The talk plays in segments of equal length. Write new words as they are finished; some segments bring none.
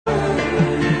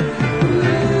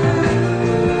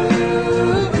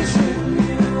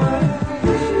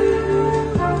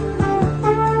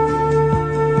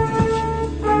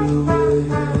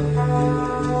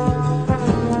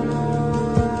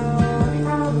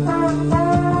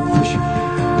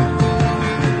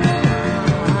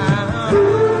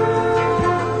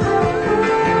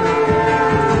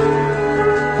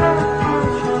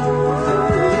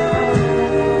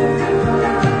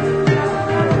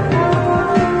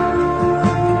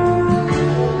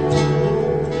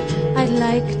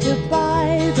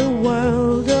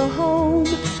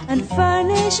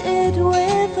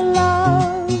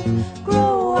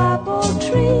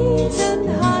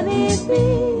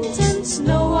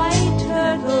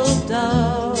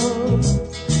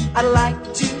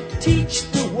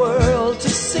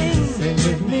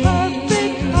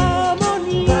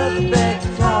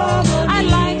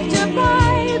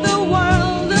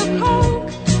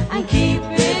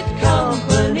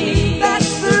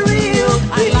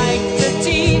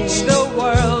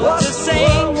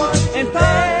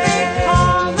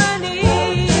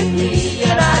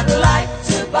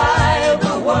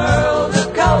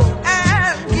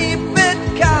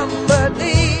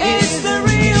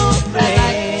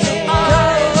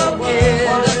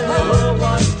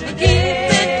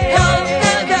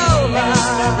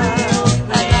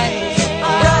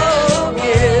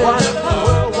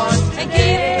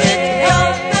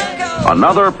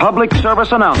Another public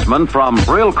service announcement from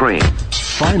Brill Cream.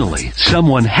 Finally,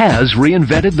 someone has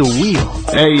reinvented the wheel.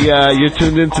 Hey, you're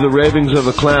tuned into the Ravings of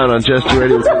a Clown on Jester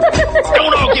Radio.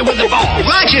 Don't argue with the ball.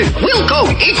 Roger, we'll go.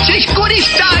 It's as good as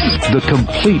done. The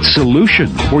complete solution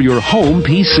for your home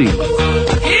PC.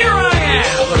 Here I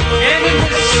am, again in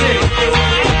the city,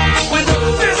 with a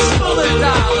fistful of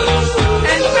dollars.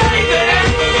 And baby,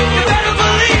 you better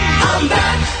believe I'm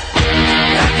back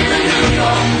in the New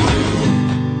York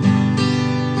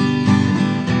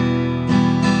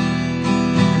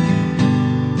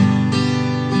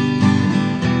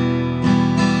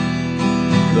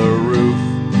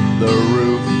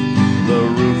groove. The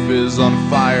roof is on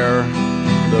fire.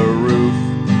 The roof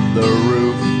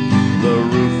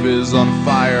is on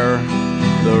fire.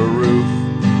 The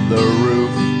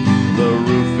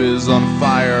roof is on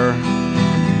fire.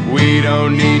 We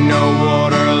don't need no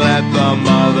water, let the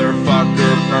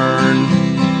motherfucker burn.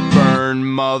 Burn,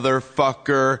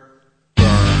 motherfucker,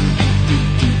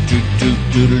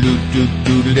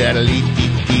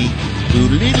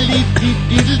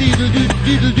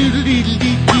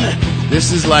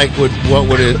 This is like what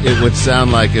would it would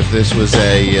sound like if this was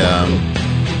a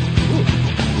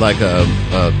like a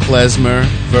klezmer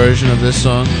version of this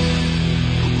song,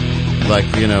 like,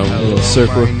 you know, a little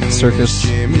circus.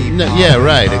 No, yeah,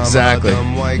 right, exactly. Got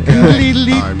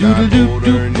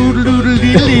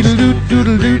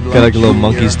like a little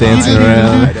monkeys dancing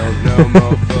around.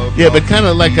 Yeah, but kind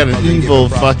of like an evil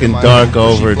fucking dark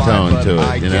overtone to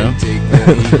it, you know?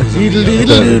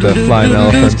 the flying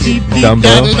elephants,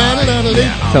 Dumbo.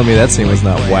 Tell me that scene was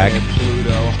not whack.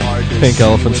 Pink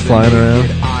elephants flying around.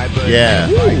 Yeah.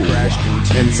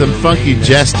 And some funky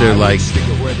Jester like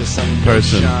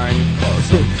person.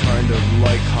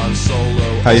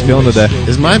 How you feeling today?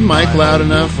 Is my mic loud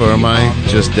enough, or am I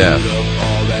just deaf?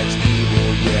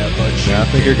 Yeah, I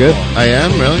think you're good. I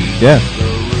am, really? Yeah.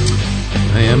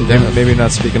 I am deaf. Maybe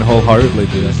not speaking wholeheartedly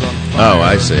today. Oh,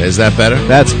 I see. Is that better?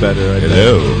 That's better.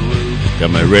 Hello.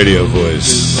 Got my radio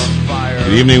voice.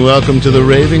 Good evening. Welcome to the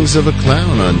Ravings of a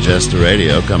Clown on Jester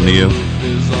Radio. Come to you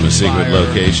from a secret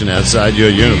location outside your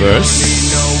universe.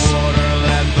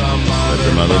 Let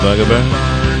the mother bugger.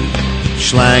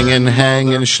 Schlangin',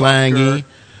 hangin', schlangy.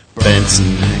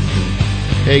 Benson.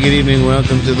 Hey, good evening.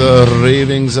 Welcome to the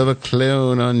Ravings of a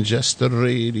Clown on Jester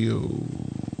Radio.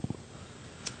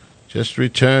 Just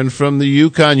returned from the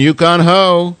Yukon. Yukon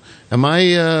ho! Am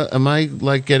I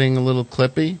like getting a little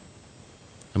clippy?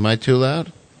 Am I too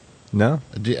loud? No.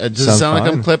 Does it sound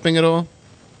like I'm clipping at all?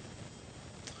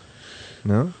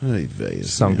 No.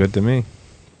 Sound good to me.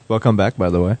 Welcome back, by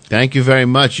the way. Thank you very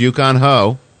much, Yukon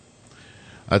ho.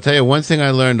 I'll tell you one thing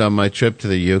I learned on my trip to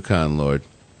the Yukon, Lord.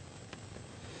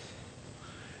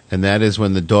 And that is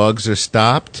when the dogs are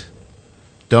stopped,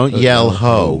 don't yell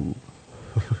ho.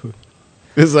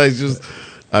 Because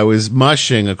I was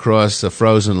mushing across a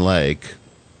frozen lake,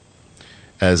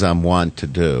 as I'm wont to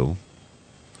do.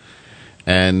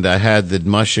 And I had the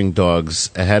mushing dogs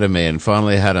ahead of me, and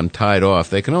finally had them tied off.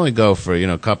 They can only go for,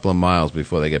 a couple of miles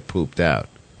before they get pooped out.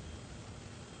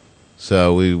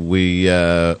 So we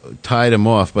tied them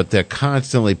off, but they're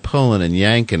constantly pulling and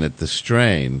yanking at the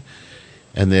strain.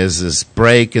 And there's this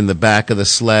break in the back of the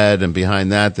sled, and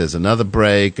behind that there's another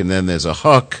break, and then there's a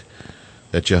hook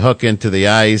that you hook into the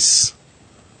ice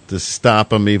to stop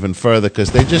them even further,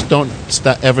 because they just don't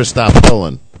ever stop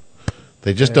pulling.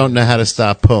 They just don't know how to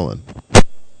stop pulling.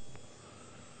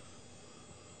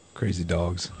 Crazy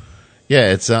dogs.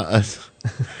 Yeah, it's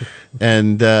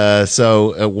and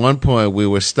so at one point we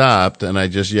were stopped, and I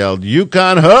just yelled,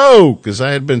 "Yukon ho!" because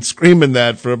I had been screaming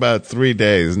that for about 3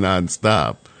 days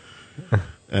nonstop.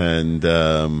 And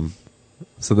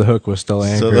so the hook was still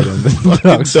anchored. So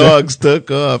the dogs took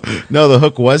off. No, the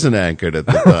hook wasn't anchored at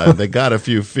the time. They got a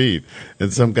few feet,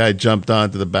 and some guy jumped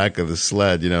onto the back of the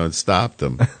sled, and stopped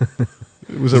them.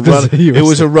 It was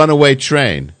a runaway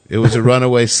train. It was a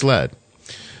runaway sled.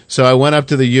 So I went up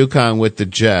to the Yukon with the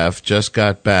Jeff, just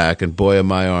got back, and boy, are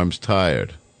my arms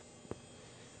tired.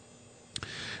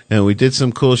 And we did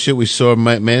some cool shit. We saw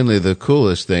mainly the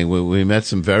coolest thing. We met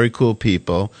some very cool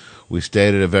people. We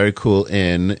stayed at a very cool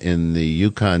inn in the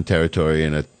Yukon Territory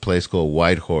in a place called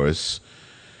Whitehorse,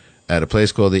 at a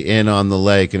place called the Inn on the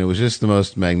Lake. And it was just the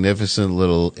most magnificent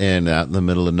little inn out in the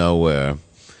middle of nowhere,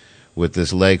 with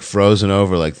this lake frozen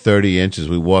over like 30 inches.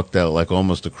 We walked out like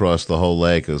almost across the whole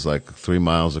lake. It was like 3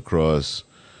 miles across.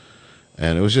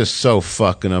 And it was just so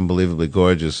fucking unbelievably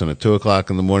gorgeous. And at 2 o'clock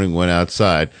in the morning, we went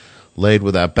outside, laid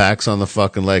with our backs on the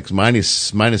fucking lake.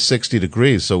 Minus 60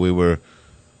 degrees, so we were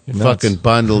fucking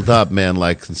bundled up, man,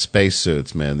 like in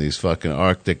spacesuits, man. These fucking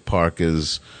Arctic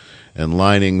parkas and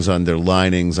linings under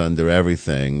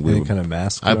everything. Any kind of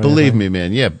mask? I believe me,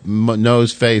 man. Yeah,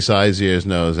 nose, face, eyes, ears,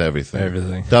 nose, everything.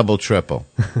 Everything. Double, triple.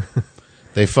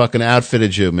 They fucking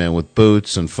outfitted you, man, with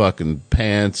boots and fucking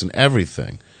pants and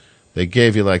everything. They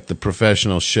gave you like the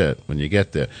professional shit when you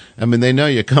get there. I mean, they know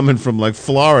you're coming from like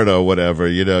Florida or whatever.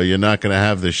 You know, you're not going to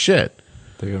have the shit.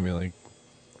 They're going to be like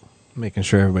making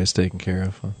sure everybody's taken care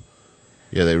of. Huh?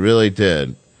 Yeah, they really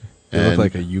did. You look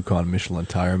like a Yukon Michelin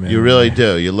tire man. You really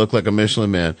do. You look like a Michelin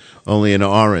man, only in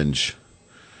orange.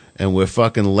 And we're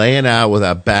fucking laying out with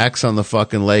our backs on the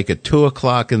fucking lake at 2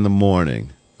 o'clock in the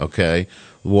morning, okay,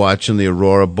 watching the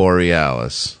Aurora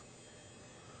Borealis.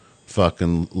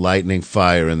 Fucking lightning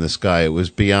fire in the sky. It was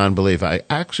beyond belief. I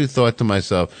actually thought to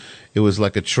myself, it was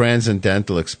like a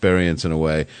transcendental experience in a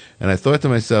way. And I thought to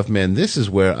myself, man, this is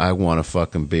where I want to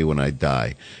fucking be when I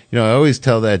die. You know, I always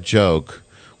tell that joke.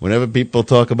 Whenever people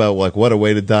talk about, like, what a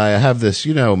way to die, I have this,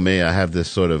 you know me, I have this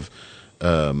sort of,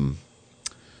 sort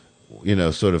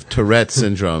of Tourette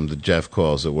syndrome that Jeff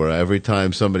calls it, where every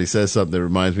time somebody says something that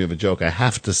reminds me of a joke, I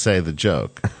have to say the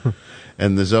joke.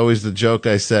 And there's always the joke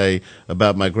I say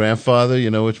about my grandfather.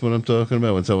 You know which one I'm talking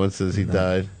about? When someone says he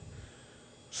died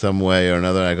some way or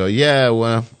another, I go, yeah,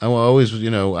 well, I will always,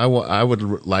 I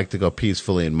would like to go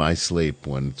peacefully in my sleep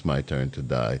when it's my turn to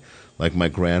die, like my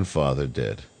grandfather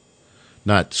did.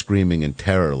 Not screaming in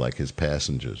terror like his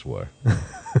passengers were.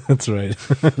 That's right.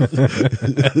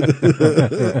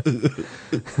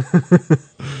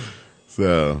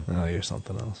 So. Oh, you're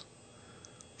something else.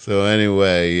 So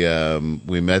anyway,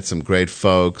 we met some great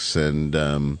folks,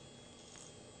 and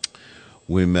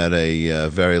we met a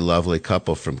very lovely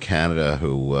couple from Canada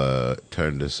who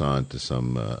turned us on to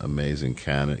some amazing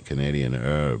Canadian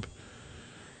herb,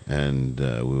 and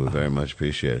we were very much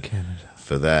appreciated. Canada.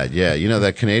 For that, yeah, you know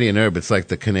that Canadian herb. It's like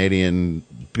the Canadian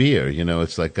beer. You know,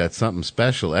 it's like got something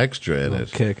special extra in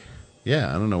it. Kick. Yeah,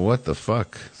 I don't know what the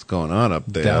fuck is going on up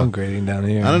there. Downgrading down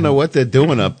here. I don't know what they're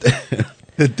doing up there.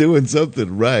 They're doing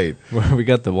something right. We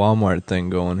got the Walmart thing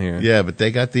going here. Yeah, but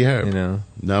they got the herb. You know,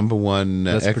 number one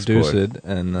let's export. produce it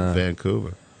and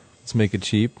Vancouver. Let's make it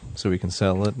cheap so we can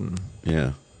sell it and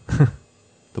yeah,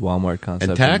 the Walmart concept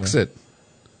and tax it.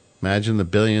 Imagine the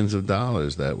billions of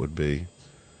dollars that would be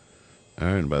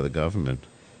earned by the government.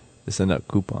 They send out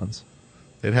coupons.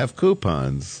 They'd have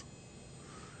coupons.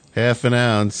 Half an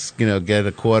ounce, get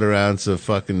a quarter ounce of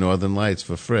fucking Northern Lights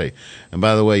for free. And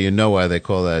by the way, you know why they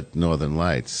call that Northern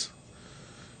Lights.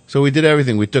 So we did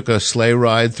everything. We took a sleigh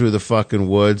ride through the fucking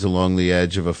woods along the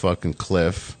edge of a fucking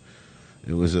cliff.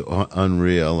 It was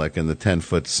unreal, like in the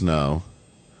 10-foot snow.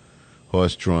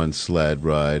 Horse-drawn sled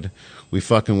ride. We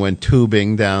fucking went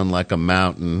tubing down like a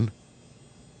mountain.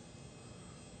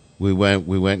 We went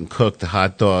and cooked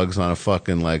hot dogs on a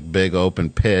fucking like big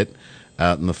open pit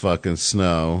out in the fucking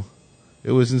snow.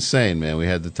 It was insane, man. We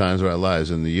had the times of our lives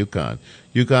in the Yukon.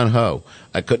 Yukon Ho.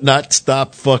 I could not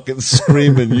stop fucking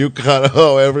screaming Yukon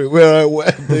Ho everywhere I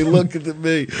went. They looked at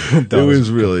me.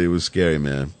 It was scary,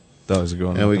 man. That was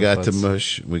going on. And we got to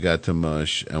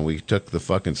mush, and we took the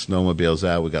fucking snowmobiles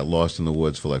out. We got lost in the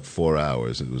woods for like 4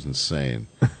 hours. It was insane.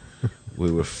 We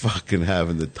were fucking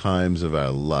having the times of our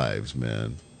lives,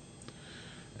 man.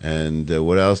 And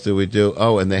what else did we do?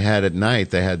 Oh, and they had at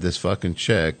night, they had this fucking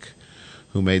chick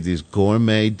who made these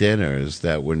gourmet dinners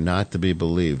that were not to be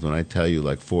believed. When I tell you,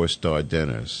 like 4-star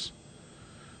dinners.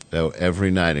 That were every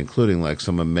night, including like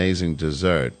some amazing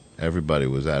dessert. Everybody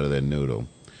was out of their noodle.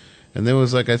 And there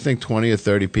was like, I think 20 or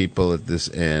 30 people at this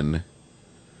inn.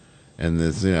 And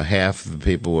there's, half the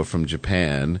people were from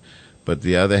Japan. But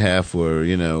the other half were,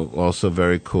 also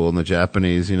very cool. And the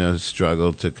Japanese,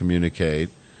 struggled to communicate.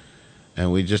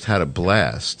 And we just had a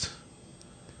blast.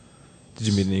 Did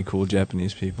you meet any cool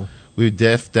Japanese people? We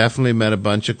definitely met a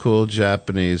bunch of cool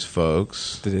Japanese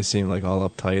folks. Did they seem like all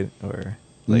uptight or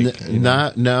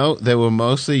like No, they were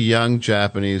mostly young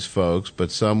Japanese folks,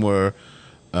 but some were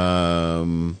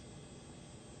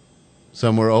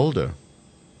older,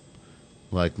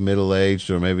 like middle-aged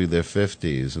or maybe their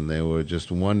 50s, and they were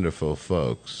just wonderful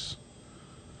folks.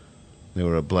 They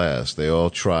were a blast. They all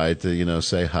tried to,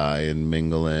 say hi and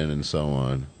mingle in and so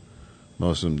on.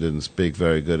 Most of them didn't speak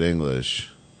very good English.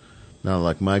 Not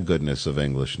like my goodness of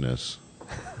Englishness.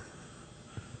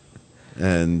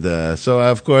 And so,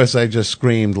 of course, I just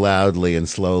screamed loudly and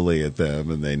slowly at them,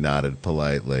 and they nodded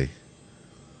politely.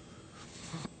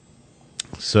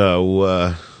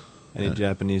 So... any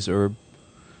Japanese herb?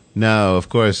 No, of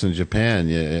course, in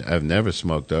Japan. I've never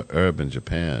smoked herb in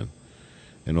Japan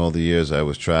in all the years I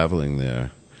was traveling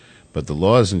there. But the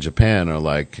laws in Japan are,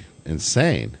 like,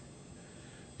 insane.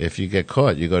 If you get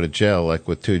caught, you go to jail, like,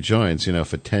 with 2 joints,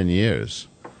 for 10 years.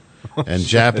 And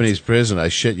Japanese prison, I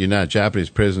shit you not, Japanese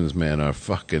prisons, man, are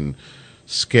fucking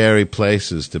scary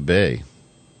places to be.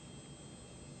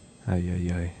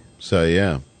 Ay. So,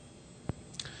 yeah.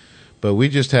 But we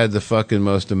just had the fucking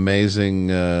most amazing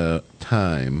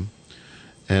time.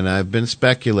 And I've been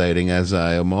speculating, as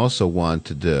I am also wont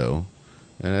to do.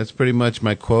 And that's pretty much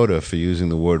my quota for using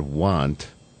the word want.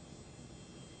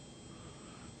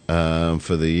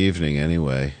 For the evening,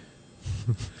 anyway.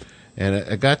 And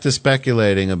I got to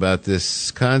speculating about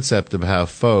this concept of how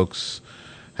folks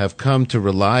have come to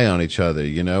rely on each other.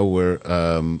 You know, we're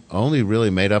only really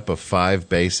made up of 5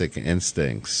 basic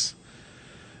instincts.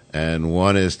 And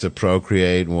one is to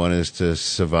procreate, one is to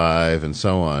survive, and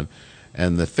so on.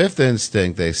 And the 5th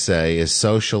instinct, they say, is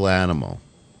social animal.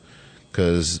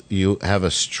 Because you have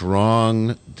a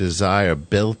strong desire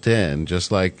built in,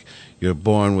 just like you're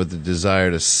born with the desire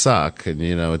to suck, and,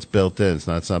 you know, it's built in. It's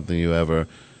not something you ever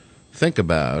think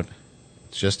about.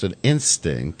 It's just an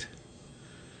instinct.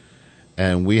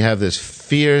 And we have this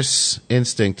fierce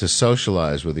instinct to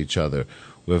socialize with each other.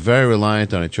 We're very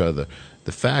reliant on each other.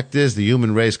 The fact is, the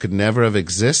human race could never have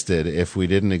existed if we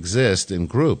didn't exist in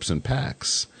groups and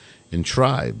packs, in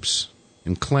tribes,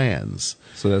 in clans.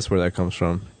 So that's where that comes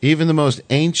from. Even the most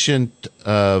ancient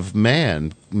of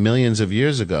man, millions of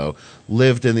years ago,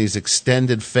 lived in these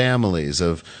extended families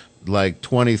of like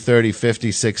 20, 30,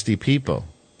 50, 60 people.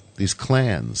 These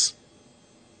clans.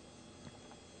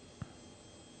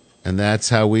 And that's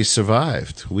how we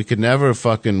survived. We could never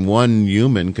one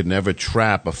human could never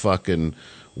trap a fucking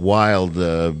wild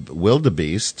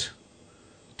wildebeest.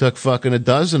 Took fucking a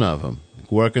dozen of them,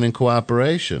 working in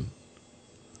cooperation.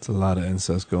 It's a lot of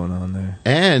incest going on there.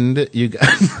 And you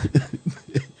got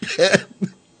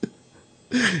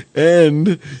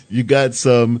and you got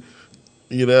some,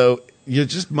 you know, your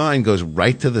just mind goes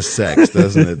right to the sex,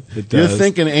 doesn't it? It does. You're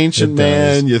thinking ancient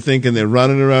man. You're thinking they're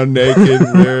running around naked,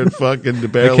 wearing fucking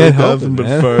barely nothing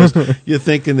but furs. You're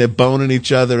thinking they're boning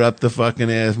each other up the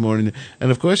fucking ass morning. And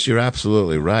of course, you're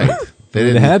absolutely right. They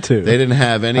didn't have to. They didn't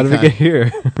have any. How did we get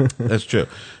here? That's true.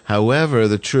 However,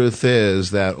 the truth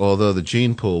is that although the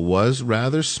gene pool was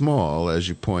rather small, as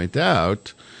you point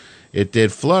out, it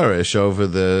did flourish over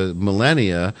the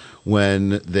millennia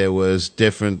when there was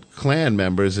different clan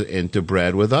members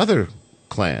interbred with other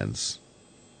clans.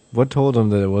 What told them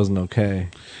that it wasn't okay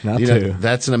not You to? know,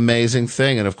 that's an amazing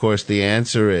thing. And, of course, the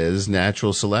answer is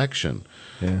natural selection.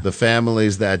 Yeah. The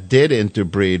families that did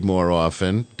interbreed more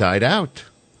often died out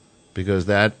because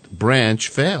that branch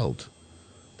failed.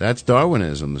 That's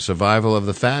Darwinism, the survival of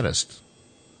the fittest.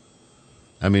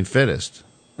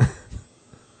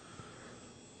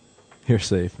 You're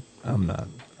safe. I'm not.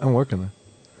 I'm working there.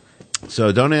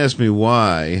 So don't ask me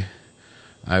why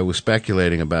I was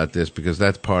speculating about this, because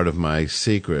that's part of my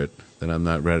secret that I'm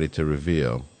not ready to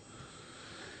reveal.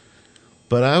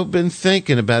 But I've been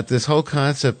thinking about this whole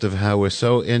concept of how we're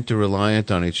so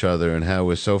interreliant on each other and how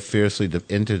we're so fiercely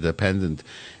interdependent,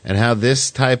 and how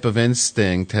this type of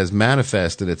instinct has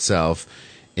manifested itself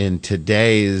in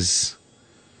today's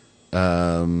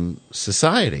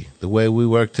society, the way we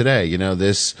work today. You know,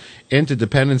 this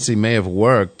interdependency may have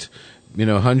worked, you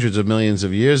know, hundreds of millions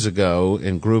of years ago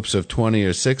in groups of 20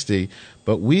 or 60,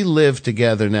 but we live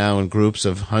together now in groups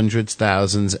of hundreds,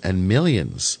 thousands, and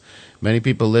millions. Many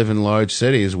people live in large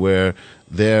cities where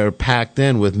they're packed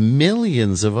in with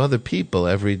millions of other people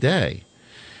every day.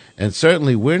 And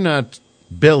certainly we're not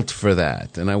built for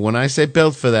that. And when I say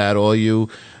built for that, all you,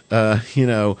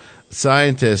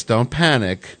 scientists, don't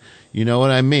panic. You know what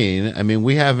I mean? I mean,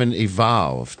 we haven't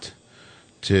evolved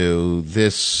to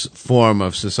this form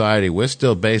of society. We're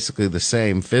still basically the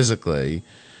same physically,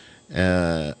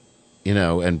 and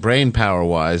brain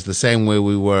power-wise, the same way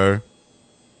we were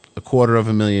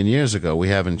 250,000 years ago. We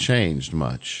haven't changed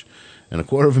much. And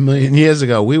 250,000 years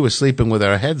ago, we were sleeping with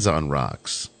our heads on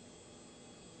rocks.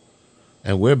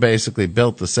 And we're basically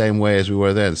built the same way as we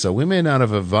were then. So we may not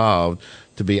have evolved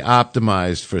to be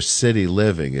optimized for city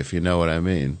living, if you know what I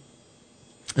mean.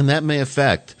 And that may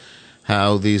affect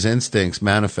how these instincts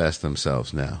manifest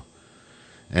themselves now.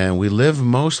 And we live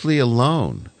mostly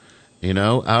alone. You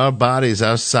know, our bodies,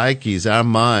 our psyches, our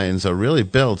minds are really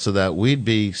built so that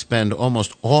we'd spend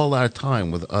almost all our time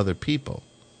with other people.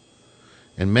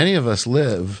 And many of us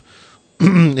live,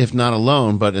 if not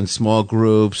alone, but in small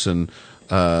groups, and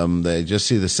they just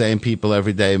see the same people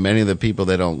every day. Many of the people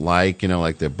they don't like,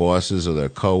 like their bosses or their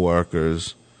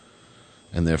coworkers,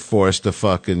 and they're forced to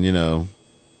fucking,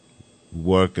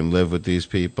 work and live with these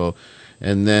people.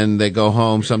 And then they go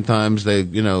home. Sometimes they,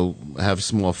 have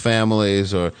small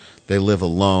families, or they live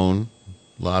alone.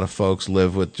 A lot of folks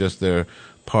live with just their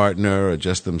partner or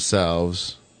just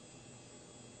themselves.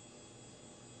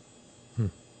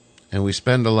 And we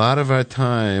spend a lot of our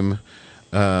time,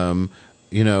 when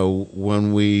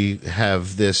we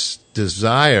have this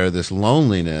desire, this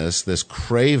loneliness, this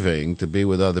craving to be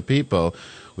with other people,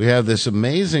 we have this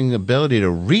amazing ability to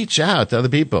reach out to other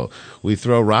people. We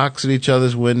throw rocks at each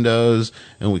other's windows,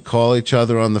 and we call each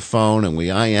other on the phone, and we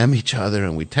IM each other,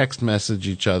 and we text message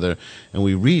each other, and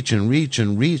we reach and reach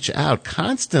and reach out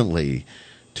constantly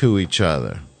to each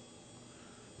other.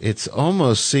 It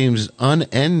almost seems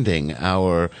unending,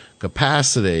 our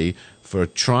capacity for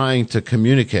trying to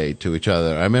communicate to each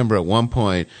other. I remember at one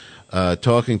point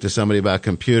talking to somebody about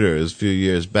computers a few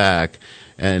years back,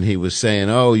 and he was saying,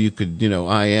 you could,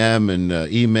 IM and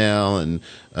email and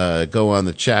go on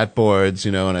the chat boards,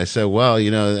 and I said, well,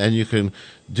 and you can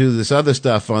do this other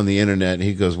stuff on the internet. And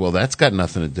he goes, well, that's got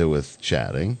nothing to do with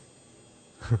chatting.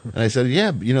 And I said,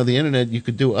 yeah, the internet, you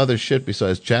could do other shit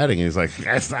besides chatting. And he's like,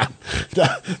 that's not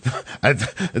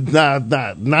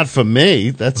for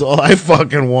me. That's all I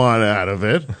fucking want out of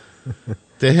it.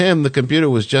 To him, the computer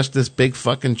was just this big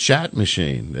fucking chat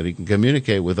machine that he can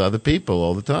communicate with other people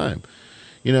all the time.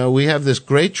 We have this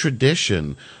great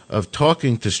tradition of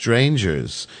talking to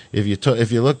strangers. If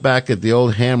you look back at the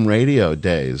old ham radio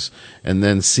days, and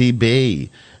then CB,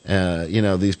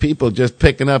 these people just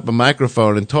picking up a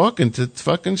microphone and talking to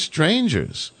fucking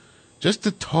strangers, just to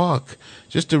talk,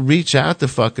 just to reach out to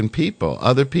fucking people,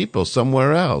 other people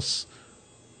somewhere else.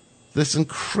 This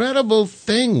incredible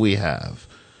thing we have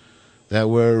that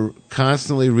we're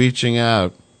constantly reaching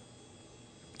out,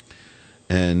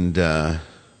 and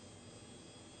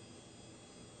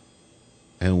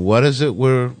what is it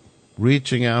we're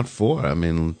reaching out for? I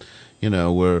mean,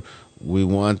 we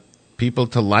want people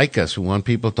to like us. We want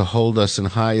people to hold us in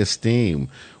high esteem.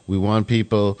 We want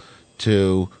people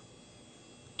to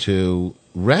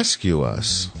rescue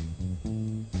us.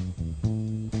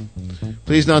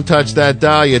 Please don't touch that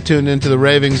dial. You're tuned into the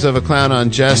Ravings of a Clown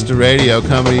on Jester Radio,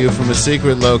 coming to you from a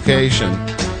secret location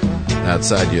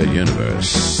outside your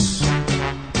universe.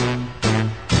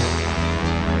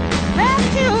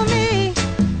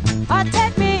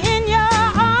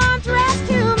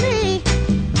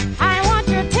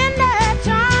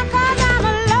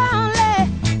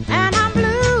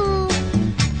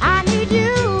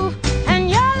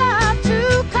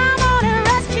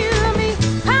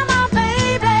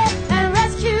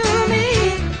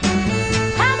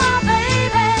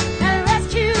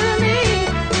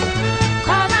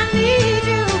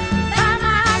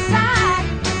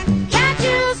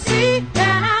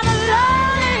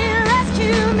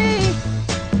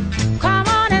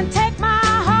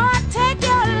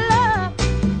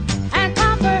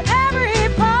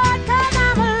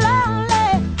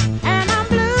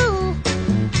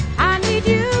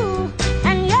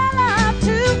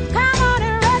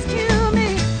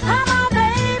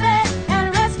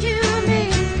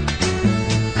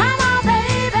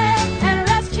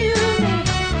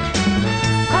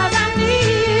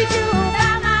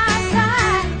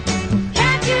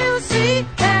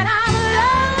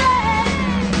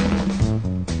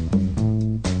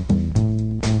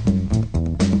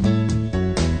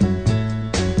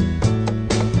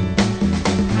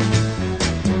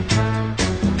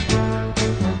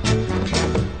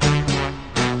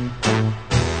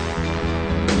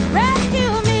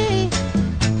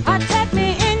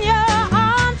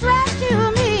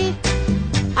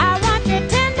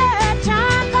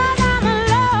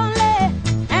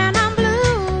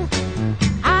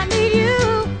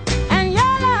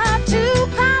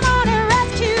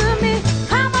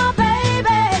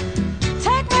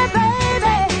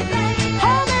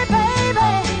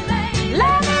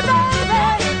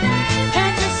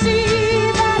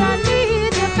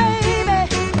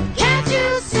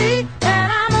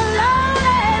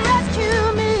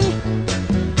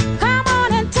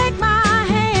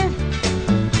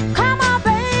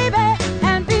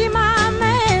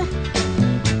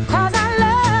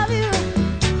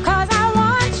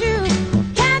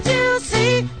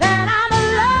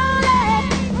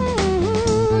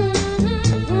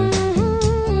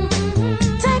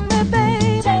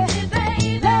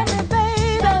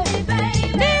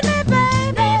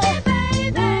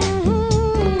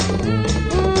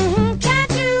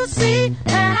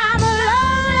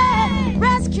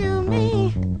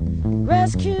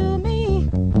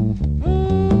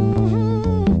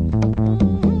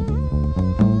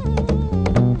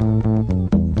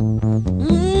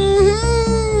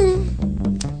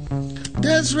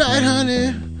 That's right,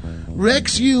 honey.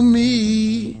 Rex you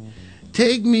me.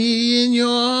 Take me in your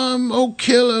arm. Oh,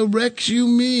 killer, Rex you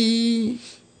me.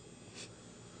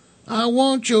 I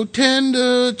want your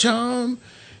tender charm.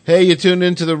 Hey, you tuned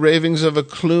into the Ravings of a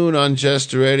Clune on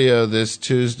Jester Radio this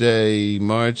Tuesday,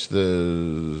 March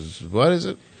what is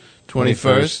it?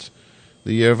 21st.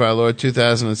 The year of our Lord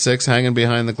 2006, hanging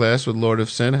behind the glass with Lord of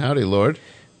Sin. Howdy, Lord.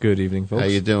 Good evening, folks. How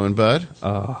you doing, bud?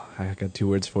 Oh, I got 2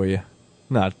 words for you.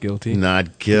 Not guilty.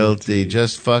 Not guilty.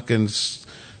 Just fucking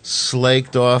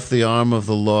slaked off the arm of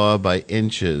the law by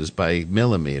inches, by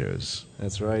millimeters.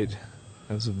 That's right.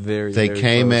 That was very, They very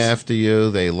came close. after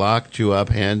you. They locked you up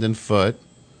hand and foot.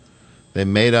 They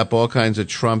made up all kinds of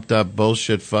trumped up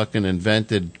bullshit fucking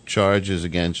invented charges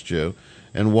against you.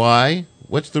 And why?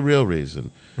 What's the real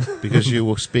reason? Because you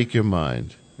will speak your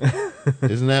mind.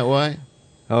 Isn't that why?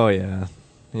 Oh, yeah.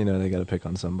 You know, they got to pick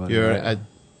on somebody.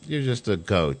 You're just a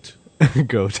goat.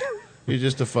 Goat. You're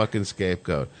just a fucking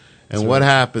scapegoat. And what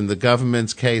happened? The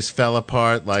government's case fell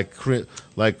apart like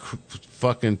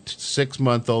fucking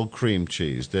 6-month-old cream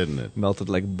cheese, didn't it? Melted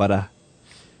like butter.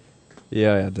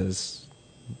 Yeah,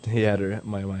 he had her.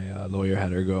 My lawyer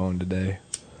had her going today.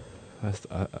 I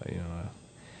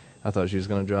thought she was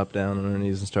gonna drop down on her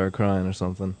knees and start crying or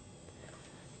something.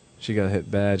 She got hit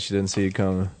bad. She didn't see it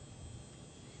coming.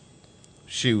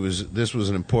 This was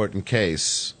an important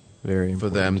case. Very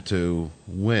important. For them to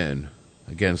win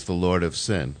against the Lord of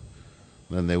Sin.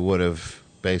 Then they would have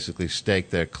basically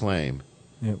staked their claim.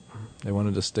 Yep. They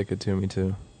wanted to stick it to me,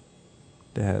 too.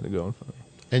 They had it going for me.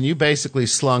 And you basically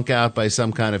slunk out by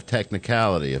some kind of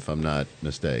technicality, if I'm not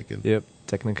mistaken. Yep.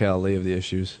 Technicality of the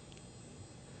issues.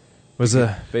 Was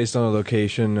based on a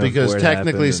location of because where it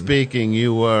technically happened speaking,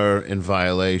 you were in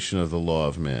violation of the law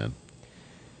of man.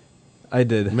 I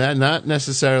did. Not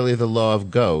necessarily the law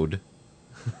of God,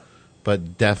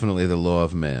 but definitely the law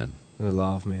of man. The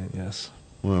law of man, yes.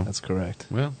 Well, that's correct.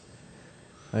 Well,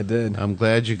 I did. I'm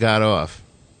glad you got off.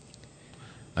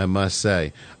 I must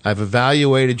say, I've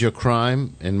evaluated your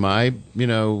crime in my,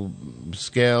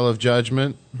 scale of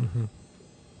judgment,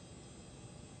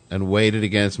 and weighed it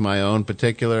against my own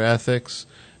particular ethics,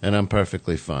 and I'm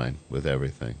perfectly fine with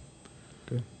everything.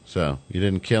 Good. So, you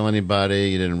didn't kill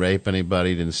anybody, you didn't rape anybody,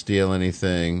 you didn't steal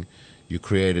anything, you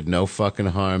created no fucking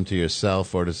harm to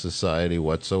yourself or to society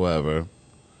whatsoever,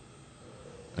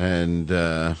 and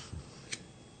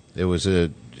it was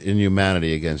an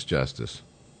inhumanity against justice.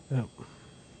 Yep.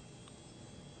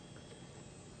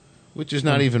 Which is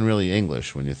not even really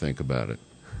English when you think about it.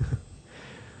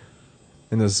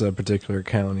 In this particular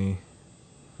county,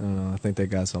 I don't know, I think they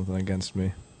got something against me.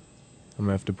 I'm going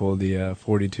to have to pull the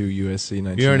 42 USC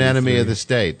 1983. You're an enemy of the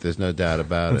state. There's no doubt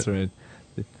about That's it.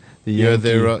 That's right. You're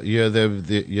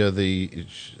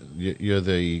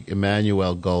the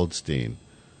Emmanuel Goldstein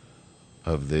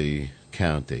of the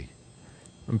county.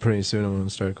 And pretty soon I'm going to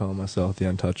start calling myself the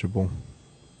Untouchable.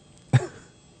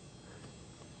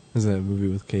 Is that a movie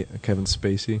with Kevin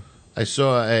Spacey? I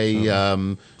saw a.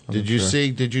 Did you sure.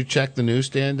 Did you check the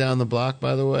newsstand down the block?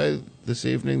 By the way, this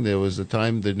evening there was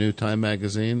the new Time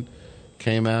magazine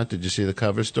came out. Did you see the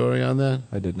cover story on that?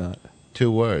 I did not.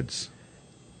 2 words.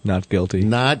 Not guilty.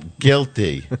 Not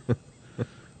guilty.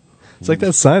 It's like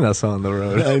that sign I saw on the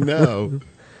road. I know.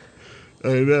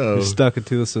 We stuck it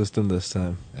to the system this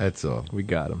time. That's all. We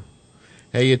got him.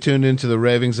 Hey, you tuned into the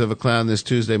Ravings of a Clown this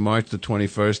Tuesday, March the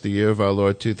 21st, the year of our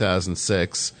Lord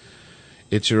 2006.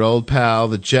 It's your old pal,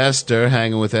 the Jester,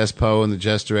 hanging with Espo in the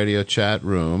Jester Radio chat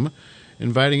room,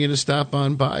 inviting you to stop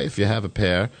on by if you have a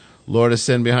pair. Lord of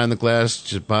Sin behind the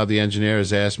glass, Bob the engineer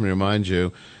has asked me to remind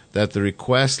you that the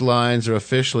request lines are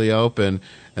officially open,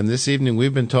 and this evening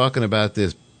we've been talking about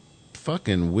this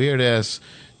fucking weird-ass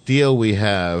deal we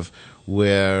have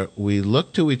where we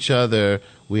look to each other,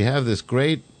 we have this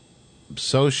great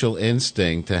social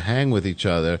instinct to hang with each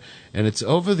other, and it's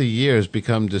over the years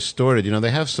become distorted.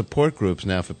 They have support groups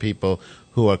now for people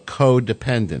who are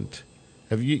codependent.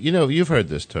 Have you've heard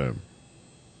this term?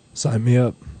 Sign me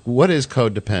up. What does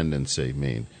codependency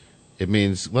mean? It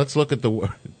means, let's look at the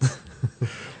word.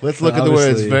 Let's look at the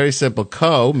words. Very simple.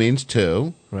 Co means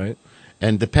two. Right.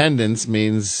 And dependence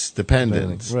means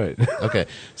dependence. Right. Okay.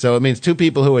 So it means two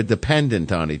people who are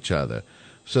dependent on each other.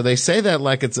 So they say that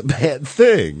like it's a bad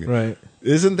thing. Right.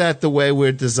 Isn't that the way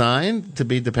we're designed, to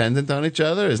be dependent on each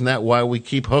other? Isn't that why we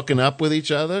keep hooking up with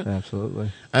each other?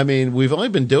 Absolutely. I mean, we've only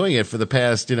been doing it for the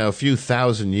past, few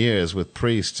thousand years with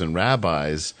priests and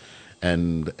rabbis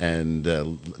and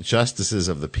justices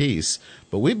of the peace.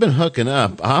 But we've been hooking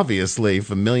up, obviously,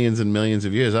 for millions and millions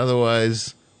of years.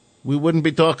 Otherwise, we wouldn't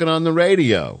be talking on the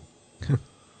radio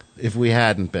if we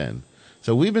hadn't been.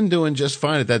 So we've been doing just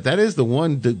fine at that. That is the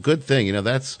one good thing.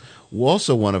 That's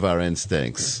also one of our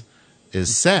instincts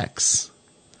is sex.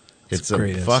 It's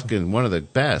a fucking one of the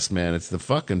best, man. It's the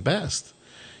fucking best.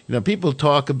 people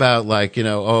talk about like,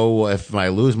 oh, if I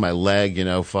lose my leg,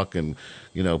 fucking,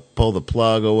 pull the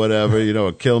plug or whatever,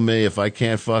 or kill me if I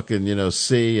can't fucking,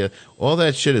 see. All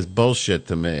that shit is bullshit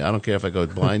to me. I don't care if I go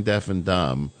blind, deaf, and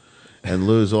dumb and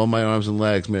lose all my arms and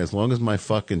legs, man, as long as my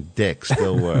fucking dick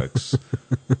still works.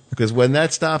 Because when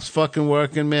that stops fucking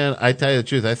working, man, I tell you the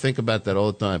truth, I think about that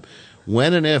all the time.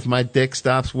 When and if my dick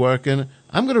stops working,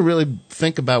 I'm going to really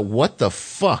think about what the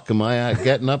fuck am I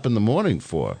getting up in the morning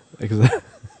for? Exactly.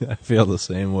 I feel the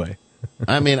same way.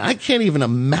 I mean, I can't even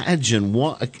imagine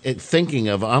thinking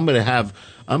of I'm going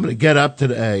to get up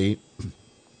today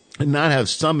and not have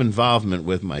some involvement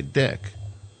with my dick.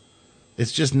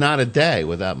 It's just not a day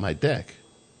without my dick.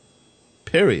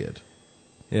 Period.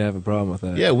 Yeah, I have a problem with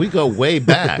that. Yeah, we go way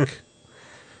back.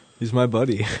 He's my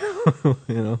buddy.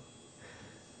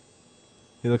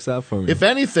 He looks out for me. If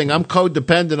anything, I'm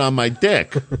codependent on my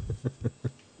dick.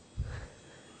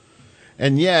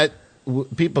 And yet,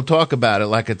 people talk about it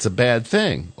like it's a bad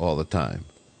thing all the time.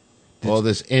 All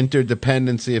this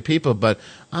interdependency of people. But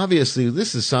obviously,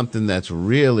 this is something that's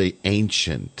really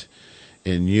ancient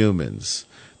in humans,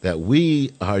 that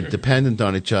we are dependent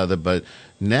on each other. But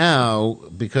now,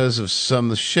 because of some of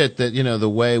the shit that, the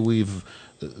way we've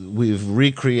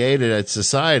recreated at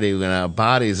society, and our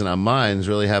bodies and our minds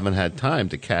really haven't had time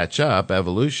to catch up,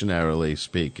 evolutionarily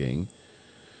speaking.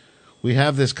 We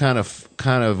have this kind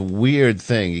of weird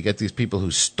thing. You get these people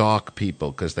who stalk people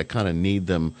because they kind of need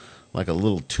them like a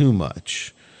little too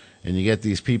much. And you get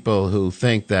these people who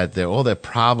think that all their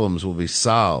problems will be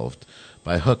solved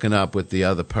by hooking up with the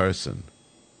other person.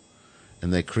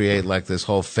 And they create like this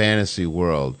whole fantasy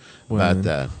world about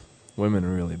that. Women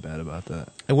are really bad about that.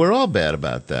 And we're all bad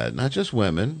about that, not just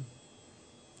women.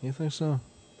 You think so?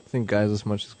 I think guys as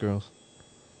much as girls.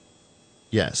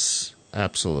 Yes,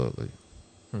 absolutely.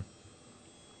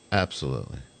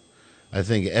 Absolutely. I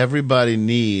think everybody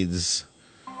needs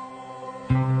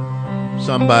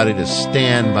somebody to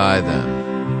stand by them.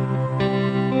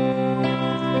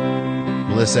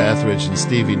 Melissa Etheridge and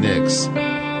Stevie Nicks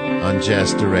on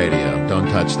Jester Radio. Don't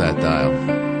touch that dial.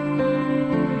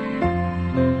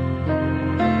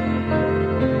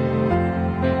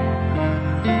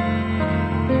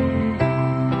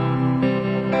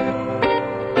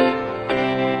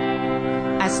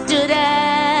 I stood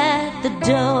at the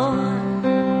door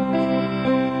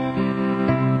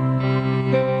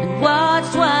and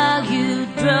watched while you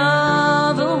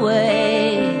drove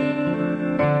away,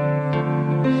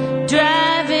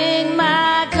 driving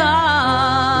my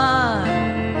car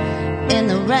in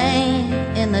the rain,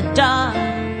 in the dark.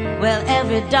 Well,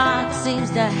 every dark seems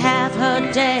to have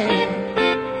her day.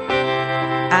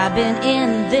 I've been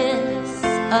in this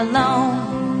alone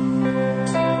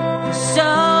for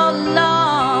so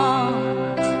long,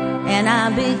 and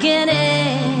I'm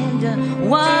beginning to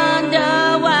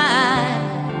wonder why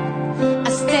I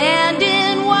stand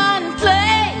in one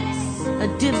place, a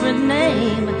different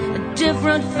name, a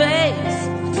different face.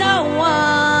 No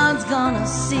one's gonna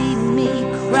see me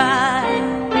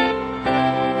cry.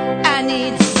 I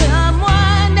need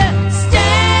someone to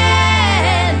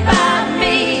stand by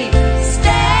me,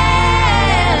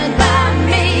 stand by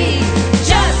me,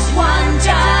 just one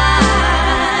time.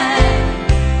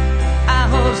 I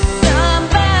hope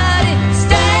somebody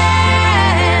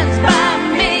stands by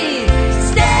me,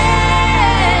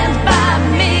 stands by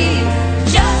me,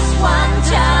 just one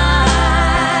time.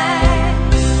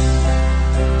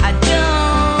 I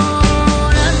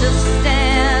don't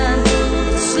understand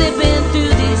slipping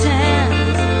through these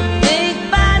hands.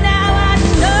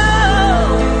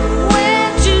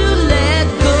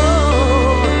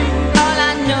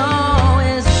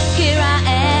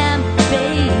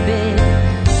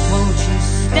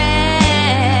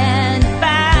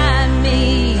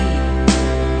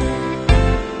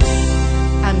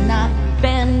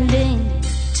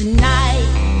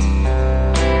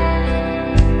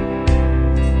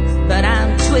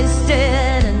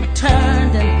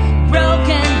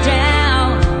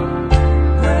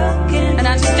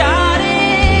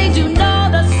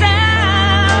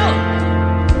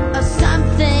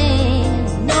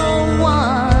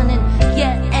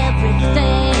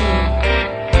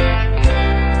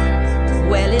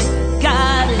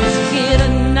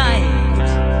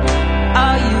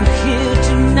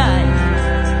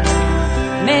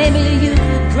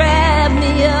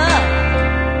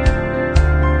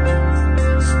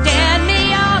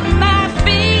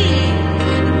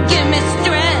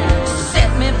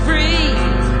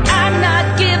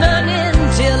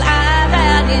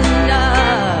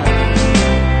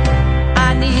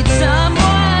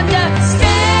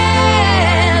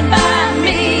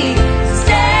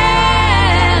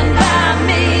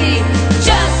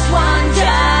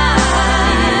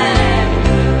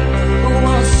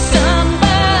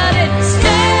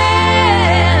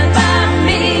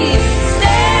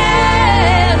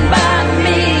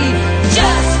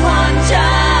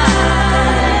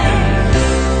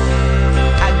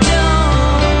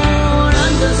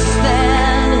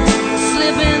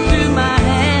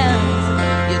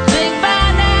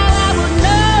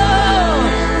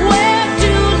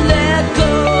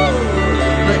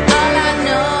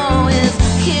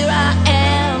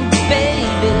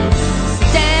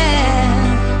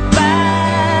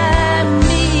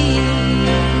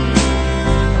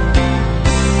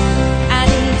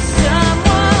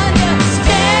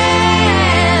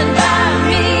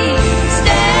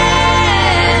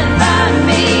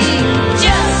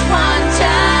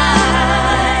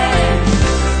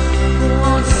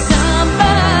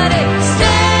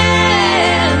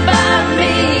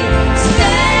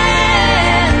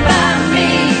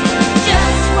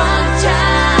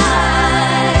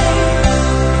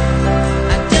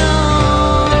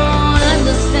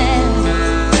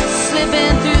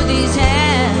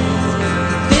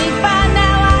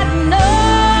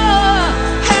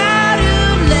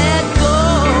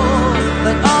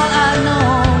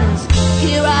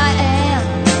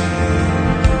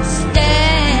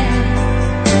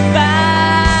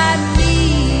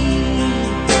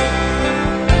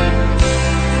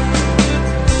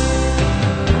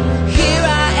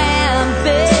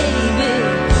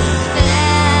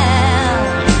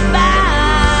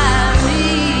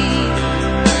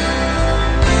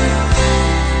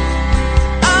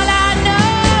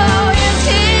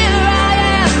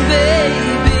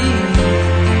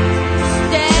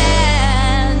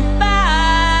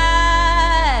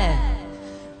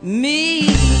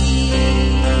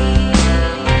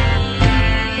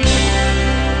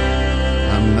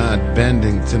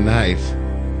 tonight,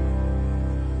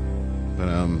 but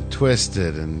I'm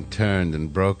twisted and turned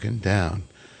and broken down,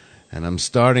 and I'm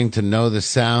starting to know the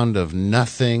sound of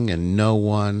nothing and no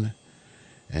one,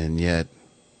 and yet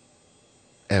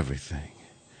everything.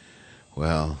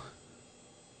 Well,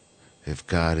 if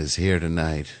God is here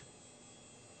tonight,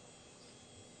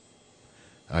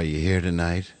 are you here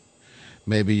tonight?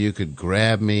 Maybe you could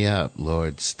grab me up,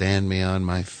 Lord, stand me on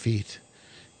my feet,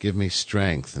 give me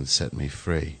strength and set me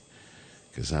free,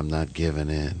 'cause I'm not giving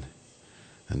in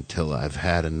until I've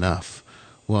had enough.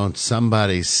 Won't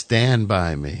somebody stand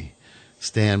by me?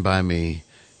 Stand by me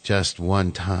just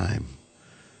one time.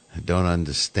 I don't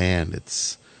understand.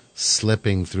 It's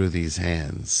slipping through these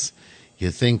hands.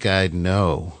 You'd think I'd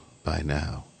know by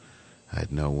now.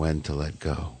 I'd know when to let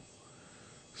go.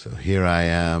 So here I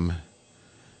am,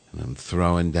 and I'm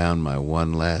throwing down my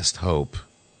one last hope.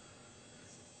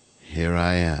 Here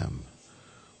I am.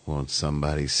 Won't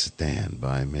somebody stand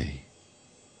by me?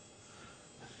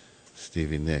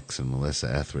 Stevie Nicks and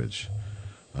Melissa Etheridge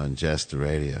on Jester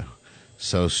Radio.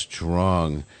 So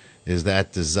strong is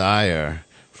that desire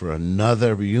for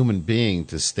another human being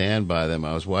to stand by them.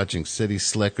 I was watching City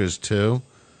Slickers 2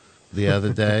 the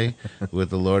other day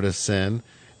with the Lord of Sin,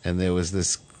 and there was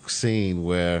this scene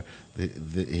where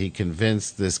he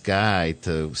convinced this guy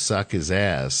to suck his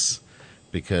ass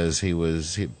because he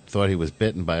thought he was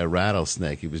bitten by a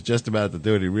rattlesnake. He was just about to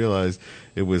do it. He realized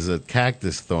it was a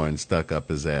cactus thorn stuck up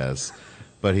his ass.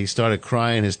 But he started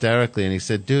crying hysterically, and he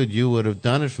said, dude, you would have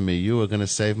done it for me. You were going to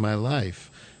save my life.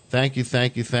 Thank you,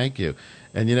 thank you, thank you.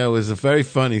 And, it was a very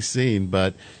funny scene,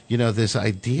 but, this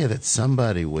idea that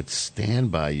somebody would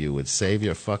stand by you, would save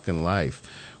your fucking life,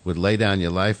 would lay down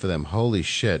your life for them, holy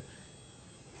shit.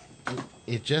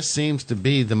 It just seems to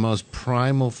be the most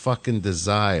primal fucking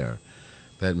desire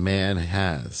that man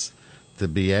has, to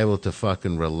be able to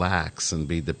fucking relax and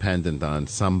be dependent on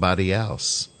somebody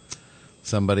else.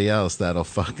 Somebody else that'll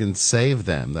fucking save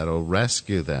them, that'll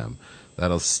rescue them,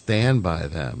 that'll stand by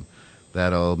them,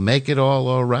 that'll make it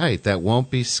all right, that won't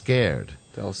be scared.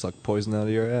 That'll suck poison out of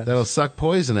your ass. That'll suck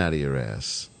poison out of your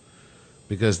ass.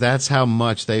 Because that's how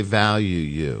much they value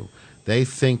you. They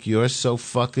think you're so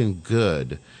fucking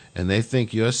good, and they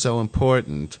think you're so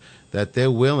important that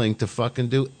they're willing to fucking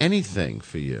do anything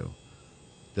for you.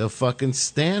 They'll fucking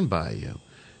stand by you.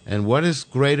 And what is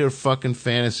greater fucking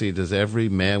fantasy does every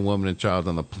man, woman, and child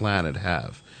on the planet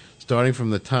have? Starting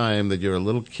from the time that you're a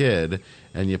little kid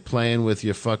and you're playing with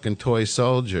your fucking toy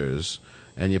soldiers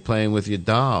and you're playing with your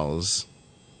dolls.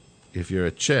 If you're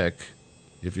a chick,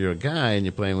 if you're a guy and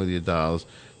you're playing with your dolls,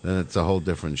 then it's a whole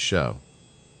different show.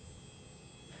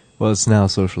 Well, it's now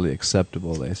socially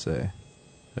acceptable, they say.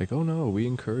 Like, oh no, we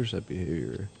encourage that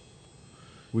behavior.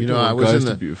 I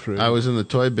was in the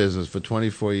toy business for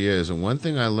 24 years, and one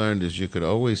thing I learned is you could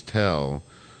always tell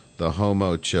the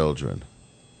homo children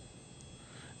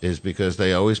is because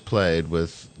they always played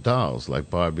with dolls like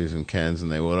Barbies and Kens, and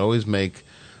they would always make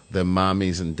them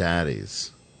mommies and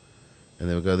daddies. And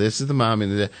they would go, this is the mommy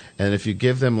and the dad. And if you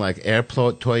give them like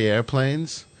toy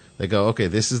airplanes, they go, okay,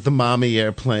 this is the mommy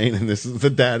airplane and this is the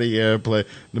daddy airplane.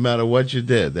 No matter what you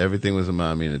did, everything was a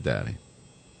mommy and a daddy.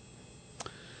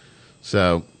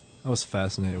 So I was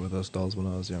fascinated with those dolls when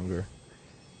I was younger.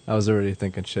 I was already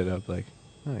thinking shit up like,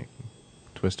 I can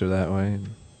twist her that way and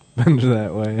bend her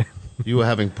that way. You were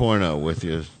having porno with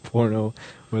your... Porno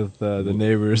with the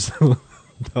neighbors'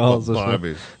 dolls.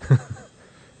 Barbies.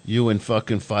 You and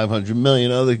fucking 500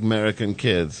 million other American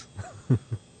kids.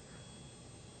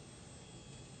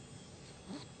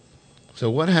 So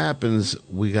what happens,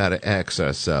 we got to ask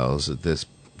ourselves at this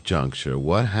juncture,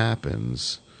 what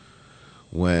happens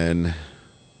when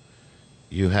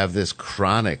you have this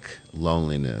chronic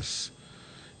loneliness?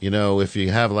 If you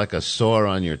have like a sore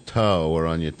on your toe or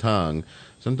on your tongue,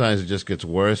 sometimes it just gets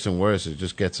worse and worse. It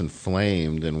just gets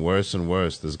inflamed and worse and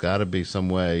worse. There's got to be some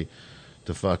way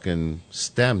to fucking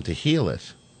to heal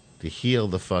it, to heal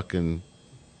the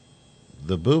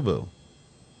boo-boo,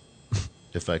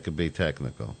 if I could be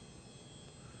technical.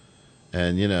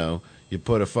 And, you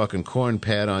put a fucking corn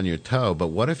pad on your toe, but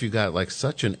what if you got like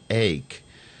such an ache,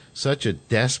 such a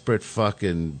desperate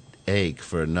fucking ache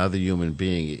for another human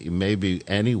being? It may be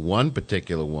any one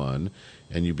particular one,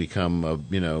 and you become,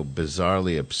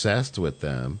 bizarrely obsessed with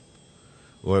them.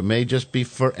 Or it may just be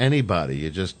for anybody.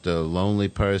 You're just a lonely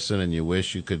person and you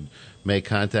wish you could make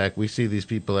contact. We see these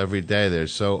people every day. They're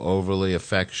so overly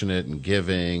affectionate and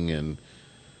giving and,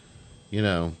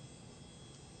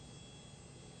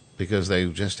 because they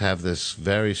just have this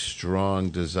very strong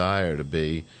desire to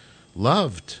be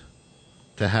loved,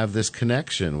 to have this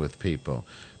connection with people,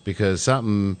 because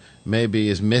something maybe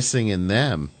is missing in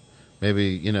them.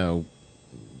 Maybe,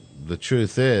 the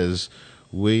truth is,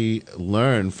 we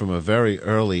learn from a very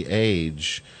early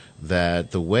age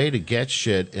that the way to get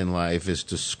shit in life is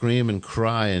to scream and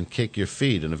cry and kick your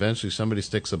feet, and eventually somebody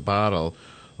sticks a bottle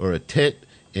or a tit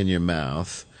in your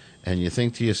mouth, and you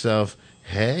think to yourself,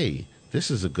 hey,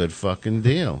 this is a good fucking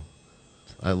deal.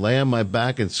 I lay on my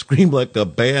back and scream like a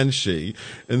banshee,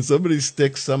 and somebody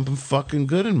sticks something fucking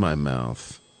good in my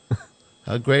mouth.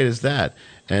 How great is that?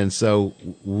 And so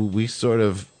we sort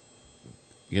of,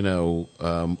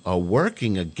 are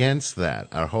working against that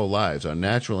our whole lives. Our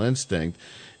natural instinct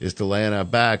is to lay on our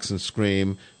backs and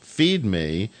scream, feed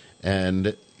me.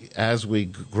 And as we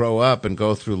grow up and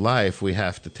go through life, we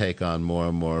have to take on more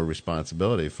and more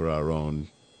responsibility for our own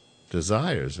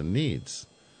desires and needs.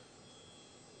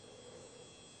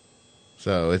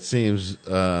 So it seems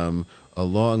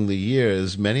along the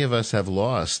years, many of us have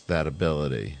lost that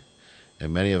ability.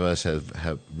 And many of us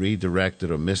have redirected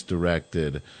or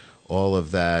misdirected all of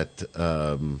that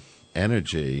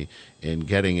energy in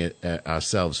getting it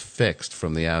ourselves fixed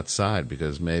from the outside,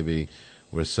 because maybe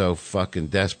we're so fucking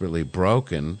desperately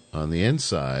broken on the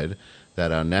inside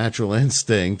that our natural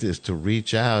instinct is to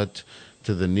reach out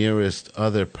to the nearest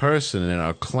other person in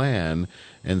our clan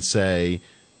and say,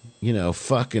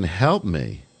 fucking help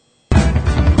me.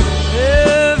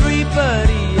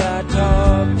 Everybody I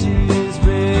talk to is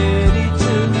ready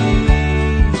to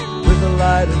leave with the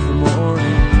light of the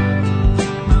morning.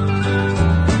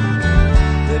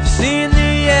 They've seen the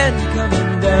end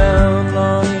coming down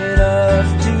long enough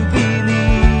to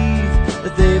believe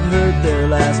that they've heard their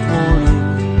last warning.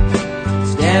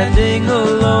 Standing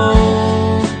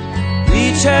alone,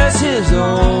 each has his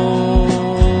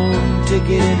own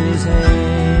ticket in his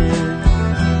hand.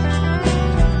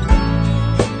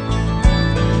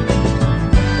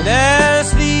 And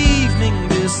as the evening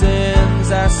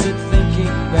descends, I sit thinking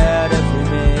about every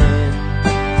man.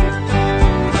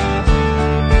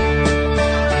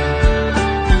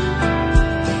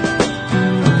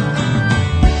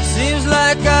 Seems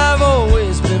like I've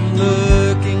always been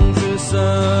looking for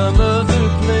some other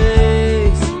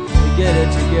place to get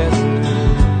it together,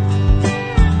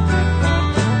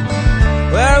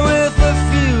 where with a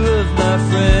few of my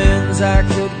friends I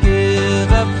could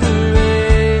give up the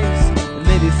race and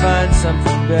maybe find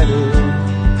something better.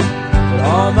 But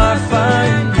all my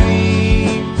fine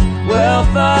dreams, well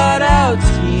thought out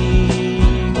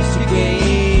schemes to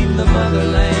gain the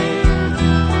motherland,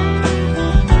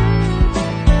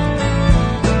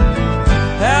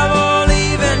 have all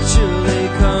eventually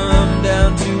come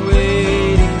down to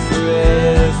waiting for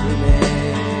every man.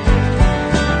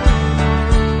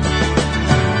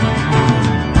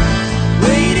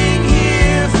 Waiting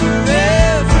here for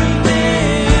every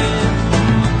man.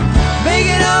 Make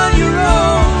it on your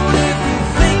own if you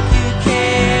think you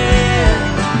can.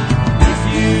 If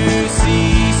you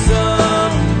see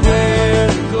somewhere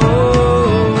to go,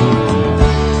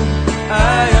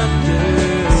 I understand.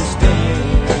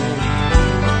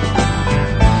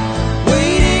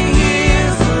 Waiting here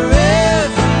for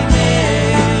every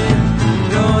man.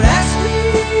 Don't ask me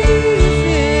if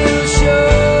it'll show.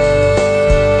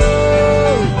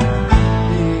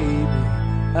 Baby,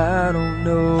 I don't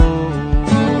know.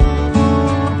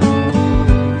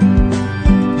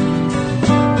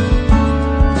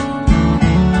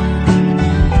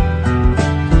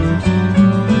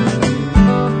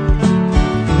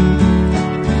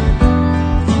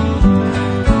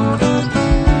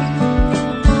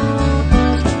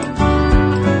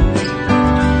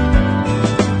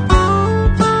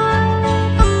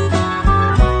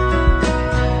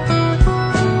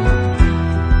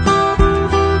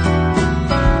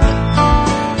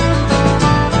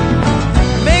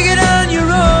 Make it on your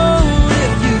own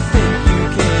if you think you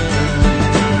can.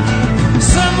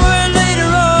 Somewhere later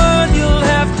on you'll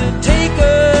have to take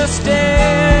a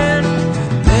stand.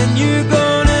 Then you're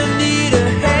gonna need a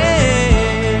hand.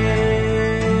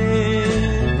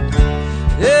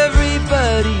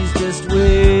 Everybody's just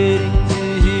waiting to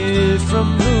hear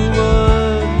from the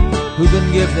one who can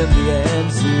give them the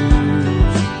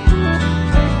answers,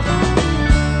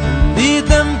 lead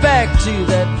them back to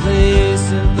that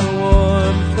place in the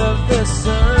warmth of the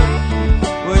sun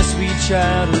where sweet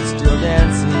child is still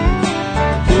dancing.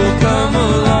 You'll come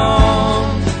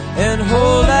along and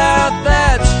hold out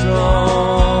that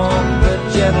strong but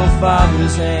gentle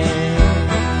father's hand.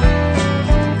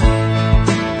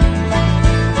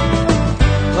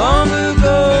 Long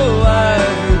ago I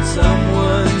heard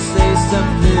someone say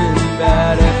something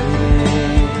about every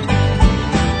man.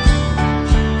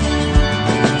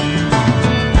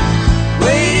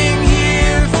 Waiting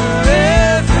here for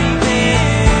every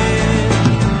man.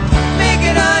 Make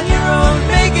it on your own,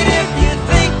 make it if you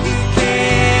think you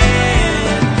can.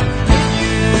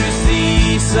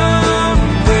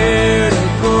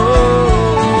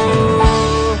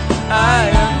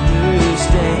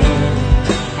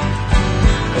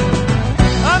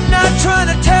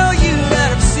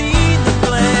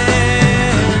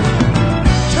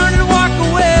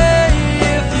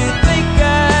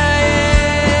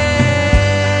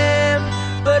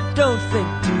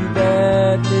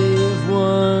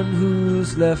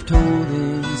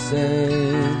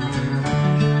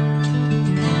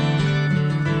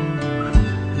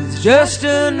 just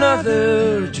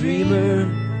another dreamer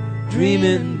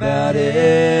dreaming about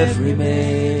every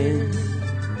man.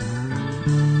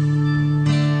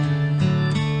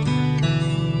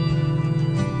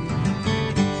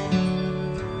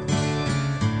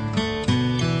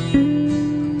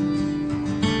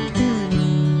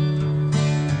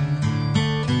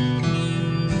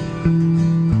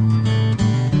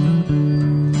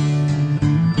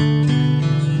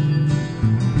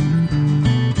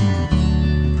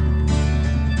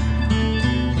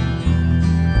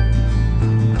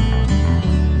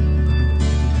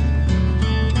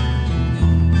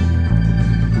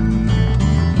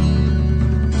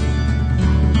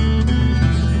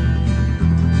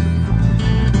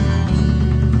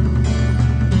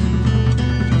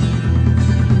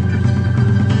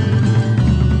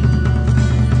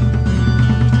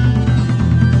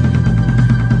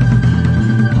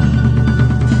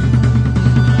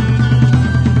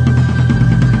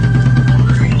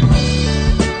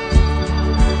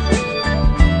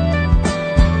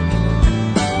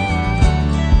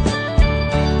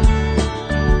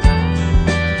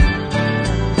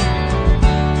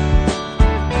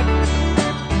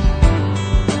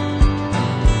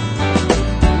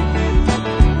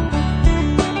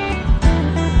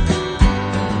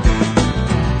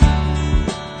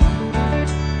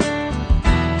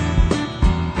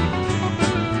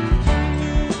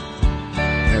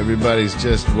 Everybody's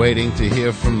just waiting to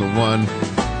hear from the one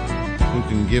who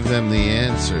can give them the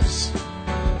answers,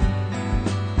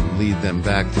 lead them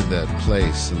back to that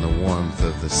place in the warmth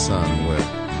of the sun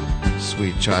where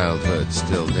sweet childhood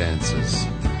still dances.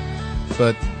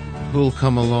 But who'll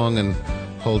come along and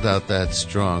hold out that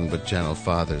strong but gentle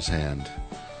father's hand?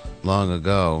 Long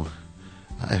ago,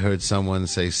 I heard someone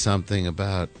say something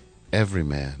about every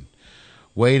man.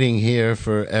 Waiting here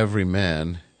for every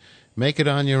man. Make it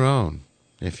on your own,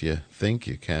 if you think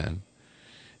you can.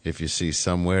 If you see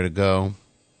somewhere to go,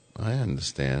 I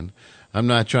understand. I'm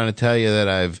not trying to tell you that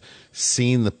I've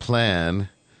seen the plan.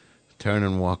 Turn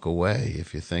and walk away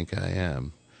if you think I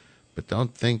am. But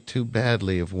don't think too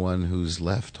badly of one who's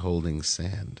left holding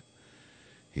sand.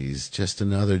 He's just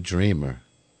another dreamer,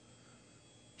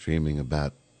 dreaming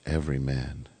about every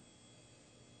man.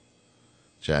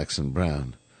 Jackson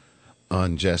Browne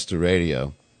on Jester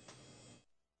Radio.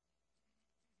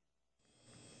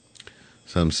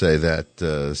 Some say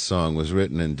that song was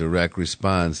written in direct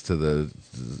response to the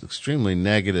extremely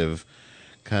negative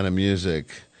kind of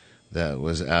music that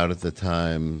was out at the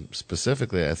time,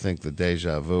 specifically, I think, the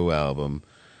Deja Vu album,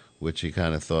 which he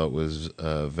kind of thought was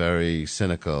very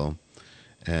cynical.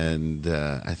 And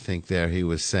I think there he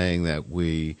was saying that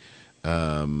we,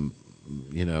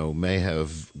 may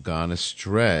have gone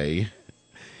astray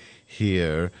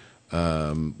here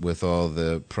with all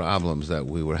the problems that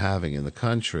we were having in the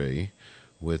country,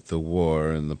 with the war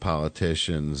and the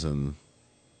politicians and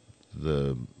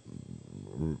the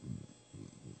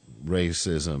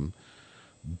racism.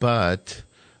 But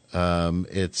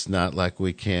it's not like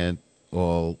we can't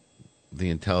all, the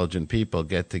intelligent people,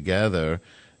 get together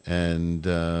and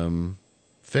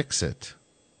fix it.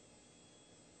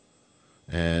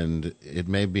 And it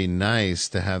may be nice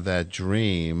to have that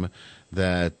dream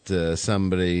that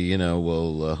somebody,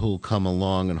 who'll come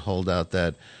along and hold out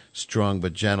that strong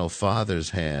but gentle father's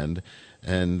hand.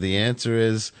 And the answer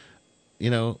is,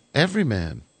 every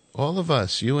man, all of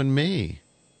us, you and me.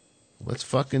 Let's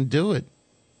fucking do it.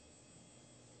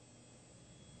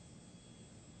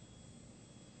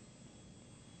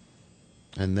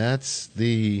 And that's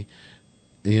the,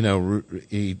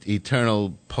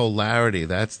 eternal polarity.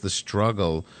 That's the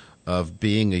struggle of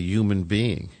being a human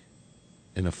being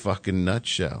in a fucking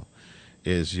nutshell.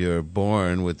 Is you're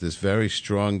born with this very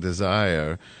strong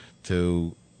desire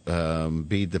to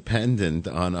be dependent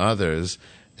on others,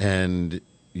 and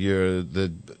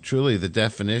truly the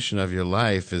definition of your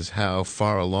life is how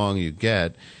far along you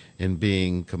get in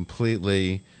being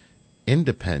completely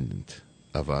independent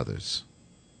of others.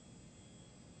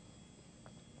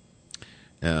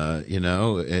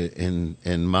 In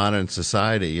modern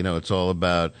society, it's all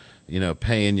about,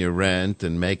 paying your rent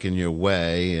and making your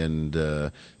way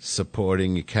and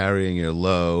supporting you, carrying your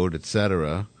load,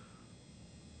 etc.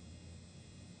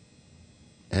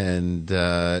 And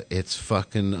it's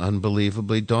fucking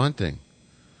unbelievably daunting.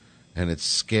 And it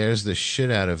scares the shit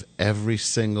out of every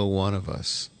single one of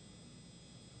us.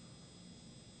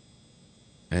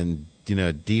 And,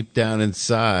 deep down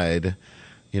inside,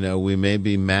 we may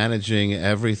be managing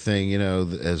everything,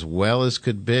 as well as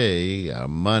could be, our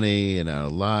money and our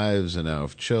lives and our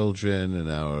children and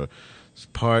our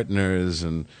partners,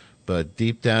 but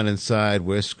deep down inside,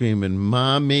 we're screaming,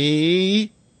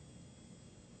 "Mommy!"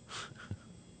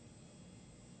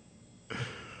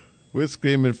 We're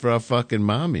screaming for our fucking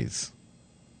mommies.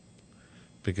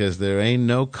 Because there ain't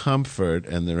no comfort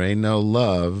and there ain't no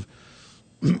love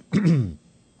and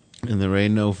there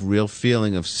ain't no real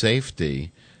feeling of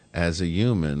safety as a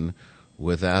human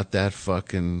without that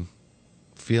fucking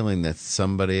feeling that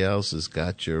somebody else has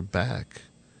got your back.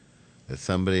 That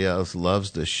somebody else loves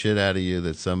the shit out of you,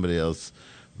 that somebody else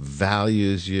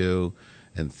values you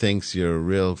and thinks you're a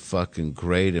real fucking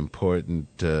great,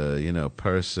 important,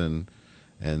 person,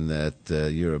 and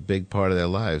that you're a big part of their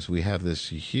lives. We have this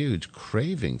huge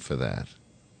craving for that.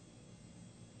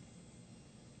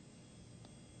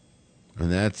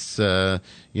 And that's,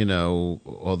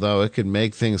 although it can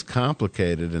make things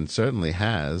complicated, and certainly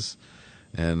has,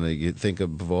 and you think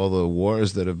of all the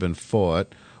wars that have been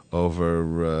fought over,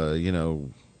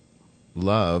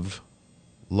 love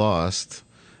lost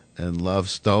and love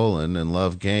stolen and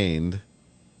love gained.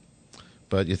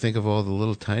 But you think of all the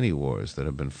little tiny wars that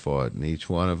have been fought, and each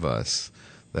one of us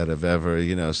that have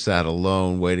ever, sat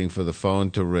alone waiting for the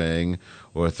phone to ring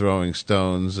or throwing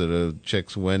stones at a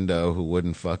chick's window who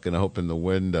wouldn't fucking open the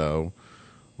window,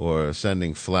 or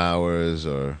sending flowers,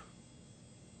 or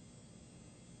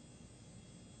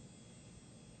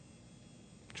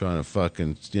trying to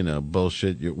fucking,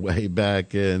 bullshit your way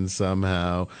back in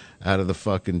somehow out of the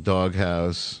fucking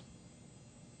doghouse.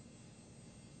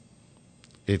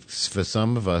 It's, for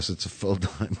some of us, it's a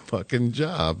full-time fucking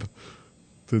job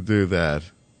to do that.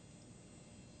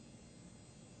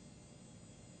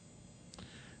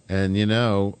 And,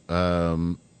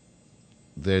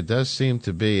 there does seem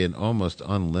to be an almost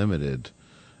unlimited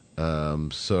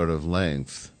sort of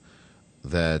length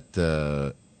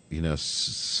that,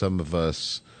 some of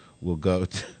us will go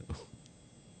to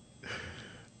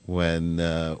when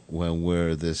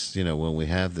we're this, when we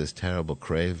have this terrible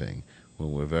craving,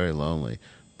 when we're very lonely.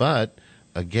 But,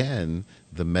 again,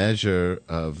 the measure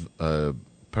of a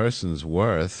person's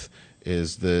worth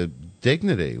is the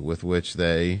dignity with which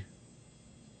they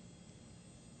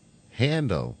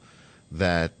handle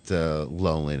that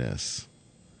loneliness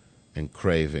and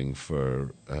craving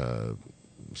for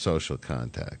social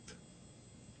contact.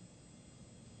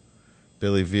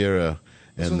 Billy Vera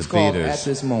and the Beaters. At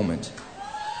This Moment.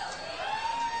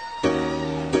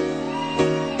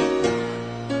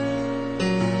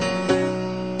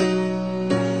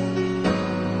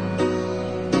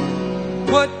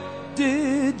 What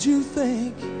did you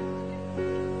think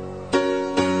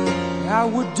I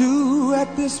would do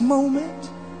at this moment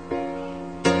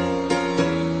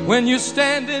when you're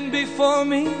standing before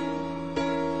me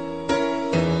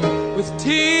with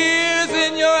tears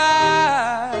in your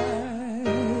eyes,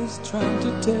 trying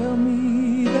to tell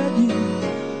me that you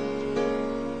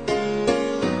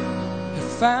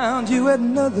have found you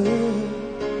another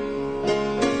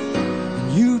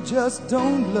and you just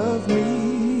don't love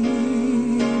me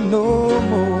no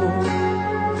more.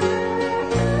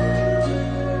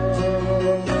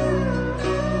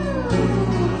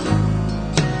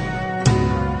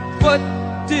 What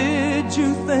did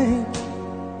you think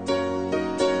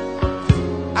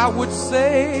I would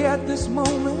say at this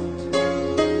moment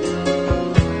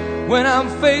when I'm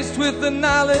faced with the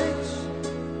knowledge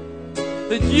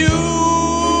that you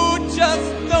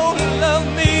just don't love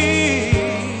me?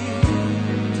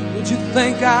 Did you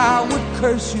think I would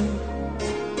curse you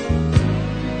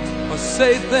or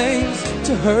say things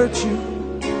to hurt you?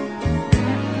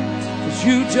 'Cause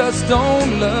you just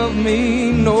don't love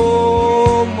me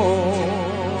no more.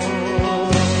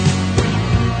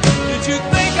 Did you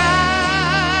think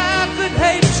I could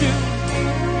hate you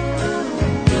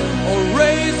or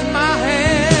raise my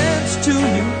hands to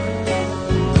you?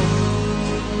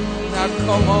 Now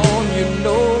come on, you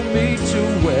know me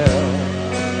too well.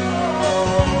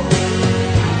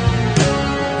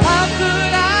 How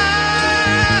could I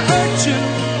hurt you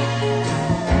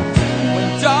when,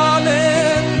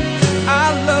 darling, I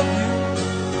love you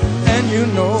and you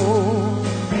know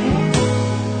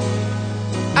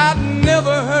I'd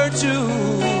never hurt you?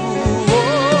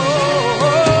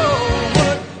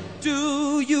 What do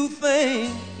you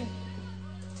think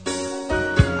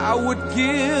I would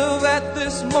give at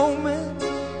this moment?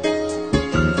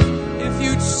 If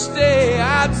you'd stay,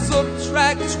 I'd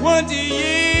subtract 20 years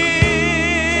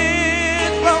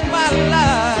from my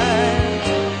life.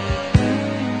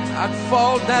 I'd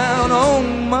fall down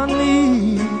on my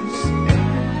knees,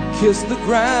 kiss the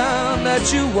ground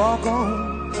that you walk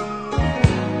on,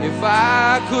 if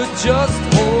I could just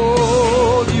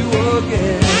hold you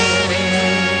again.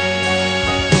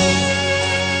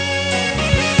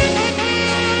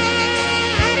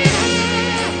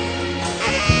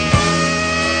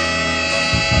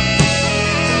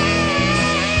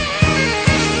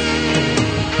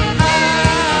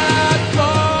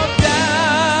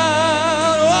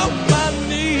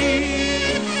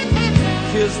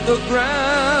 the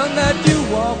ground that you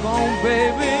walk on,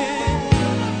 baby.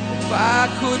 If I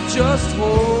could just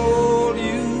hold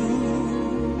you.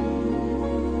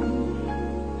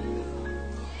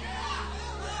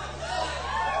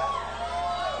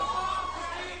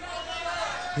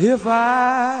 If I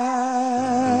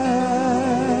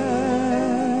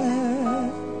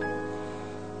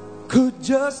could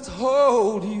just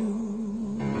hold you.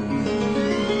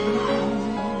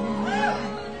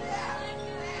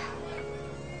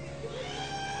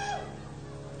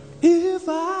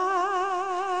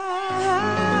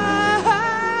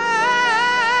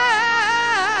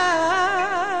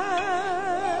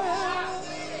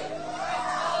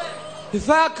 If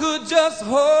I could just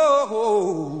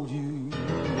hold you.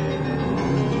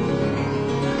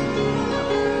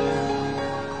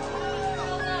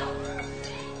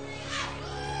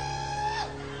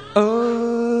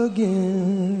 Again.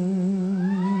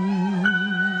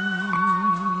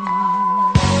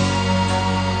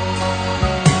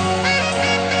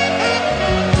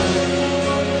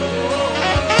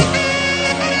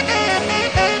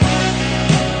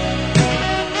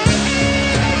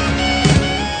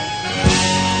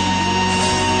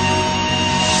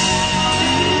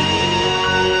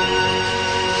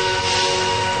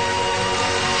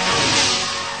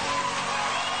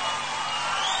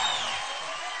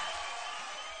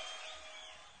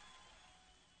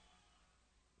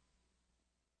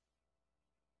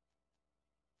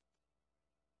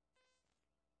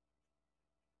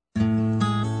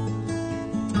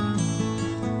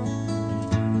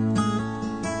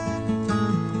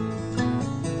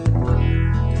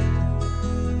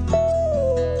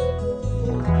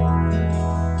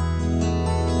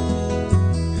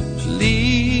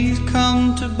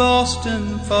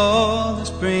 Boston for the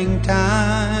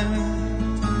springtime.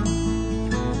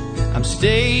 I'm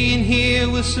staying here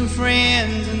with some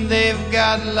friends and they've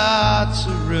got lots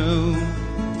of room.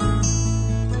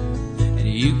 And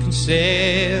you can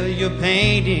sell your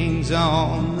paintings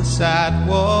on the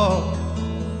sidewalk,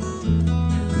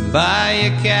 buy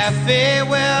a cafe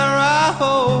where I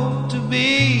hope to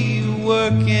be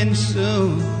working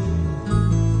soon.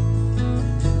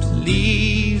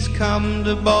 Please come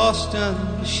to Boston.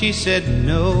 She said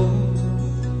no.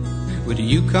 Would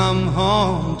you come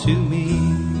home to me?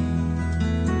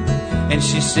 And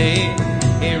she said,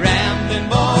 hey rambling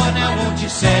boy, now won't you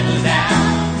settle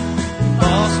down?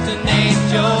 Boston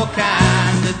ain't your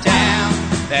kind of town.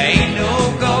 There ain't no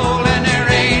gold and there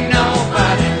ain't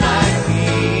nobody like me.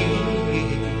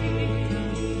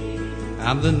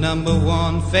 I'm the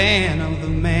 #1 fan of the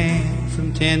man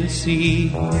from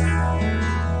Tennessee.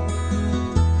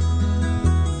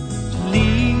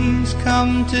 Please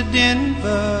come to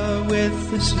Denver with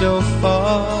the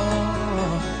snowfall.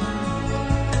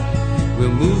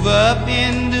 We'll move up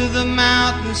into the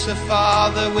mountains so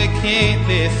far that we can't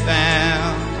be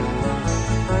found,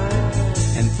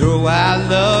 and throw I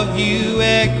love you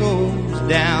echoes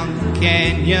down the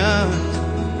canyon,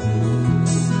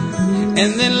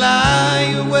 and then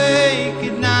lie awake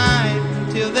at night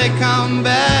until they come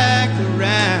back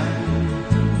around.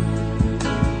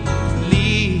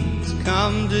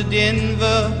 Come to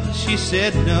Denver, she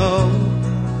said no.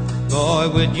 Boy,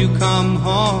 would you come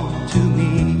home to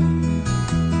me?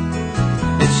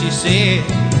 And she said,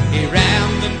 hey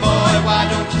rambling boy, why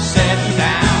don't you settle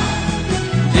down?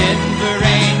 Denver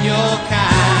ain't your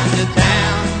kind of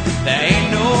town. There ain't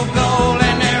no gold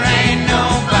and there ain't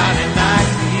nobody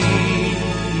like me.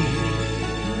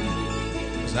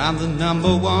 'Cause I'm the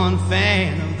 #1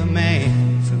 fan of the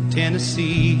man from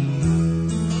Tennessee.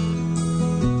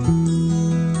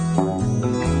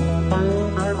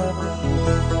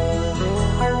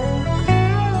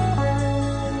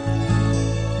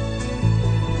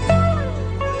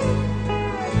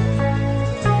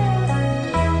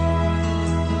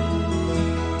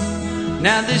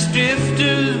 Now this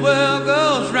drifter's world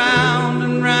goes round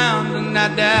and round, and I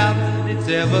doubt that it's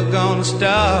ever gonna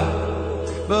stop.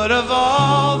 But of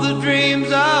all the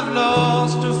dreams I've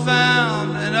lost or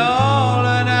found, and all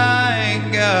that I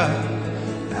ain't got,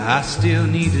 I still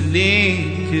need to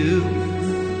lean to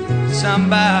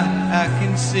somebody I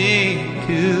can sing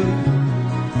to.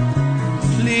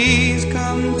 Please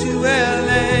come to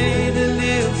LA to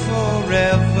live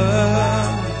forever.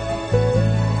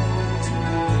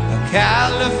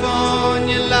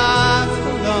 California life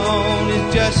alone is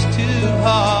just too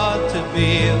hard to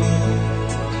build.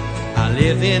 I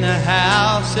live in a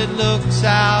house that looks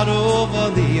out over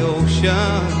the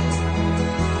ocean,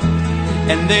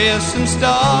 and there's some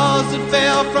stars that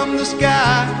fell from the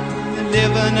sky and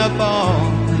living up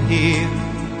on the hill.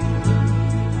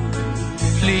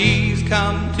 Please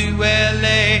come to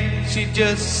LA, she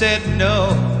just said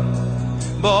no.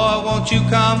 boy, won't you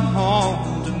come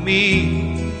home to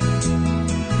me?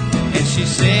 And she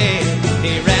said,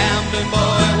 hey, rambling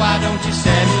boy, why don't you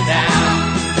settle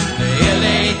down? The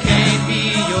LA can't be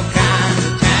your kind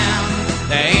of town.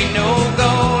 There ain't no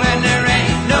gold and there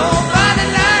ain't nobody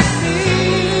like me.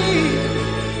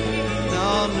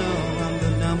 No, no, I'm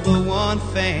the number one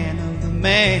fan of the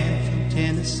man from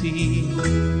Tennessee.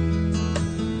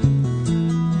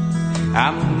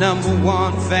 I'm the number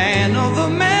one fan of the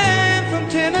man from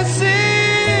Tennessee.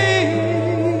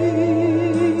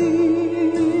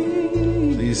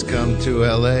 Please come to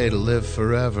L.A. to live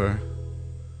forever.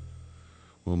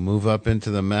 We'll move up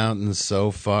into the mountains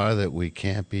so far that we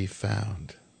can't be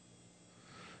found.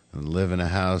 And live in a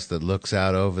house that looks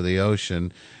out over the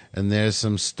ocean, and there's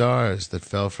some stars that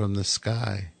fell from the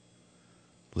sky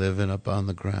living up on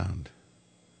the ground.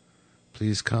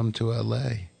 Please come to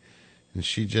L.A. And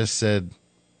she just said,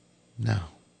 no,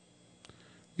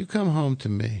 you come home to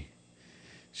me.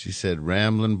 She said,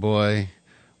 rambling boy,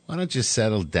 why don't you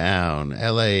settle down?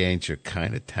 L.A. ain't your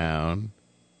kind of town.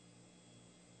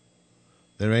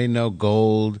 There ain't no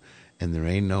gold, and there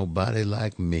ain't nobody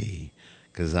like me,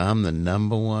 'cause I'm the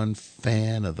number one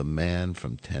fan of the man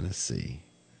from Tennessee.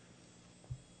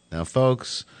 Now,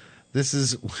 folks, this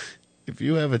is, if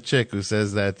you have a chick who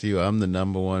says that to you, I'm the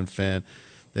number one fan,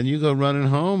 then you go running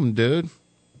home, dude.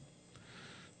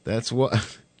 That's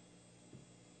what...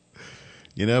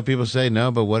 You know, people say, no,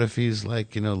 but what if he's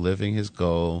like, you know, living his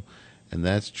goal? And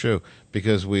that's true.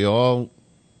 Because we all,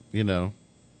 you know,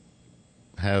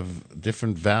 have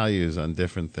different values on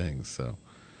different things. So,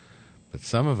 but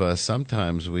some of us,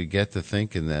 sometimes we get to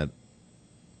thinking that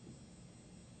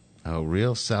our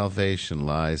real salvation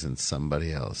lies in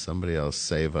somebody else. Somebody else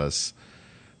save us,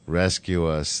 rescue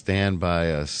us, stand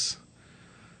by us,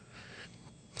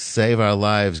 save our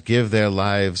lives, give their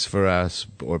lives for us,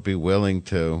 or be willing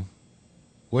to.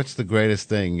 What's the greatest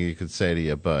thing you could say to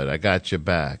your bud? I got your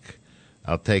back.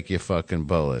 I'll take your fucking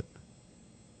bullet.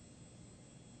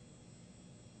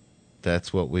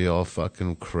 That's what we all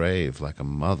fucking crave, like a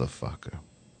motherfucker.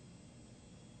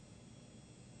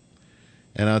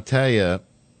 And I'll tell you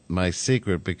my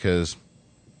secret, because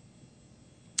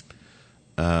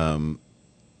I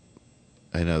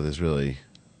know there's really,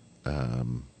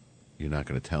 you're not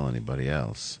going to tell anybody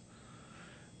else.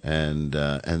 And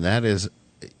that is,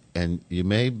 and you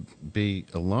may be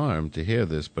alarmed to hear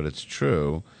this, but it's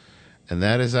true, and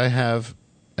that is I have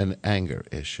an anger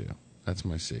issue. That's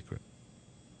my secret.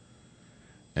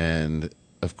 And,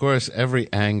 of course, every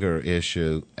anger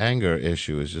issue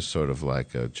is just sort of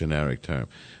like a generic term,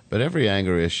 but every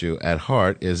anger issue at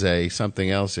heart is a something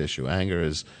else issue. Anger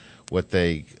is what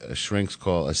they shrinks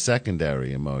call a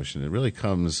secondary emotion. It really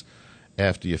comes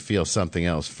after you feel something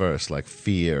else first, like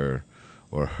fear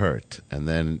or hurt, and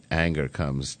then anger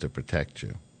comes to protect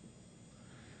you.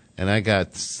 And I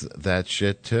got that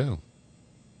shit too.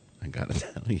 I gotta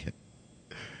tell you.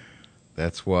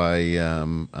 That's why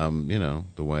I'm, you know,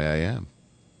 the way I am.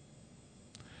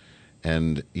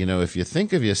 And, you know, if you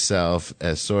think of yourself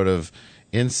as sort of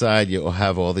inside, you'll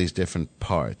have all these different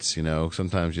parts, you know.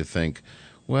 Sometimes you think,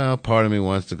 well, part of me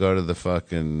wants to go to the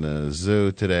fucking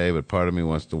zoo today, but part of me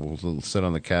wants to sit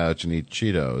on the couch and eat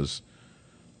Cheetos.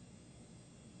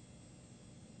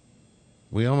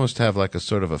 We almost have like a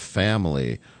sort of a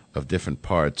family of different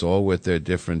parts, all with their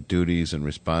different duties and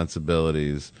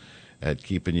responsibilities at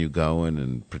keeping you going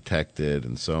and protected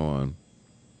and so on.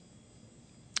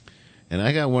 And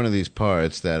I got one of these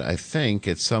parts that I think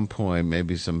at some point,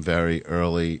 maybe some very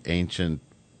early ancient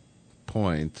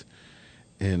point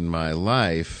in my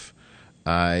life,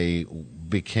 I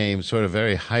became sort of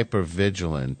very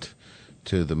hyper-vigilant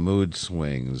to the mood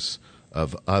swings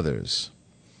of others.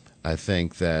 I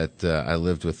think that I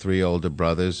lived with 3 older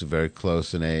brothers, very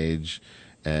close in age,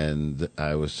 and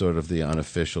I was sort of the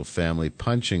unofficial family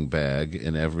punching bag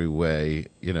in every way,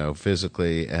 you know,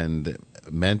 physically and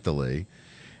mentally.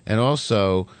 And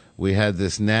also, we had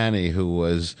this nanny who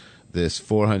was this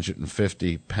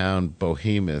 450-pound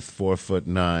behemoth,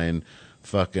 4'9",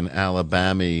 fucking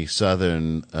Alabama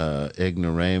Southern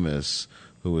ignoramus,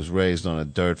 who was raised on a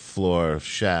dirt floor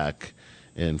shack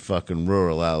in fucking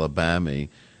rural Alabama.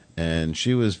 And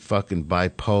she was fucking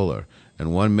bipolar.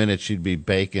 And 1 minute she'd be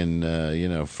baking, you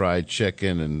know, fried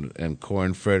chicken and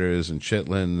corn fritters and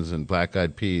chitlins and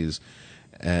black-eyed peas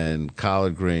and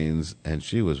collard greens. And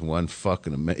she was one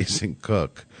fucking amazing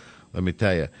cook, let me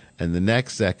tell you. And the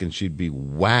next second she'd be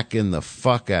whacking the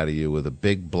fuck out of you with a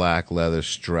big black leather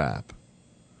strap.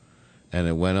 And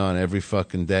it went on every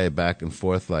fucking day, back and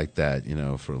forth like that, you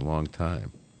know, for a long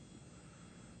time.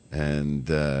 And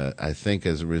I think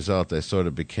as a result, I sort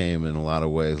of became, in a lot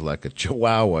of ways, like a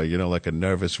chihuahua, like a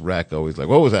nervous wreck, always like,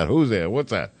 what was that? Who's there?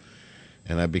 What's that?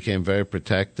 And I became very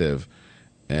protective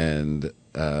and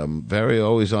very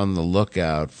always on the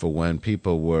lookout for when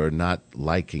people were not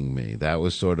liking me. That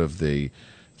was sort of the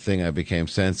thing I became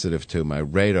sensitive to. My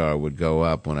radar would go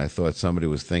up when I thought somebody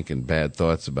was thinking bad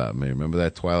thoughts about me. Remember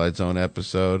that Twilight Zone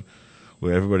episode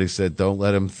where everybody said, don't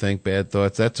let him think bad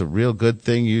thoughts? That's a real good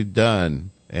thing you've done,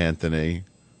 Anthony.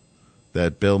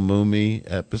 That Bill Mooney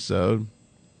episode.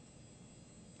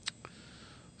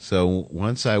 So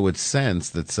once I would sense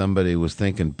that somebody was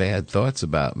thinking bad thoughts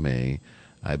about me,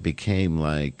 I became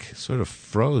like sort of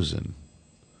frozen.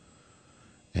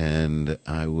 And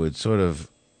I would sort of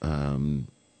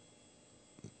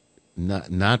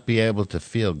not be able to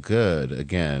feel good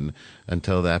again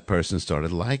until that person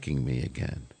started liking me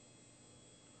again.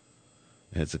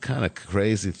 And it's a kind of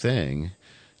crazy thing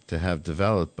to have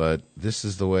developed, but this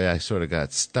is the way I sort of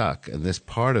got stuck. And this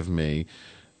part of me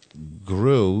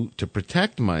grew to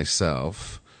protect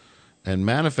myself and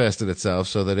manifested itself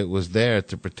so that it was there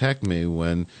to protect me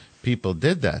when people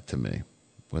did that to me,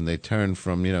 when they turned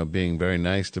from, being very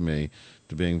nice to me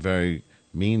to being very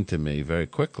mean to me very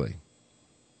quickly.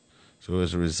 So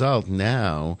as a result,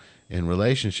 now in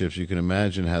relationships, you can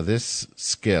imagine how this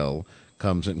skill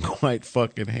comes in quite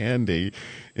fucking handy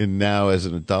in now as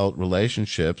an adult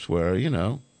relationships where,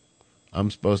 I'm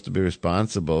supposed to be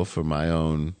responsible for my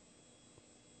own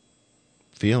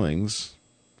feelings.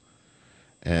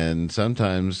 And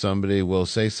sometimes somebody will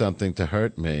say something to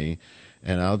hurt me,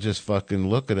 and I'll just fucking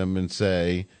look at them and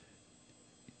say,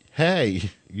 hey,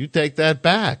 you take that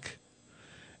back.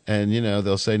 And,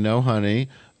 they'll say, no, honey,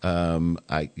 I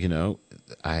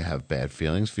have bad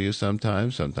feelings for you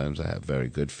sometimes. Sometimes I have very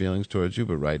good feelings towards you,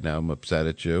 but right now I'm upset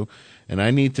at you, and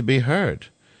I need to be heard.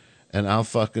 And I'll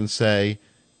fucking say,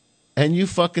 and you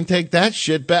fucking take that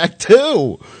shit back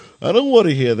too. I don't want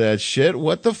to hear that shit.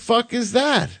 What the fuck is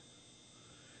that?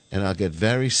 And I'll get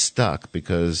very stuck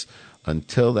because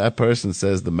until that person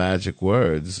says the magic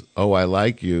words, oh, I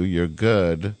like you, you're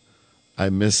good, I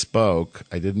misspoke,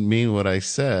 I didn't mean what I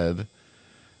said,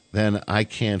 then I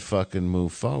can't fucking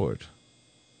move forward.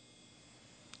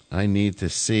 I need to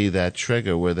see that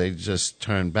trigger where they just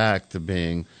turn back to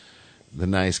being the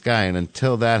nice guy. And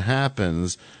until that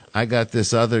happens, I got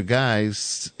this other guy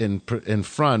in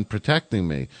front protecting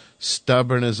me,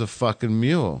 stubborn as a fucking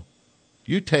mule.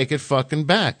 You take it fucking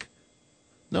back.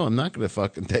 No, I'm not going to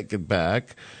fucking take it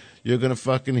back. You're going to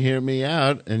fucking hear me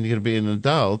out, and you're going to be an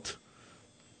adult.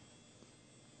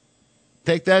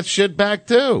 Take that shit back,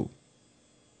 too.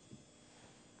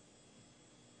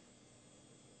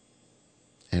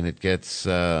 And it gets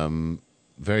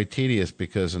very tedious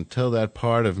because until that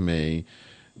part of me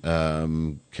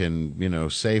can,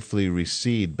 safely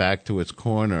recede back to its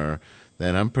corner,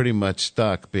 then I'm pretty much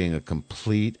stuck being a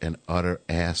complete and utter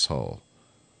asshole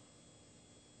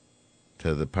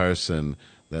to the person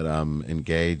that I'm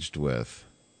engaged with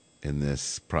in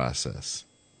this process.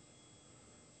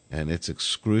 And it's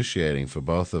excruciating for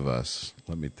both of us,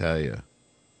 let me tell you.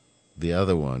 The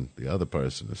other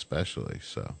person especially,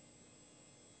 so.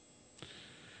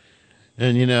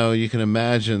 And, you can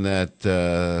imagine that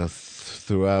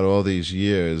throughout all these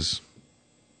years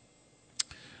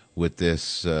with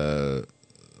this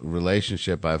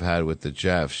relationship I've had with the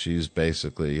Jeff, she's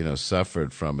basically,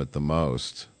 suffered from it the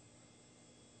most.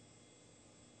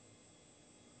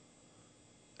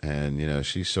 And,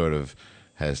 she sort of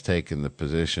has taken the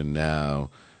position now,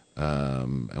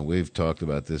 and we've talked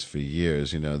about this for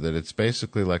years, that it's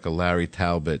basically like a Larry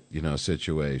Talbot,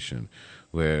 situation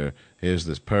where here's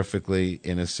this perfectly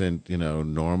innocent,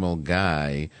 normal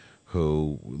guy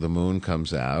who the moon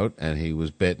comes out and he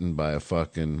was bitten by a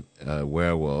fucking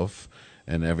werewolf,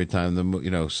 and every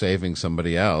time saving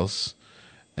somebody else,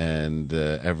 and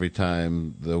every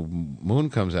time the moon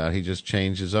comes out, he just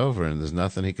changes over, and there's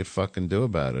nothing he could fucking do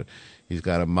about it. He's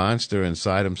got a monster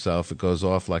inside himself. It goes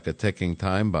off like a ticking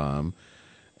time bomb,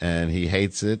 and he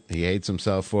hates it. He hates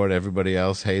himself for it. Everybody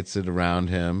else hates it around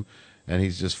him, and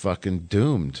he's just fucking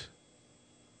doomed.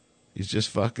 He's just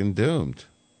fucking doomed.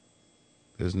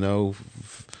 There's no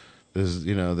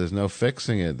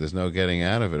fixing it. There's no getting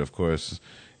out of it. Of course,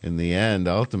 in the end,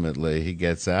 ultimately, he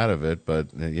gets out of it,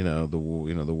 but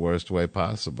the worst way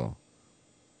possible.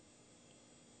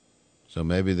 So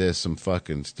maybe there's some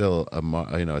fucking still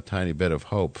a tiny bit of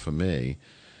hope for me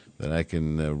that I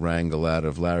can wrangle out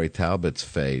of Larry Talbot's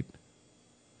fate,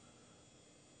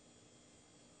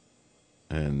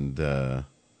 and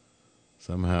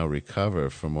somehow recover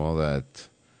from all that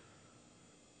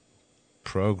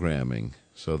programming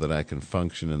so that I can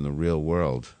function in the real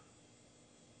world.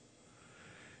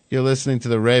 You're listening to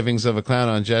the Ravings of a Clown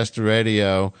on Jester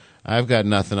Radio. I've got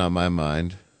nothing on my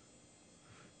mind.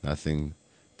 Nothing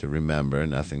to remember,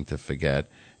 nothing to forget.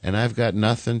 And I've got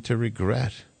nothing to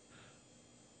regret.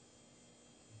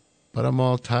 But I'm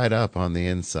all tied up on the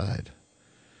inside.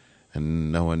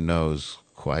 And no one knows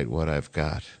quite what I've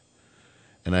got.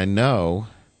 And I know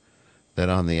that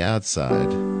on the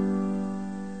outside,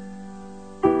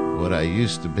 what I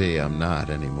used to be, I'm not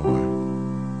anymore.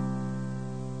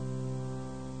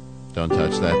 Don't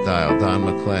touch that dial. Don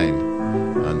McLean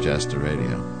on Jester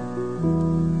Radio.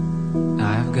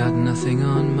 I've got nothing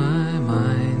on my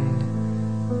mind,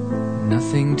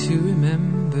 nothing to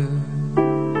remember,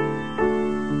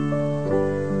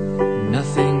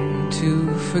 nothing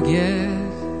to forget,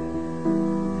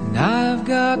 and I've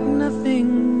got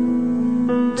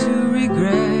nothing to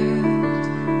regret.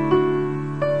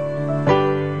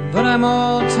 But I'm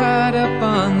all tied up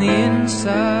on the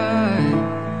inside,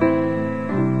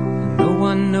 and no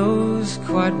one knows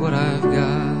quite what I've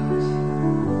got.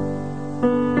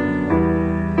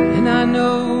 And I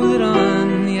know that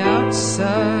on the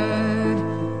outside,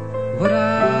 what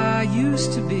I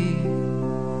used to be,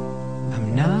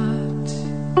 I'm not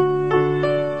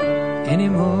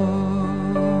anymore.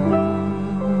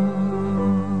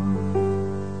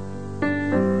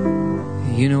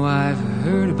 You know, I've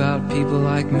heard about people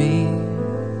like me,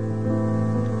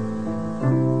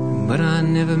 but I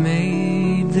never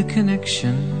made the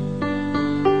connection.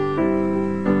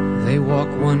 They walk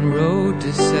one road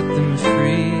to set them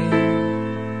free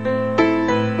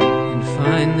and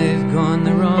find they've gone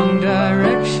the wrong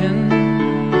direction.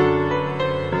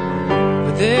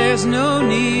 But there's no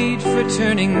need for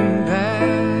turning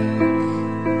back,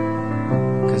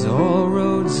 'cause all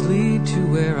roads lead to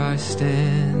where I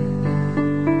stand.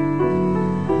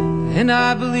 And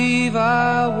I believe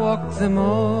I'll walk them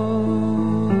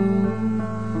all,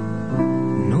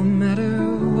 no matter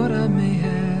what I may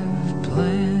have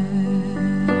planned.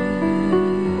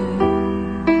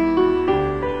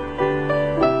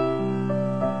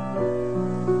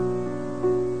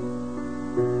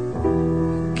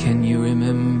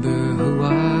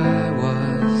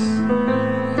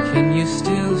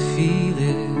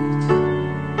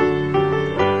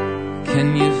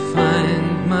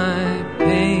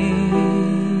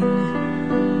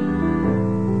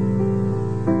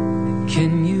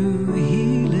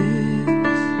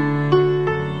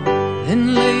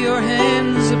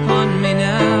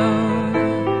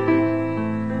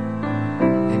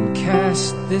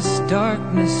 This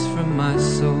darkness from my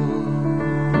soul.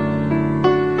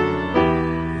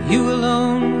 You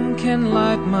alone can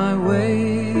light my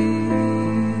way.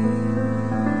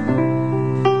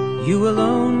 You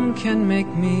alone can make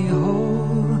me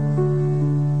whole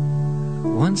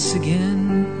once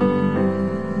again.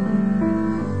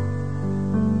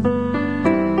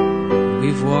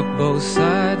 We've walked both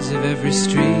sides of every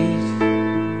street,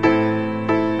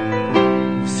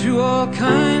 through all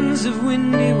kinds of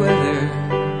windy weather,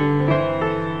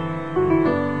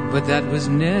 but that was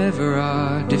never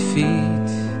our defeat.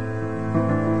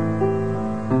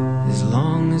 As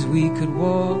long as we could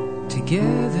walk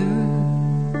together.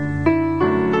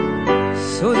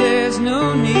 So there's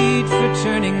no need for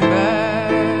turning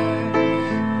back,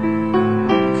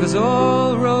 'cause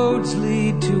all roads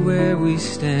lead to where we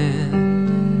stand.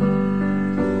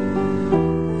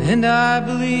 And I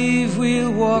believe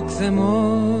we'll walk them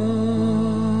all,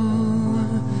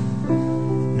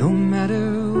 no matter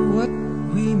what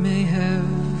we may have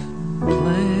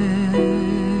planned.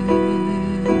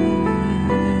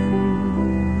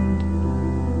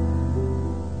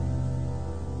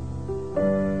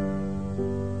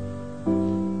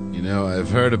 You know,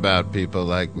 I've heard about people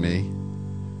like me,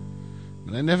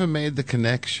 but I never made the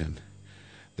connection.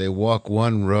 They walk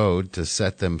one road to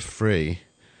set them free,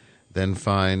 then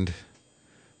find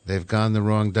they've gone the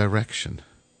wrong direction.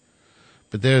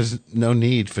 But there's no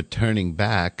need for turning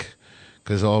back,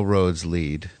 'cause all roads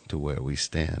lead to where we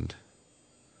stand.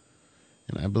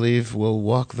 And I believe we'll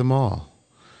walk them all,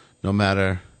 no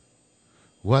matter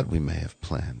what we may have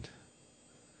planned.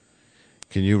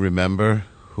 Can you remember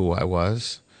who I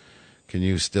was? Can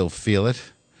you still feel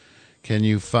it? Can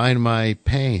you find my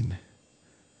pain?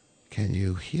 Can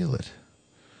you heal it?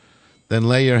 Then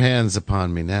lay your hands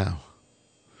upon me now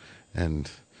and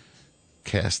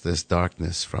cast this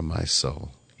darkness from my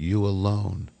soul. You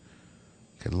alone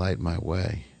can light my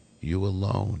way. You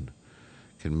alone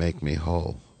can make me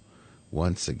whole.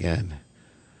 Once again,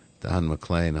 Don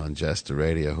McLean on Jester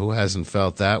Radio. Who hasn't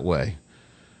felt that way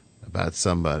about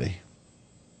somebody?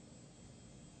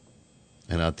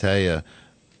 And I'll tell you,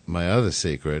 my other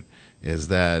secret is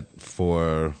that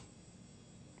for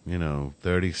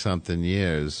 30-something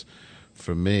years,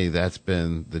 for me, that's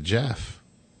been the Jeff.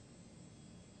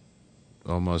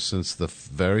 Almost since the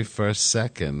very first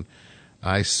second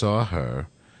I saw her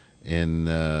on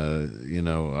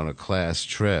a class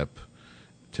trip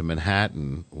to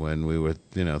Manhattan when we were,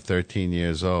 13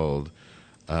 years old.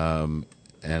 And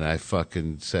I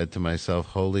fucking said to myself,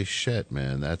 holy shit,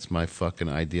 man, that's my fucking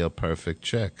ideal perfect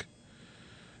chick.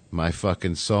 My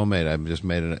fucking soulmate. I just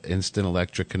made an instant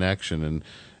electric connection. And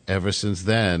ever since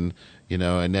then,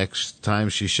 and next time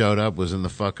she showed up was in the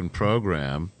fucking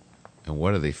program. And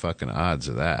what are the fucking odds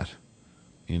of that?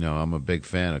 I'm a big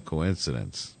fan of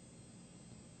coincidence.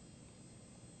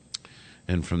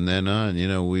 And from then on,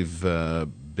 we've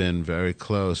been very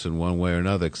close in one way or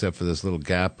another, except for this little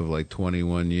gap of like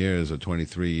 21 years or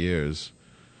 23 years,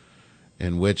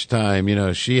 in which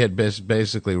time, she had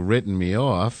basically written me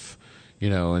off,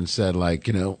 and said like,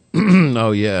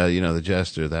 oh yeah, the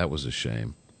Jester, that was a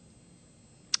shame.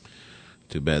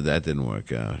 Too bad that didn't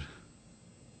work out.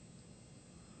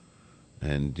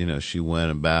 And, she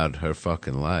went about her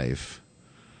fucking life.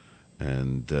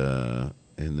 And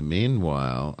in the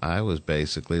meanwhile, I was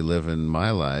basically living my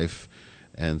life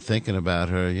and thinking about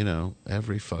her,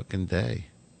 every fucking day.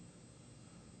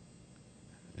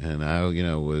 And I,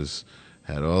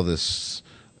 had all this,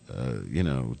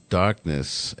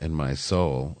 darkness in my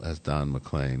soul, as Don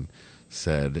McLean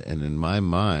said. And in my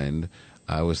mind,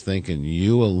 I was thinking,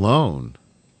 you alone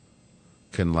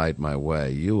can light my way.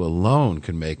 You alone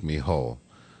can make me whole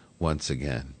once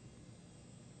again.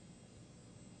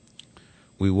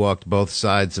 We walked both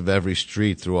sides of every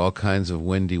street through all kinds of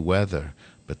windy weather,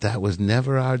 but that was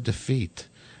never our defeat,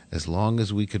 as long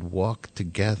as we could walk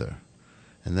together.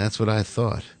 And that's what I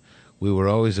thought. We were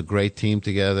always a great team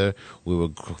together. We were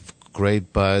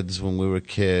great buds when we were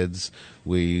kids.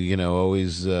 We,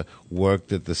 always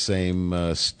worked at the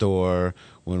same store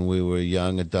when we were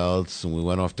young adults, and we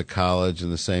went off to college in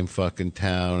the same fucking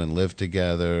town and lived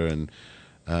together. And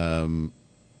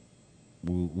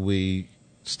we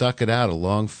stuck it out a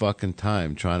long fucking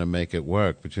time trying to make it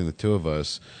work between the two of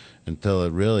us until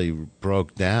it really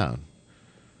broke down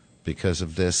because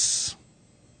of this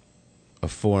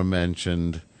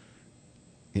aforementioned,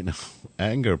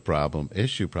 anger problem,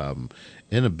 issue problem,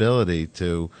 inability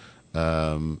to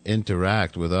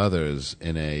interact with others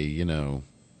in a, in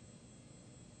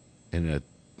an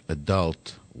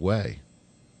adult way.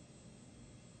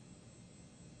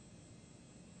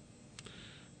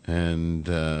 And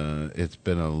it's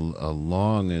been a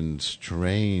long and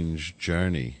strange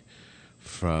journey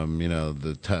from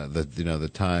the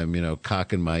time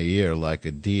cocking my ear like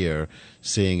a deer,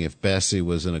 seeing if Bessie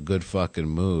was in a good fucking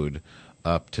mood,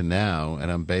 up to now,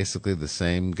 and I'm basically the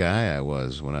same guy I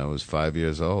was when I was 5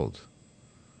 years old.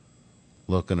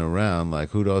 Looking around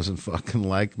like, who doesn't fucking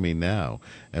like me now?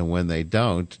 And when they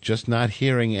don't, just not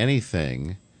hearing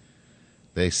anything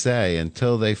they say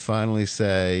until they finally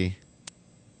say,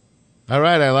 all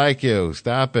right, I like you.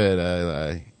 Stop it.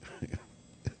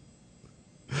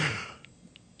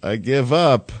 I give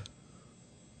up.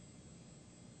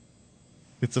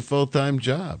 It's a full-time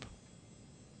job.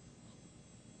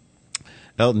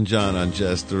 Elton John on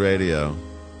Jester Radio.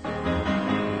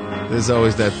 There's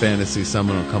always that fantasy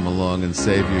someone will come along and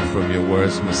save you from your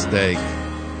worst mistake.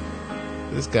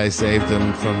 This guy saved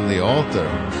him from the altar.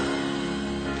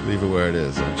 Leave it where it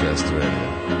is on Jester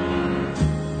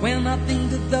Radio. When I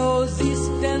think of those East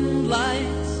End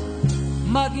lights,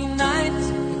 muggy nights,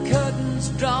 the curtains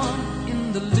drawn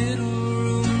in the little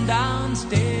room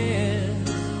downstairs.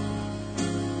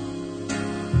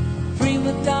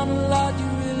 Prima Donna, Lord, you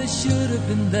really should have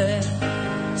been there,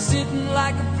 sitting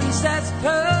like a princess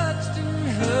perched in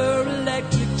her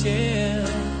electric chair.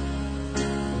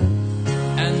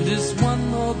 And this one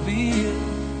more beer,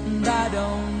 and I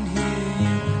don't hear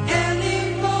you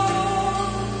anymore.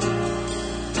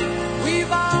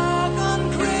 We've all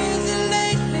gone crazy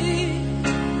lately,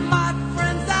 my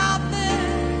friends out there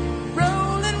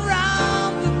rolling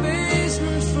round the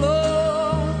basement floor.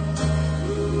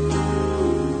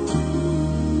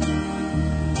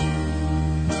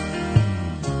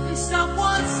 And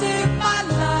someone saved my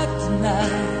life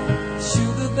tonight,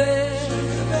 Sugar Bear.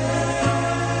 Sugar Bear.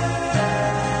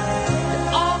 It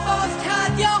almost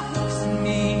had your hooks in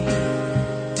me.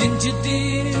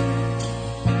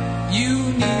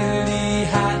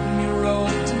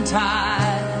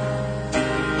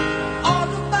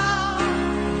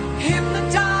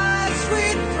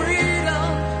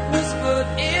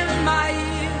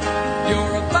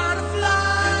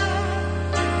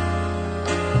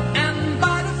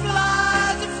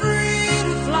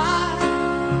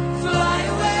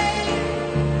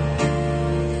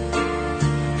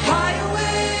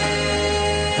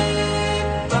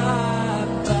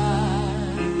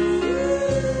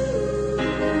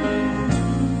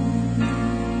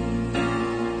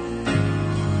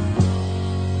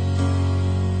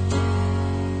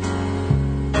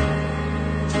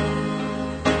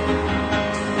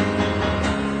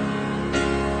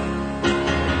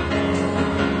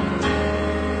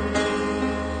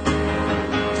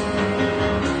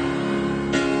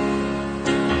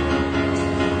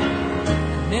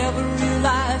 never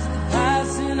realized the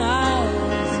passing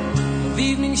hours of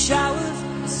evening showers,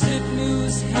 a slip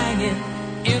noose hanging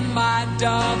in my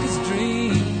darkest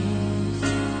dreams.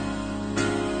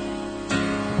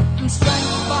 I'm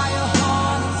strangled by a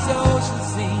haunted social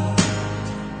scene,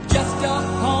 just a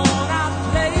pawn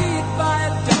outplayed by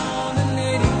a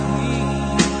dominating queen.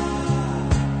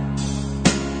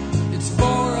 It's 4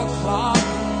 o'clock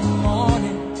in the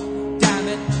morning, damn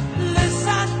it,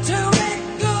 listen to me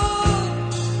good.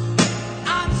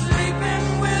 I'm sleeping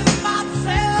with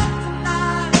myself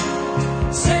tonight,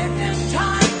 saved in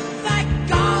time, thank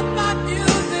God my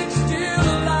music's still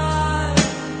alive.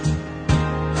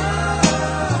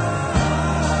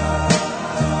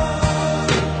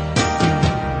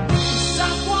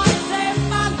 Someone saved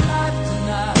my life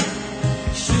tonight,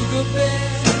 sugar bear.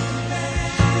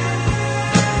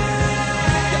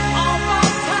 You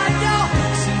almost had your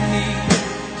hooks in me,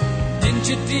 didn't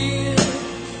you, dear?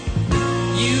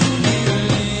 You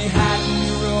nearly had me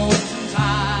roped and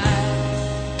tied.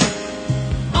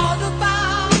 All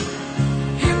about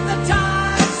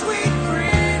hypnotized, sweet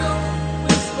freedom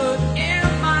whispered in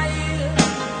my ear.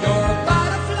 You're a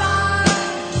butterfly,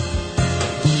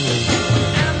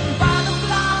 and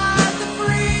butterflies are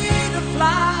free to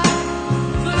fly.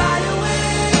 Fly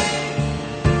away,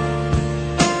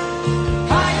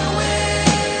 high away.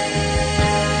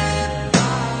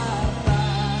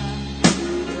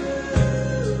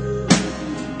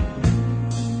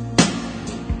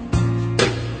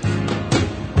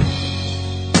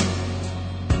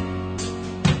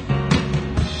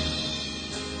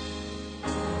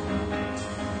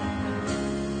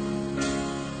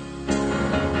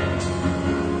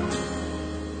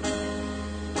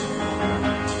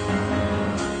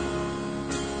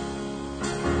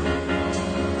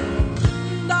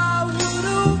 And I would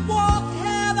have walked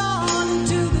head on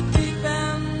into the deep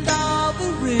end of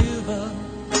the river,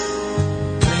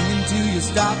 clinging to your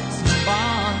stocks and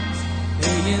bonds,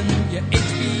 paying your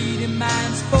 8-speed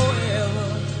demands forever.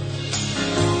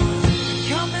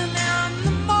 Coming in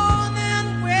the morning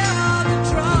with a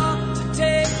truck to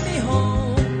take me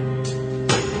home.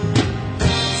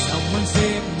 Someone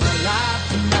saved my life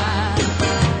tonight.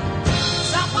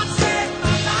 Someone saved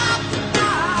my life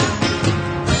tonight.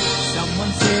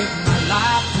 Someone saved my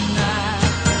life tonight.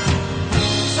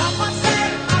 Someone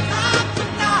saved my life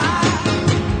tonight.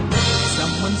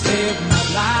 Someone saved my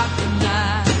life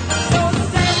tonight. So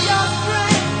save your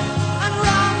strength and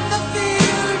run the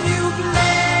field you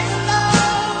play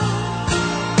alone.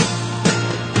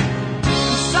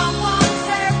 Someone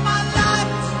saved my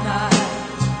life tonight,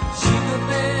 sugar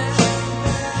bear.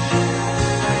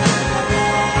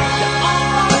 You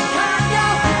almost had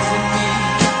your hooks in me,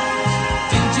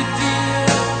 didn't you, dear?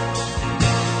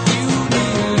 You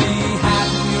nearly had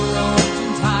me roped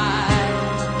and tied.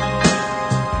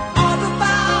 All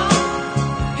about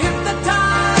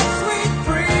hypnotized, sweet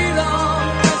freedom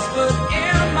whispered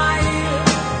in my ear.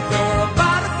 You're a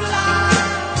butterfly,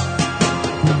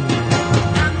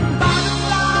 and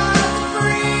butterflies are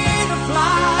free to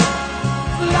fly.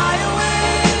 Fly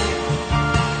away,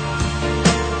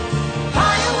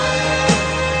 high away.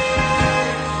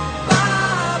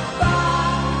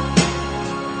 Bye-bye.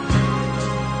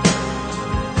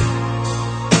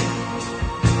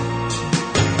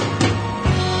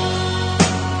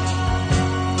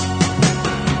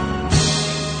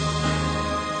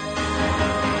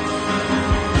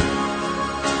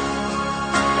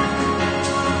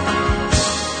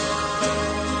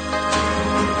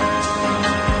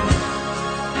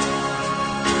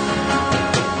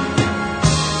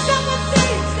 Someone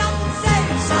save my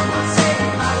life. Someone save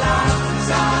my life.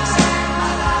 Someone save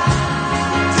my life.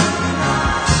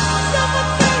 Someone save my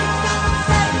life.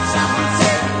 Someone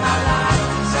save my life.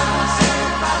 Someone save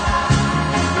my life.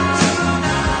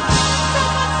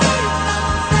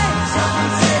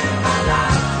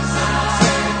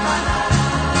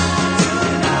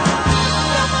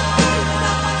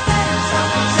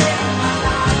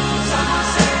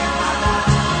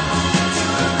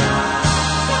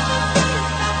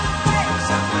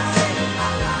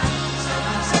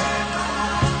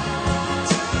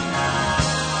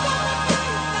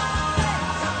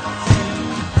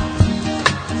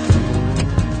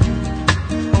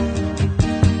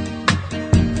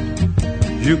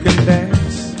 You can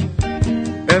dance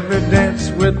every dance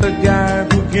with the guy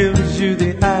who gives you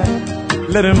the eye.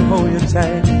 Let him hold you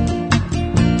tight.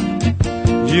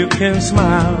 You can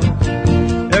smile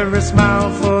every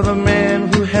smile for the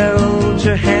man who held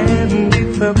your hand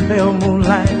beneath the pale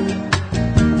moonlight.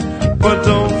 But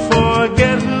don't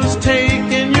forget who's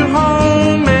taking you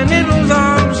home and in whose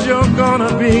arms you're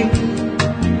gonna be.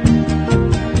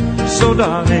 So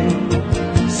darling,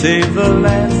 save the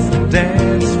last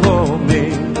dance for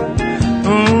me.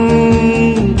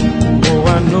 Oh,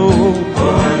 I know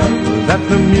that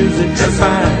the music's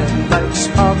fine, like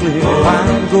sparkling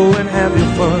wine. Go and have your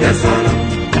fun. Yes, I know.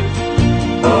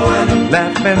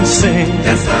 Laugh and sing.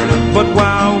 Yes, I know. But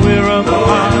while we're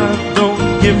apart, don't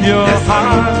give your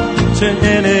heart to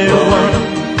anyone.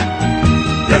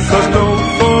 Cause don't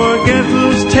forget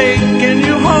who's taking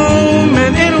you home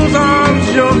and in whose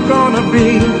arms you're gonna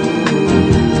be.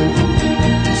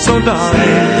 So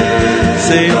darling,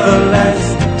 save the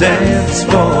last dance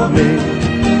for me.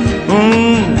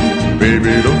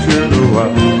 Baby, don't you know I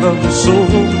love you so?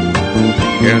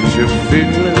 Can't you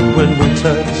feel it when we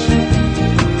touch?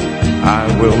 I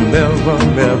will never,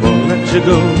 never let you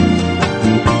go.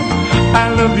 I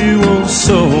love you oh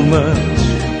so much.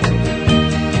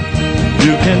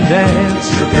 You can dance,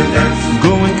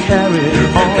 go and carry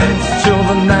on till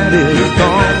the night is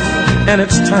gone and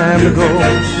it's time to go.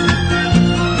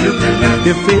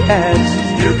 If he asks,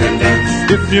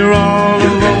 if you're all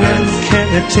alone, can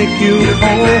it take you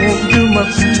home? You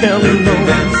must tell him no.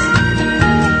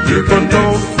 But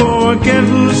don't forget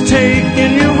who's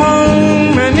taking you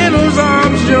home and in whose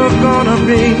arms you're gonna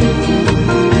be.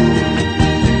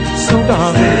 So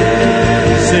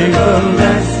darling, sing the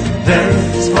last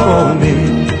dance for me.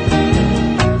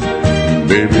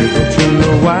 Baby, don't you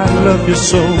know I love you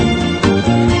so?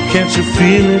 Can't you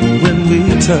feel it when we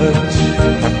touch?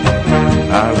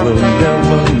 I will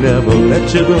never, never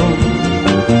let you go.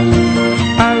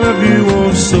 I love you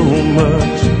oh so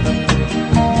much.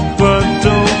 But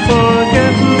don't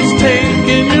forget who's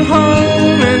taking you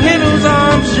home and in whose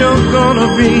arms you're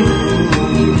gonna be.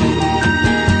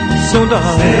 So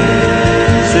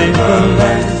darling, sing the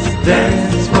last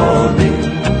dance for me.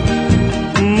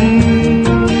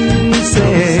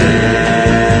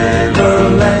 Sing the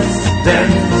last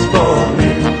dance for me.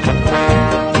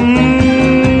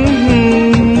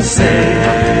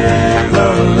 Sing the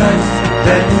last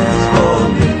dance for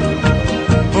me.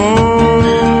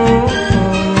 Oh,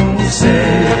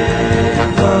 sing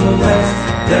the last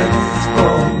dance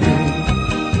for me.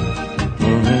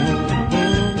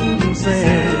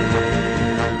 Sing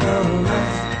the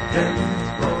last dance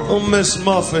for me. Oh, Miss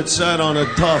Muffet sat on a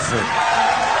tuffet,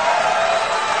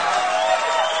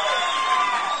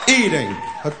 eating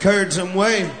her curds and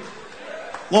whey.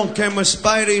 Along came a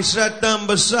Spidey, sat down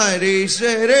beside her. He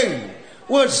said, "Hey,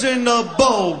 what's in the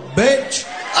bowl, bitch?"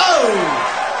 Oh!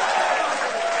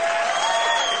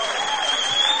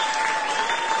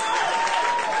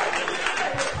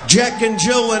 Jack and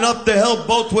Jill went up the hill,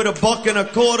 both with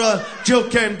 $1.25. Jill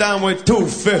came down with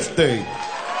 $2.50.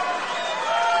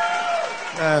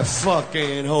 That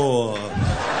fucking whore.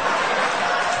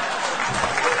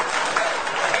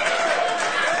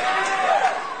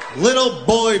 Little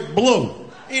boy Blue,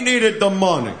 he needed the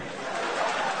money.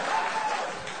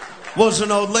 Was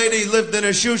an old lady, lived in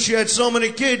a shoe. She had so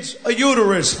many kids, a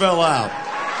uterus fell out.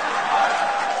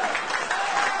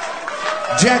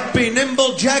 Jack be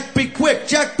nimble, Jack be quick.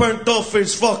 Jack burnt off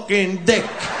his fucking dick.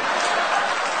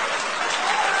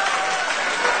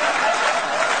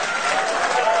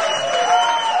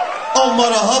 Old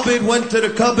Mother Hubbard went to the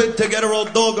cupboard to get her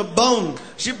old dog a bone.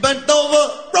 She bent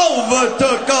over, Rover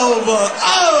took over.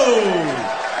 Oh!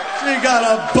 She got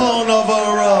a bone of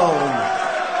her own.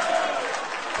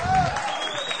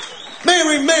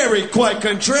 Mary, Mary, quite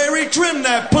contrary, trim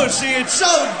that pussy, it's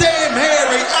so damn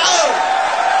hairy. Oh!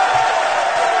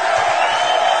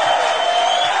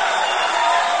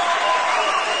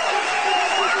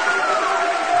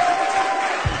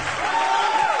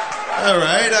 All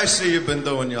right, I see you've been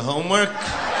doing your homework.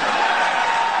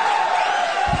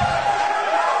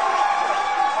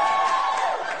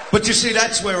 But you see,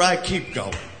 that's where I keep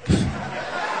going.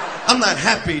 I'm not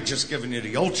happy just giving you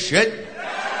the old shit.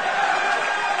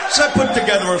 So I put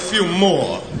together a few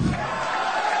more.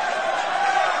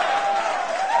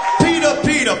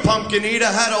 Peter, pumpkin eater,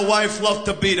 had a wife, loved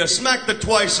to beat her, smacked her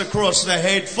twice across the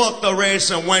head, fucked her ass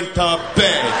and went to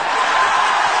bed.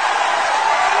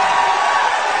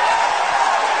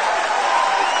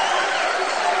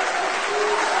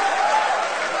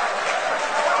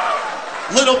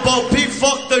 Little Bo Peep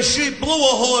fucked a sheep, blew a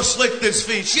horse, licked his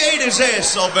feet. She ate his ass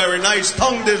so very nice,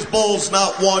 tongued his balls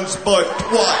not once but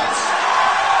twice.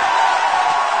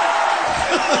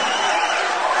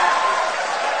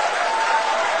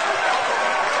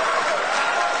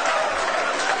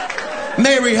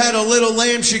 Mary had a little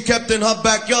lamb she kept in her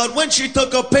backyard. When she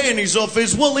took her panties off,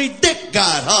 his woolly dick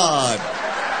got hard.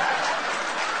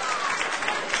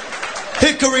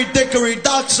 Hickory dickory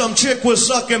dock, some chick was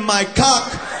sucking my cock.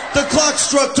 The clock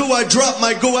struck 2, I dropped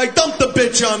my goo, I dumped the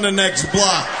bitch on the next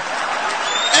block.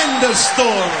 End of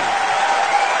story.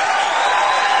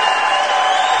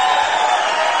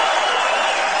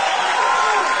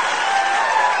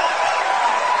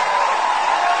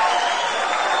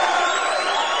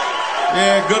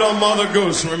 Yeah, good old Mother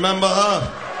Goose, remember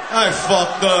her? I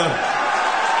fucked her.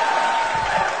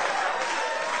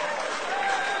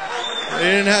 They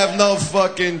didn't have no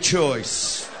fucking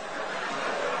choice.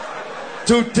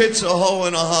 2 tits, a hoe,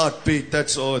 and a heartbeat,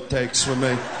 that's all it takes for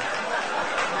me.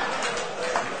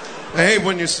 I hate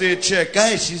when you see a chick,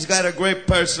 hey, she's got a great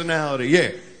personality,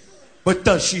 yeah. But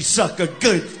does she suck a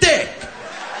good dick?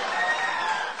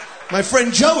 My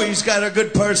friend Joey's got a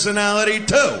good personality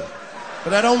too.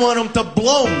 But I don't want him to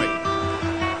blow me.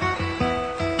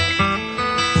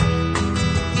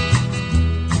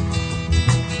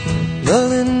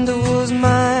 Melinda was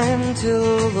mine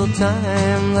till the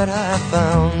time that I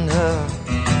found her,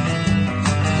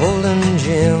 holding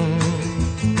Jim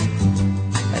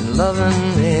and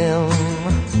loving him.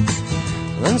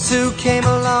 When Sue came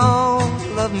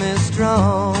along, loved me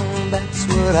strong, that's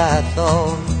what I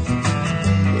thought.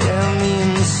 Yeah, me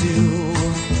and Sue,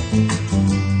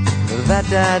 that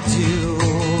died too.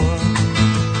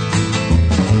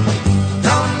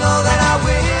 Don't know that I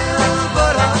will,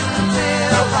 but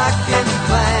until I can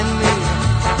find me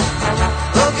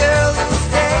a girl who'll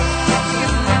stay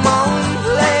home and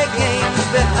play games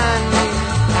behind me,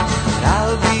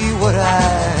 I'll be what I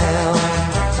am,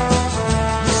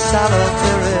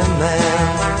 solitary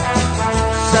man,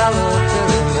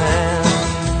 solitary man.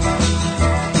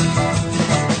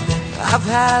 I've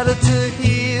had it to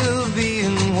heal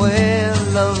being where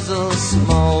love's a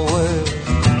small world,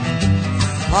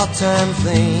 part-time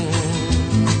thing,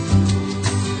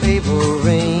 paper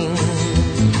ring.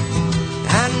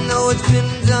 I know it's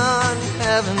been done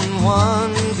having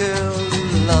one girl who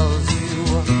loves you,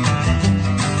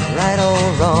 right or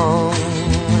wrong,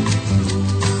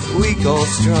 weak or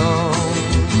strong.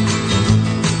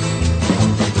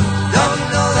 Don't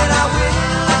know that I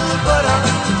will, but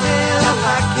until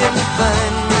I can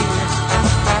find me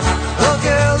a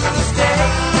girl who'll stay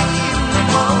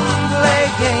home, play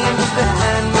games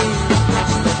behind me,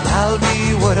 I'll be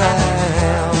what I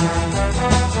am,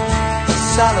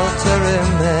 solitary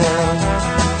man,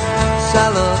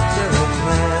 solitary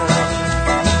man.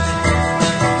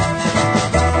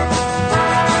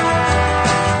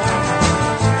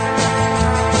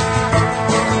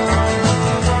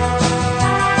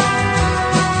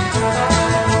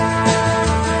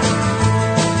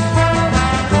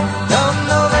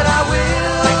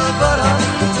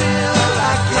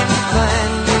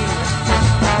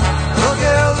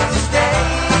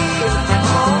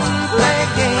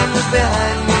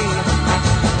 Behind me,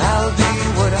 I'll be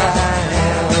what I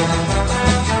am,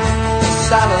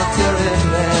 solitary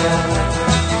man,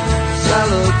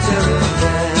 solitary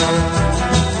man,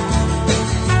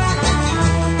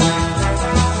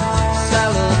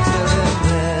 solitary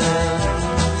man.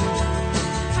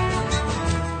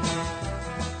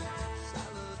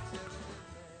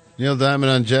 Neil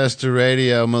Diamond on Jester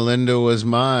Radio. Melinda was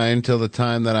mine till the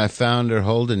time that I found her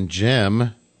holding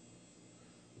Jim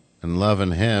and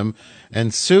loving him.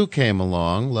 And Sue came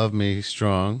along, loved me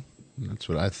strong. That's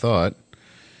what I thought.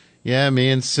 Yeah,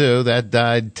 me and Sue, that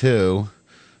died too.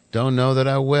 Don't know that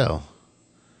I will.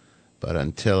 But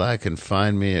until I can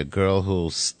find me a girl who'll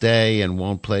stay and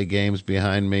won't play games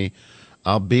behind me,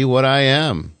 I'll be what I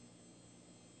am,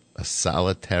 a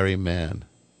solitary man.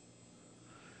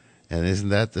 And isn't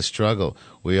that the struggle?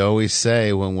 We always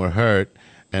say when we're hurt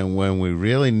and when we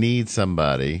really need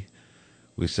somebody,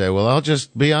 we say, well, I'll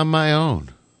just be on my own.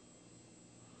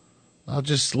 I'll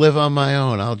just live on my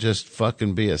own. I'll just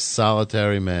fucking be a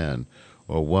solitary man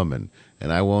or woman,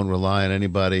 and I won't rely on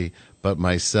anybody but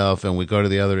myself. And we go to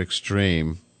the other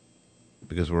extreme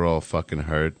because we're all fucking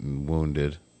hurt and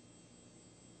wounded.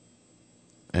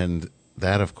 And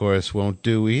that, of course, won't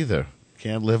do either.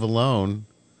 Can't live alone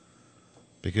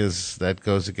because that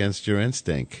goes against your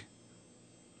instinct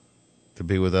to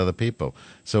be with other people.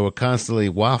 So we're constantly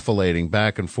waffling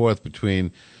back and forth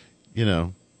between,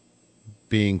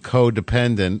 being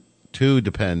codependent, too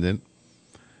dependent,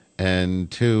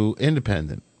 and too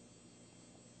independent.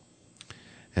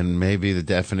 And maybe the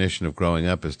definition of growing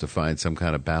up is to find some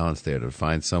kind of balance there, to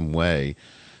find some way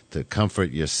to comfort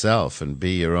yourself and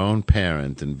be your own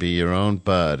parent and be your own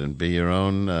bud and be your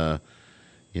own,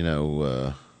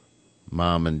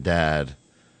 mom and dad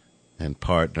and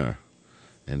partner,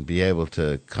 and be able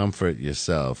to comfort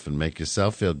yourself and make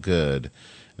yourself feel good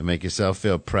and make yourself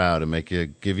feel proud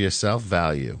and give yourself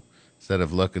value instead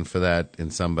of looking for that in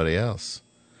somebody else.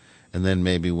 And then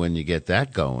maybe when you get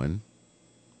that going,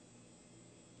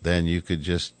 then you could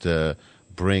just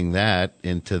bring that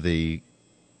into the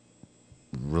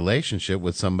relationship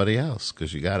with somebody else,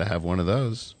 because you got to have one of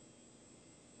those.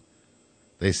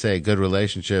 They say a good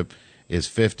relationship is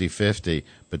 50-50,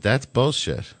 but that's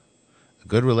bullshit. A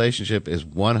good relationship is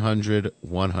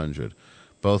 100-100.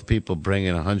 Both people bring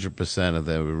in 100% of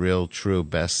their real, true,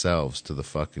 best selves to the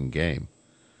fucking game.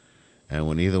 And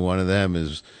when either one of them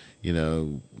is,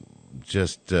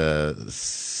 just,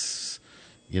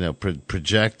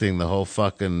 projecting the whole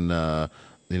fucking,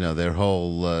 their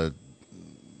whole,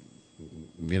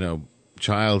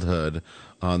 childhood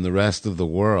on the rest of the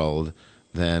world,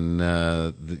 then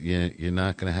you're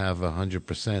not going to have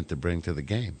 100% to bring to the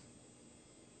game.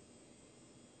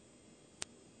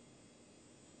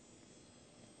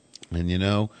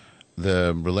 And,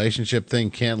 the relationship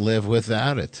thing can't live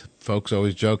without it. Folks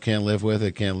always joke, can't live with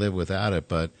it, can't live without it.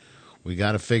 But we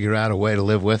got to figure out a way to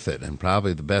live with it. And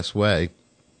probably the best way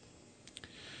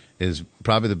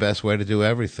to do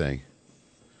everything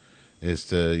is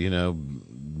to,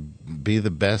 be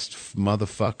the best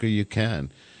motherfucker you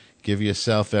can. Give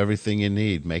yourself everything you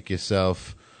need. Make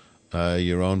yourself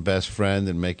your own best friend,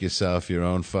 and make yourself your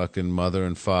own fucking mother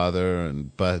and father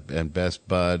and best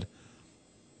bud.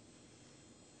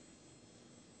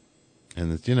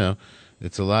 And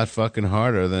it's a lot fucking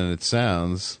harder than it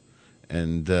sounds,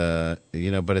 and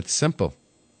but it's simple.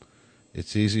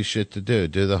 It's easy shit to do.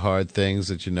 Do the hard things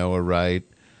that you know are right,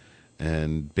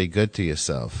 and be good to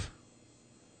yourself.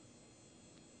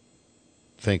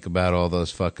 Think about all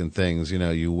those fucking things,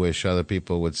 you wish other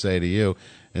people would say to you,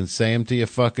 and say them to your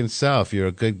fucking self. You're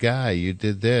a good guy. You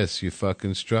did this. You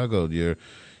fucking struggled. You're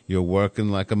working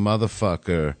like a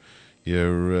motherfucker.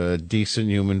 You're a decent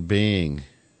human being.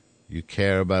 You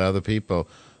care about other people.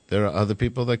 There are other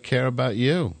people that care about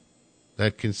you,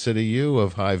 that consider you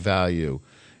of high value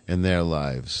in their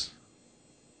lives.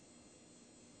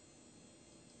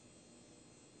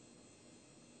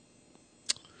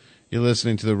 You're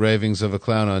listening to the Ravings of a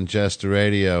Clown on Jester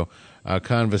Radio. Our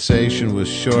conversation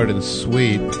was short and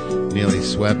sweet, nearly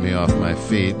swept me off my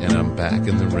feet, and I'm back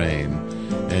in the rain.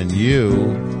 And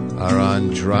you are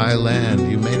on dry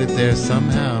land. You made it there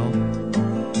somehow.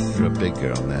 You're a big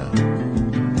girl now.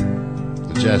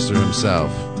 The Jester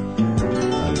himself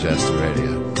on Jester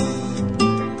Radio.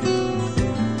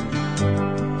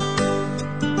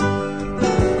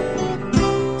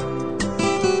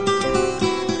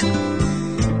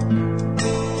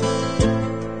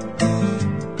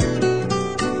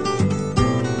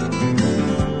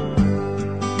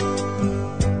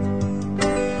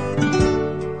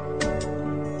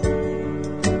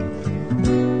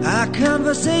 Our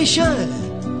conversation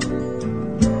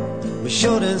was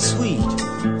short and sweet.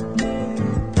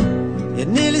 It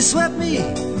nearly swept me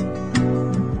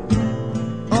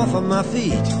off of my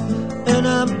feet, and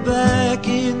I'm back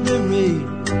in the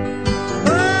rain.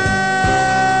 Oh,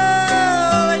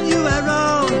 and you are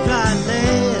on dry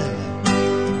land.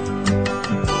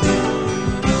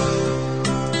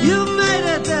 You made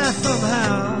it there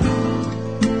somehow.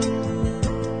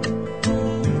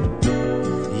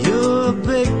 You're a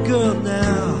big girl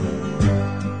now.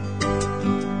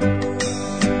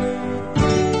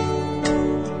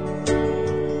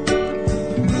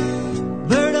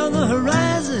 Bird on the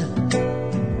horizon,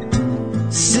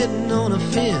 sitting on a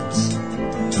fence.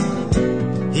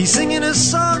 He's singing a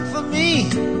song for me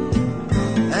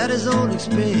at his own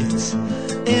expense.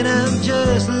 And I'm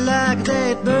just like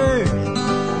that bird,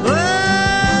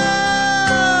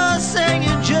 oh,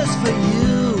 singing just for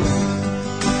you.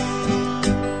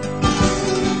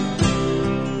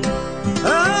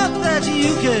 Oh, that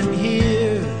you can hear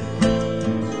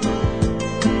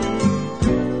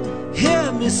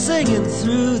me singing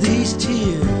through these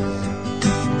tears.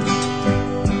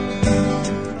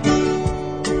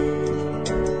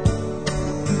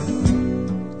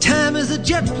 Time is a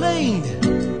jet plane,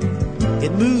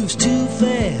 it moves too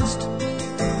fast.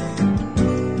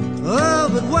 Oh,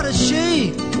 but what a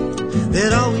shame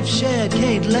that all we've shared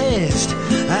can't last.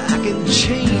 I can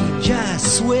change, I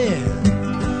swear.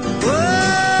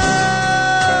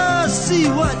 Oh, see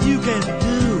what you can do.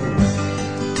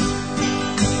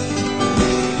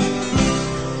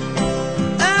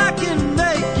 I can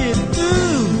make it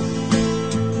through.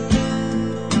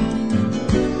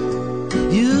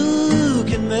 You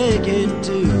can make it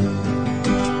too.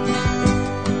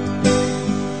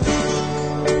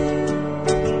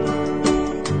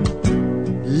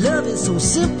 Love is so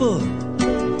simple,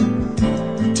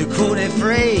 to quote a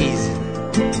phrase.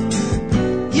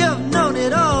 You've known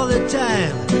it all the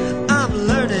time. I'm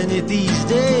learning it these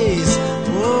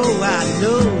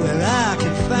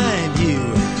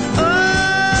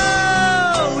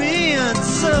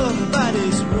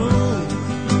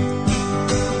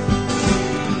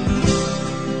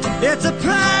It's a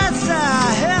price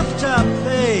I have to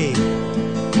pay.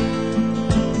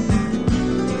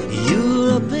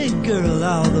 You're a big girl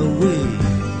all the way.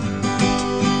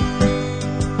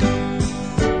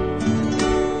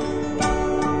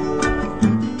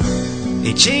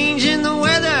 A change in the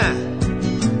weather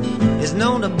is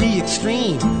known to be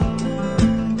extreme.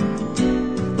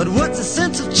 But what's the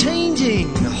sense of changing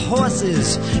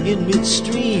horses in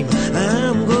midstream?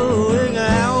 I'm going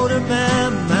out of my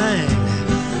mind.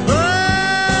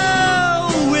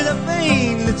 Oh, with a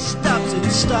vein that stops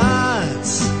and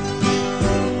starts,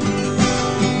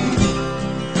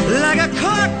 like a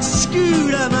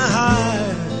corkscrew to my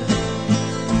heart.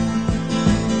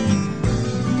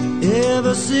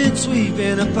 Ever since we've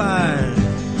been apart.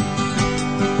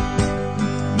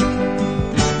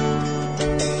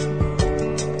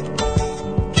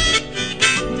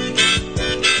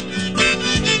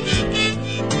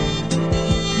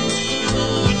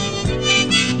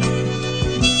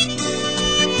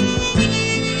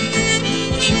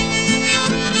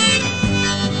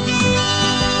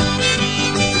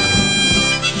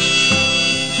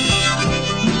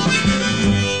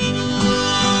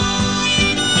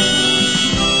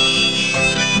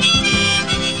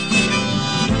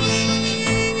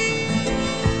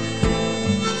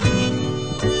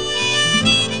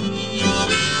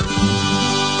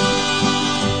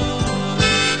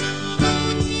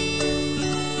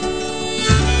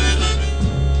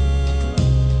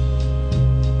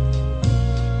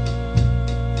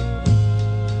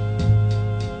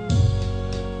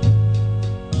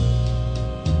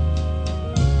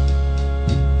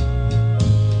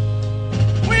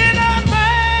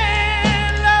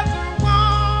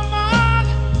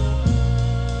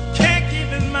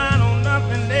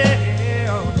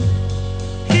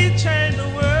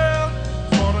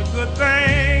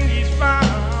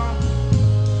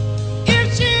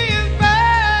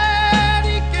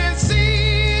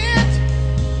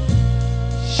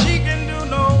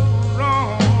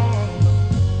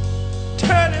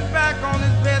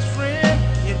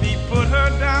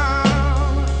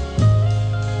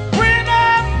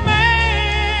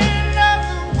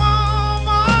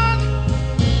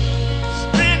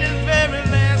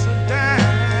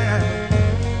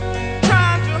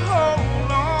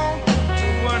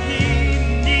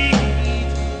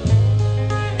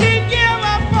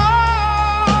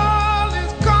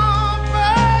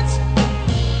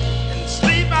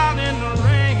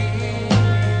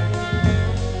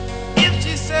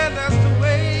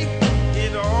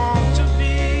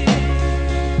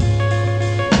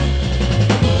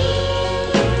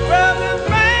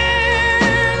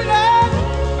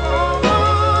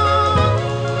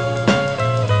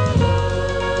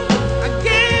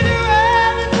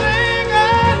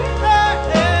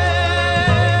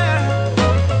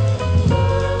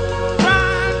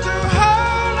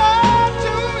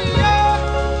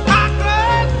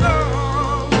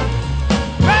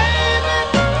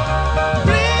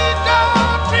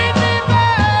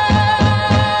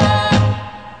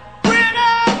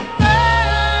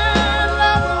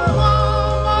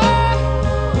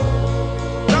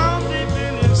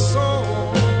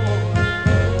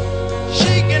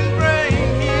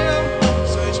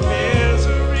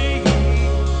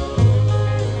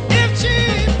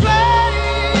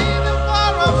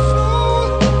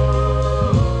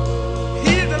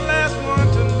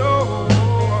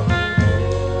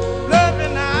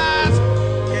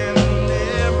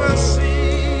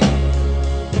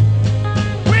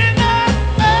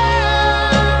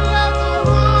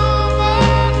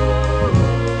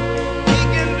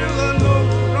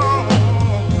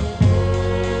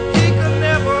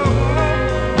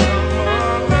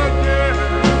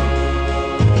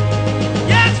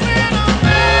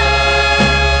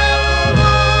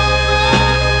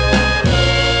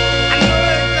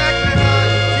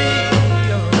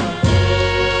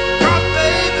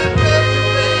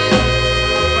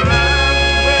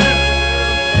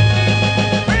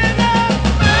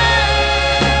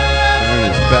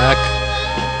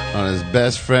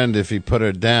 Best friend if he put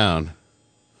her down.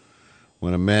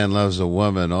 When a man loves a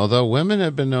woman, although women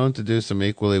have been known to do some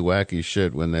equally wacky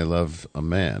shit when they love a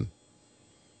man.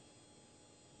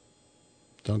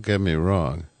 Don't get me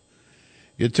wrong.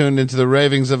 You're tuned into the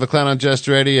Ravings of a Clown on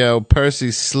Jester Radio.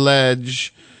 Percy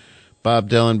Sledge, Bob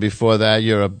Dylan before that.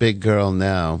 You're a Big Girl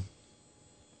Now.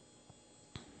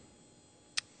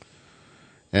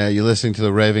 You're listening to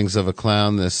the Ravings of a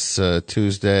Clown this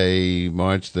Tuesday,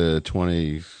 March the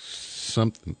 21st,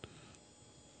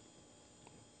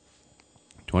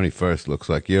 looks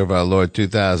like. Year of our Lord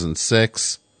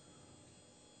 2006.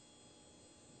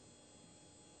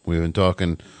 We've been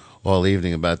talking all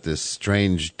evening about this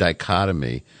strange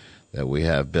dichotomy that we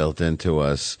have built into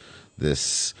us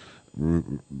this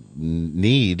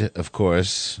need, of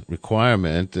course,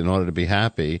 requirement in order to be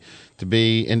happy, to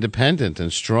be independent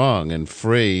and strong and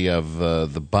free of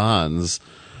the bonds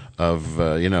of,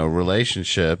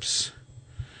 relationships.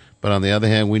 But on the other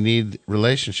hand, we need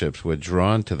relationships. We're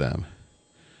drawn to them.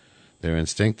 They're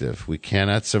instinctive. We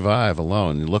cannot survive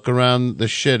alone. Look around the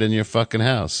shit in your fucking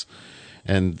house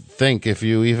and think if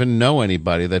you even know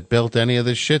anybody that built any of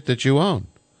the shit that you own.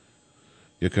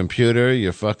 Your computer,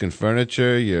 your fucking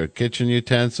furniture, your kitchen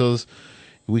utensils.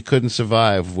 We couldn't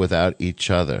survive without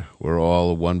each other. We're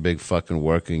all one big fucking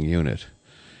working unit.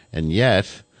 And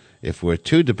yet, if we're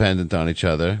too dependent on each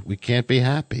other, we can't be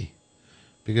happy.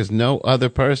 Because no other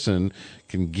person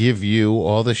can give you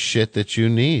all the shit that you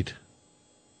need.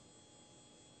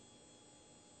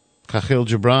 Khalil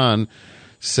Gibran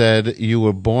said, "You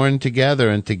were born together,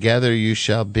 and together you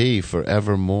shall be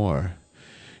forevermore.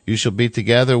 You shall be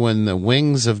together when the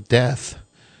wings of death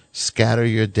scatter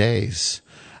your days.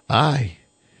 Aye,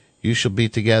 you shall be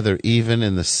together even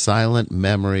in the silent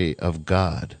memory of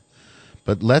God.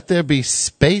 But let there be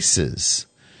spaces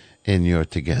in your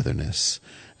togetherness,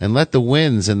 and let the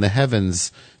winds and the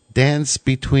heavens dance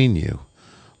between you.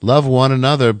 Love one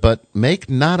another, but make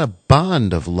not a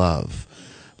bond of love.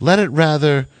 Let it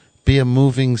rather be a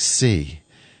moving sea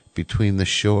between the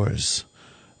shores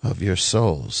of your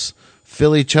souls.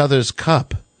 Fill each other's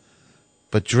cup,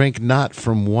 but drink not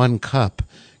from one cup.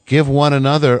 Give one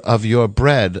another of your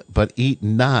bread, but eat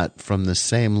not from the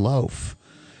same loaf.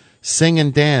 Sing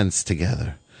and dance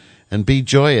together, and be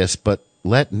joyous, but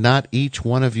let not each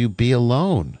one of you be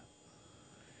alone.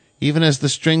 Even as the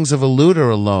strings of a lute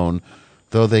are alone,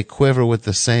 though they quiver with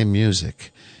the same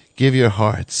music. Give your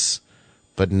hearts,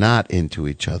 but not into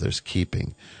each other's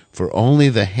keeping, for only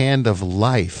the hand of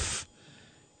life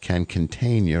can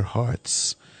contain your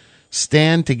hearts.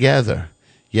 Stand together,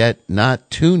 yet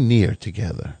not too near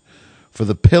together, for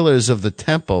the pillars of the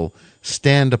temple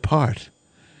stand apart,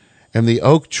 and the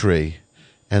oak tree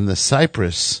and the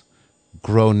cypress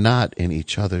grow not in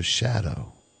each other's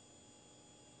shadow."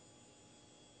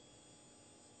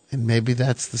 And maybe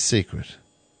that's the secret.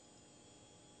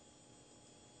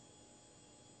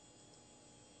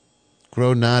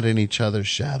 Grow not in each other's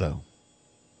shadow.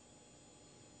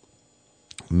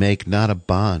 Make not a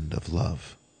bond of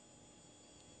love.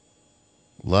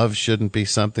 Love shouldn't be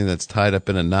something that's tied up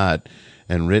in a knot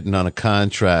and written on a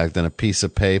contract and a piece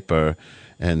of paper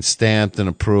and stamped and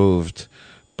approved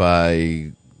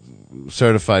by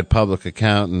certified public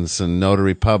accountants and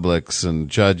notary publics and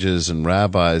judges and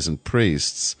rabbis and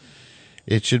priests.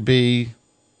 It should be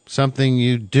something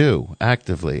you do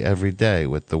actively every day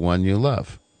with the one you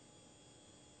love.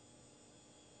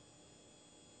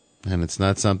 And it's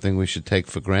not something we should take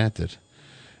for granted.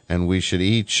 And we should,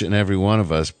 each and every one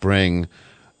of us, bring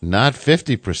not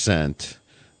 50%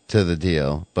 to the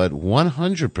deal, but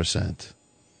 100%.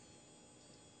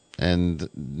 And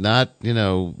not,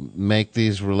 make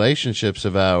these relationships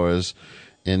of ours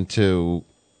into,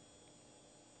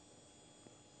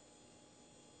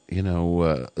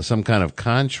 some kind of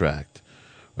contract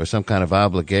or some kind of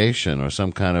obligation or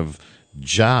some kind of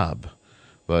job.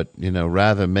 But,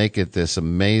 rather make it this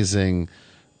amazing,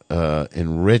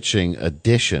 enriching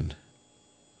addition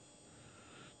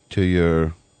to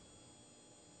your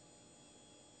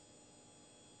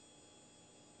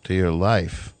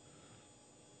life.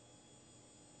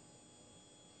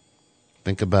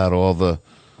 Think about all the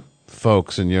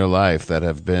folks in your life that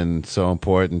have been so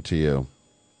important to you.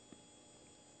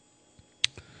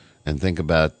 And think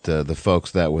about the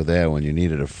folks that were there when you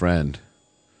needed a friend.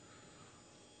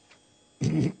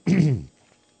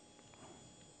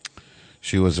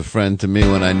 She was a friend to me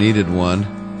when I needed one.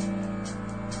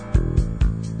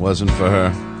 Wasn't for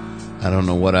her, I don't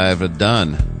know what I ever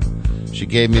done. She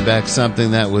gave me back something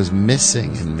that was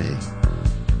missing in me.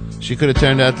 She could have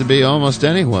turned out to be almost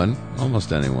anyone,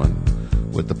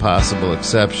 with the possible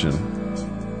exception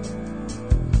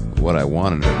of what I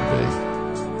wanted her to be.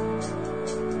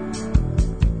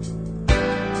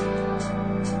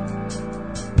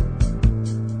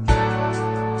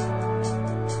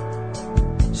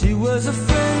 She was a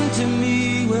friend to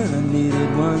me when I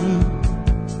needed one.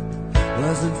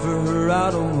 Wasn't for her,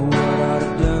 I don't know what I'd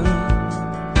have done.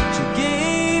 She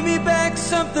gave me back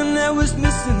something that was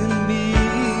missing in me.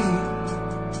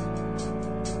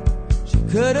 She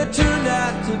could have turned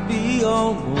out to be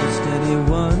almost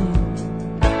anyone.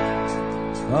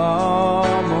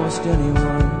 Almost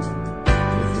anyone,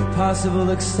 with the possible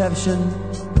exception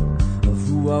of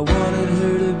who I wanted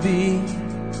her to be.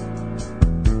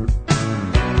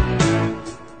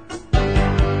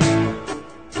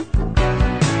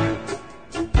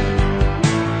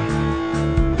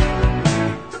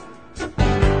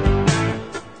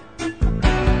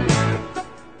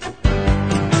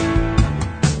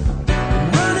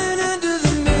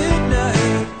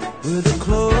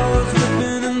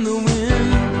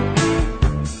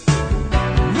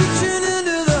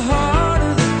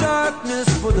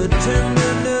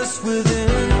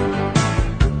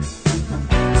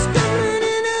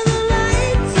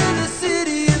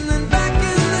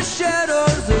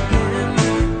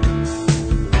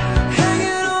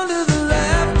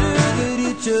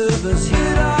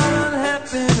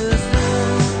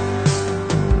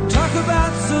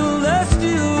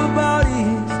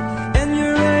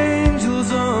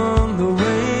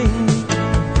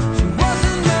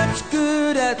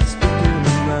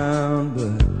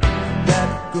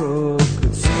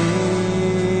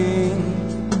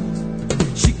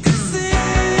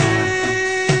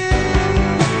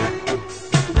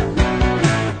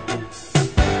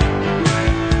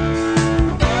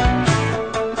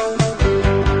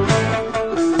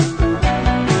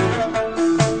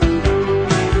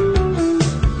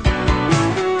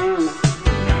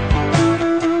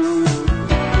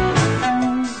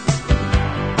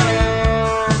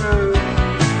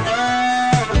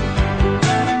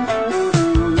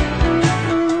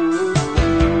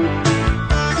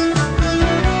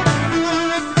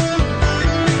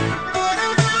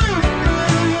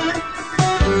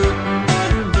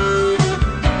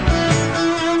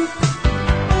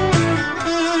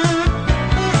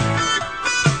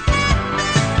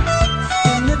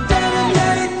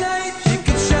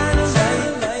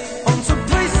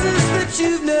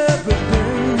 ever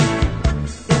been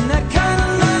in that kind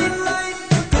of light,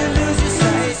 they lose your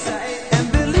sight and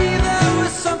believe there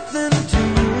was something to it.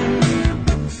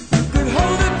 You could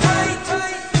hold it tight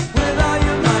with all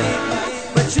your might,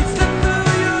 but you'd slip through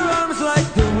your arms like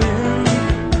the wind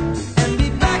and be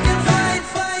back in flight,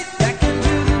 back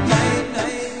into the night,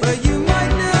 where you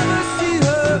might never see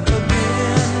her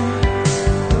again.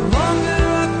 The longer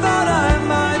I thought I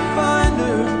might find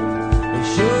her, the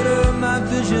shorter my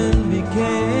vision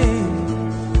became,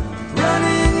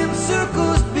 running in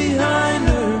circles behind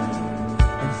her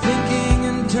and thinking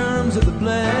in terms of the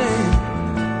blame.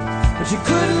 But she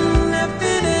couldn't have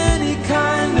been any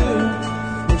kinder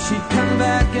if she'd come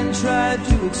back and tried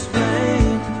to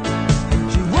explain.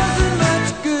 She wasn't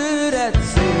much good at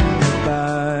saying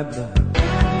goodbye, but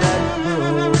that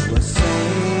girl was sane.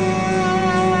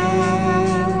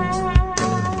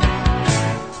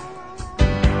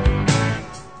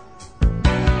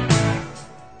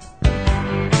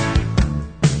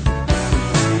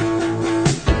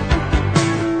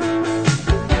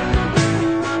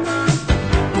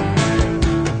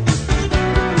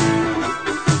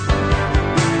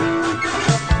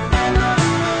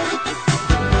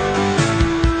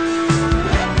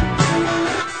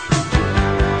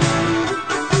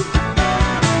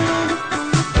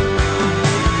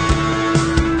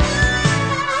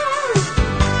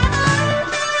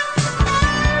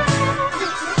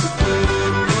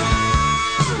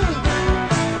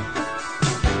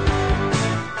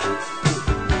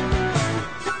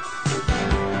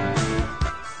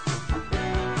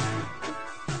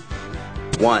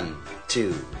 One,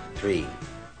 two, three.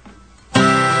 I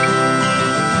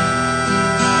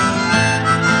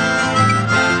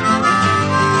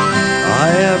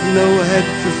have no head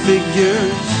for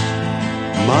figures,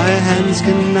 my hands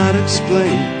cannot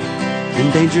explain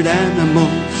endangered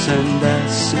animals and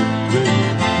acid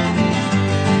rain.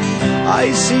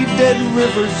 I see dead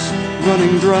rivers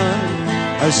running dry,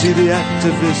 I see the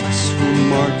activists who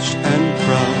march and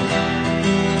cry.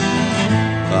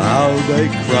 How they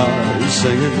cry,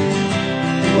 singing,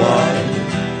 why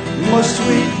must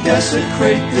we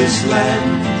desecrate this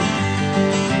land?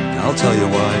 I'll tell you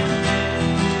why.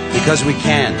 Because we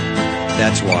can.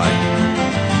 That's why.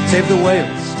 Save the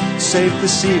whales, save the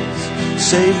seals,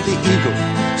 save the eagle,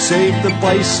 save the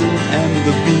bison and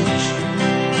the beach.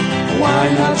 Why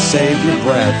not save your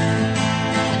breath?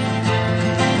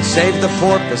 Save the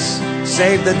porpoise,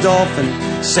 save the dolphin,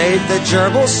 save the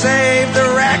gerbil, save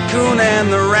the raccoon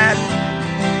and the rat.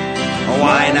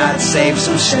 Why not save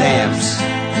some stamps?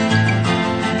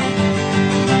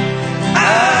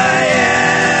 I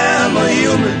am a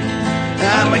human,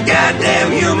 I'm a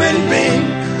goddamn human being.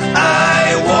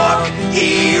 I walk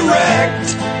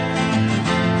erect.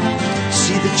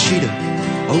 See the cheetah,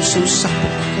 oh so supple,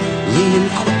 lean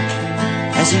and quick,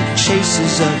 as he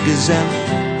chases a gazelle.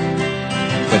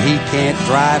 But he can't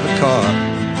drive a car,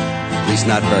 at least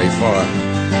not very far.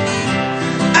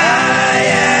 I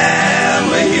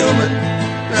am a human,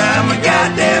 I'm a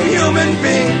goddamn human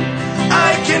being.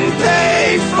 I can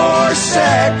pay for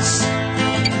sex.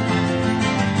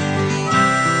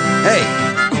 Hey,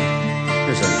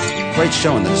 there's a great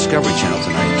show on the Discovery Channel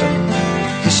tonight, the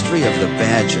history of the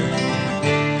badger.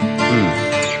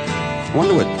 I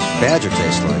wonder what badger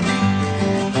tastes like.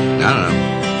 I don't know,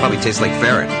 probably tastes like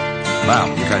ferret. Wow,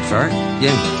 you tried ferret?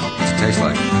 Yeah, what's it taste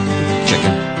like?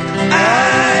 Chicken.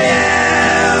 I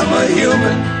am a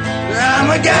human, I'm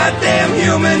a goddamn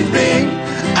human being.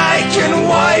 I can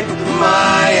wipe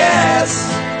my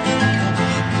ass.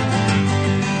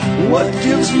 What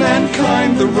gives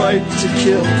mankind the right to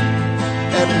kill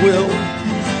at will?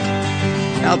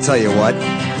 I'll tell you what.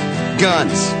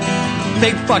 Guns.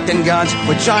 Big fucking guns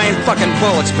with giant fucking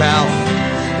bullets, pal.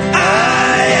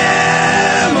 I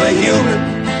am a human,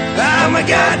 I'm a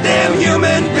goddamn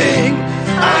human being.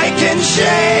 I can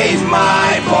shave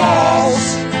my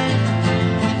balls.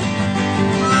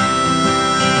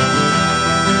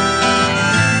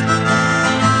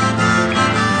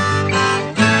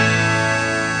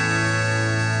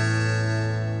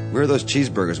 Where are those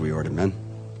cheeseburgers we ordered, man?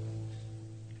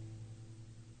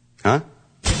 Huh?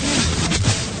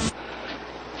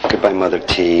 Goodbye, Mother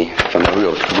T. From the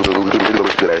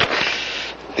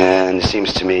and it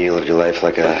seems to me you lived your life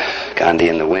like a Gandhi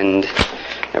in the wind,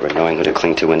 never knowing who to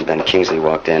cling to when Ben Kingsley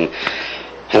walked in.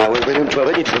 And I would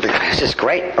this is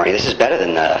great, Bernie. This is better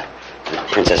than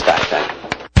Princess Di thing.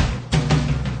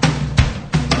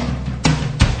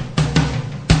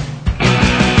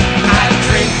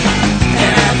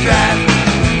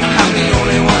 I'm the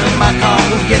only one in my car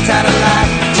who gets out alive.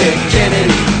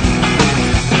 Ticketing.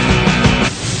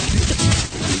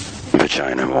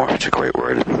 Vagina more, it's a great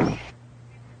word.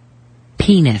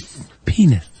 Penis.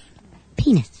 Penis.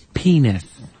 Penis. Penis.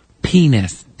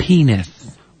 Penis.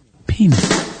 Penis. Penis.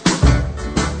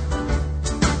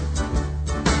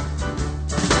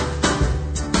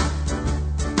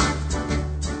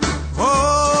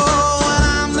 Oh, and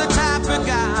I'm the type of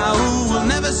guy who will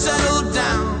never settle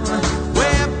down.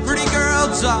 Where pretty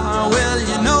girls are, well,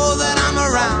 you know that I'm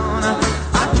around.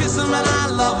 I kiss them and I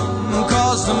love them,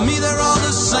 cause to me they're all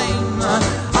the same. I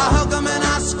hug them and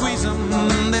I squeeze them,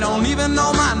 they don't even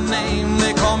know my name.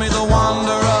 They call me the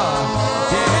Wanderer,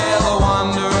 yeah, the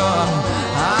Wanderer.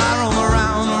 I roam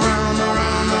around, around,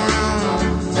 around, around.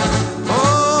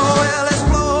 Oh, well, there's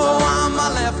Flo on my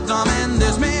left arm and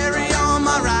there's Mary on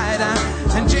my right.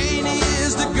 And Janie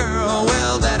is the girl,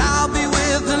 well, that I'll be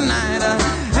with tonight.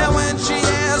 And when she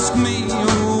asks me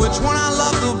which one I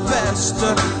love the best,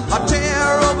 I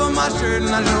tear open my shirt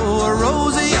and I show her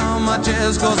Rosie on my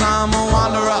chest. Cause I'm a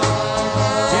wanderer,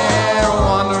 yeah, a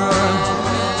wanderer.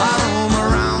 I roam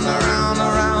around, around,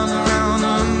 around, around.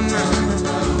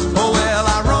 Oh, well,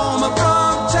 I roam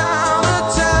from town to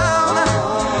town.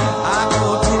 I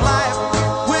go through life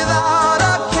without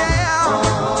a care.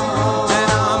 And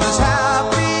I'm as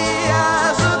happy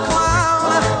as a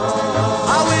clown.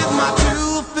 I'm with my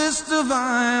two fists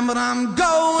divine, but I'm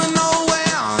going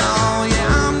nowhere. No,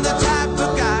 yeah, I'm the type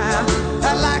of guy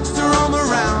that likes to roam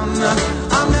around.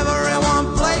 I'm never in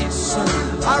one place.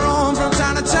 I roam from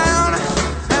town to town.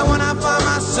 And when I find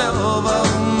myself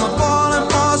falling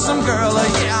for some girl,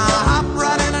 yeah, I hop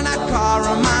right into that car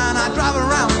of mine. I drive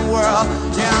around the world.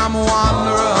 Yeah, I'm a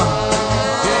wanderer.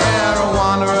 Yeah, a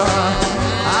wanderer. I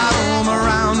roam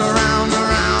around, around,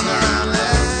 around, around.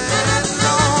 Let it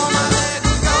go, my let it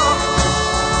go.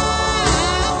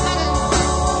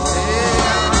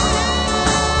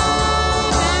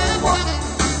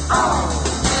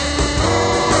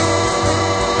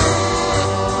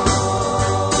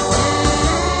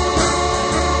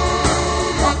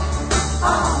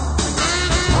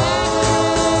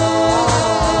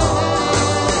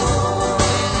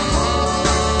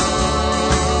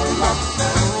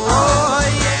 Oh,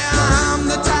 yeah, I'm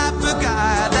the type of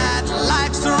guy that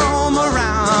likes to roam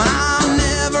around. I'm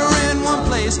never in one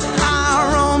place.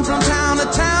 I roam from town to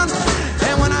town.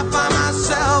 And when I find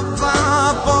myself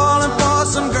falling for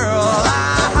some girl,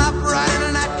 I hop right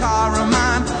into that car of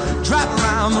mine, drive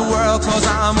around the world, cause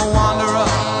I'm a wanderer.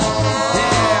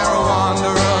 Yeah, a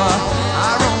wanderer.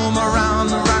 I roam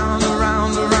around, around,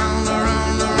 around, around,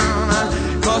 around,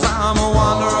 around, cause I'm a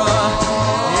wanderer.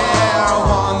 Yeah, a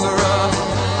wanderer.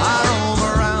 I roam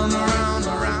around, around,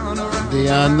 around, around.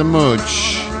 Beyond the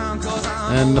Mooch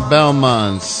and the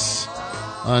Belmonts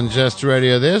on Just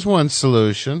Radio. There's one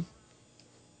solution.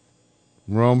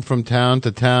 Roam from town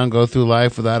to town, go through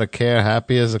life without a care,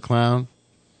 happy as a clown.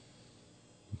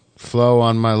 Flo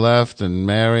on my left and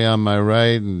Mary on my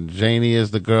right, and Janie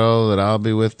is the girl that I'll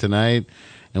be with tonight.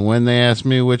 And when they ask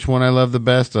me which one I love the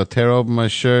best, I'll tear open my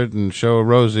shirt and show a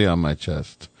Rosie on my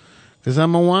chest. 'Cause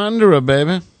I'm a wanderer,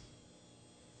 baby.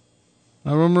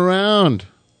 I roam around.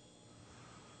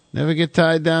 Never get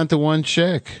tied down to one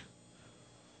chick.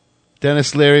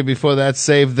 Dennis Leary, before that,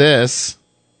 Save This.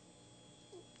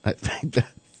 I think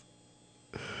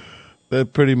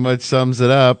that pretty much sums it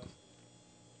up.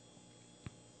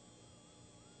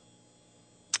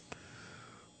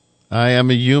 I am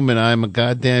a human. I am a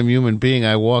goddamn human being.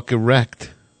 I walk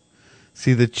erect.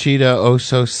 See the cheetah, oh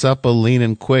so supple, lean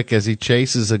and quick as he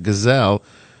chases a gazelle,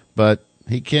 but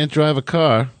he can't drive a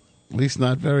car, at least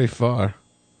not very far.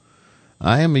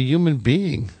 I am a human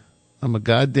being. I'm a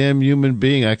goddamn human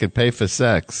being. I could pay for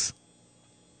sex.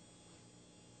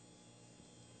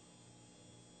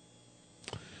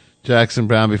 Jackson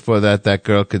Brown, before that, That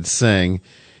Girl Could Sing.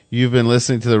 You've been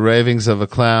listening to the Ravings of a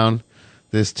Clown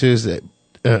this Tuesday,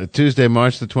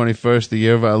 March the 21st, the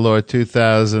year of our Lord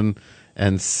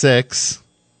 2006.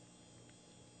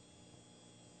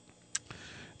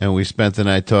 And we spent the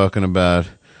night talking about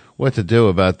what to do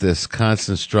about this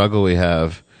constant struggle we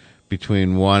have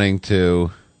between wanting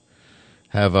to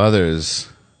have others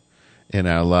in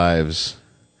our lives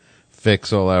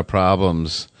fix all our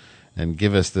problems and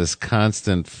give us this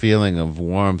constant feeling of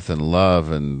warmth and love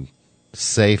and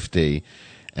safety,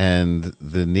 and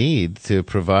the need to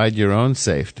provide your own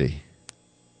safety.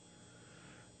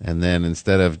 And then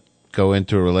instead of go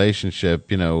into a relationship,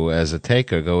 as a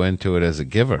taker, go into it as a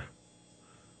giver.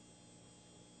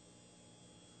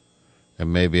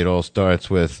 And maybe it all starts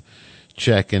with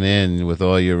checking in with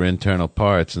all your internal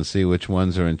parts and see which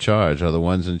ones are in charge. Are the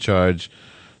ones in charge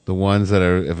the ones that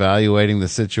are evaluating the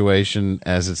situation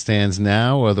as it stands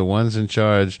now, or the ones in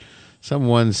charge some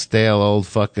one stale old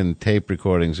fucking tape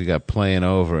recordings you got playing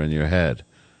over in your head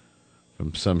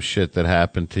from some shit that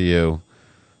happened to you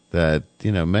that,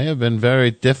 may have been very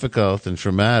difficult and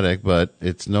traumatic, but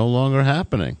it's no longer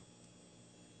happening.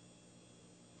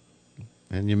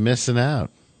 And you're missing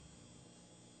out.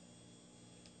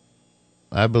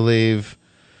 I believe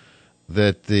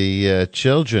that the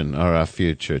children are our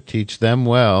future. Teach them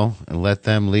well and let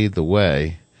them lead the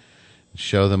way.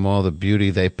 Show them all the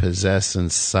beauty they possess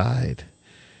inside.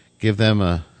 Give them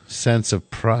a sense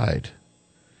of pride.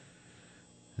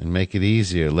 And make it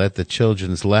easier. Let the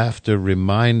children's laughter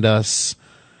remind us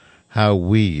how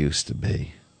we used to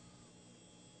be.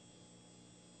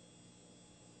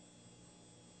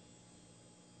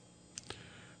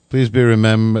 Please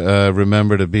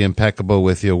remember to be impeccable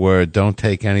with your word. Don't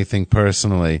take anything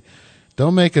personally.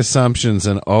 Don't make assumptions,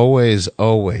 and always,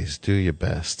 always do your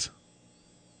best.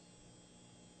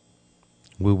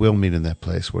 We will meet in that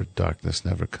place where darkness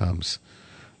never comes.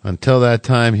 Until that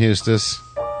time, Houston,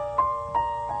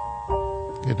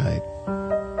 good night.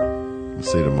 We'll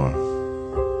see you tomorrow.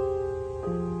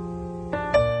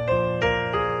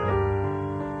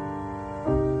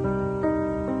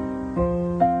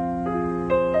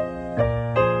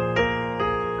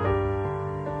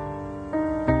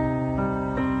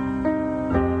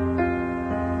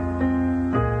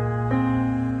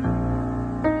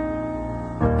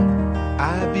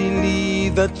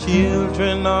 The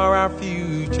children are our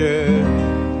future.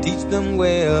 Teach them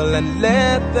well and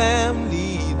let them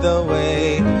lead the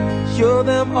way. Show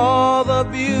them all the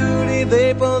beauty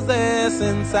they possess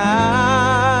inside.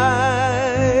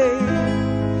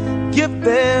 Give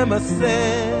them a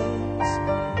sense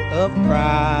of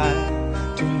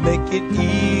pride to make it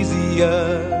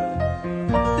easier.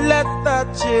 Let the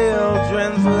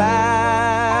children's laughter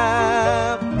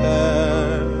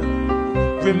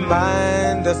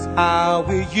remind us how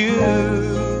we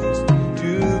used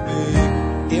to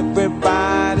be.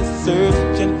 Everybody's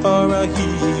searching for a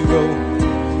hero.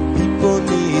 People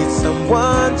need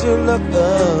someone to look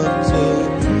up to.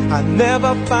 I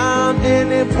never found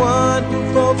anyone who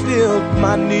fulfilled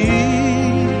my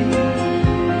need.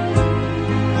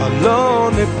 A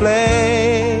lonely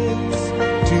place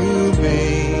to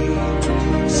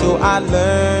be. So I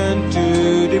learned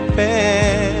to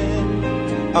depend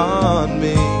on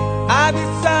me. I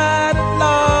decided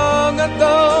long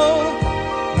ago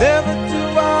never to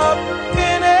walk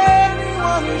in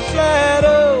anyone's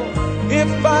shadow. If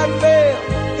I fail,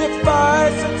 if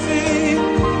I succeed,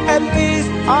 at least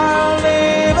I'll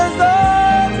live as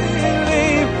I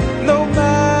believe. No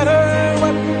matter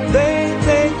what they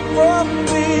take from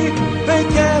me, they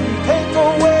can take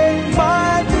away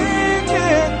my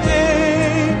dignity.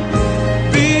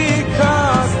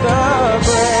 Because the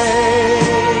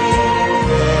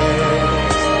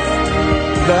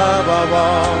love of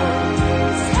all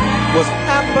was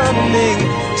happening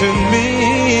to me.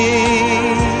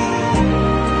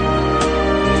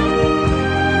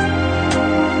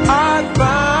 I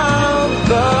found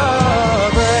the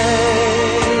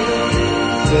greatest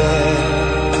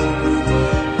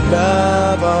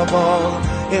love of all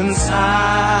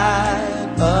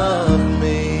inside of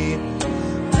me.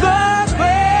 The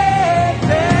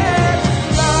greatest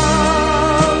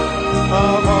love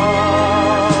of all.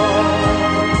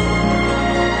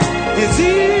 It's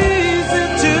easy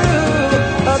to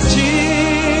achieve.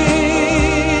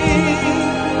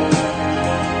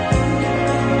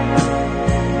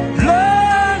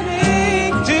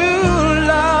 Learning to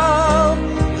love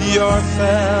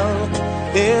yourself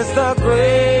is the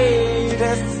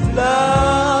greatest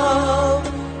love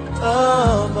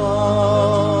of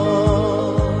all.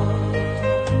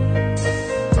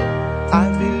 I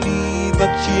believe the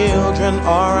children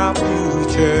are our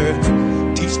future.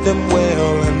 Teach them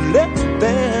well and let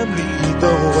them lead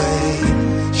the way.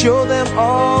 Show them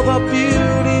all the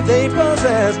beauty they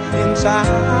possess inside.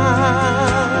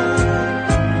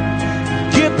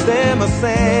 Give them a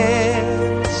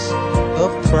sense of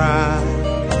pride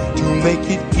to make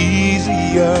it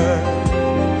easier.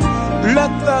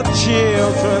 Let the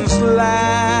children's laughter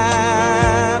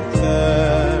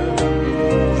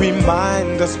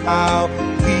remind us how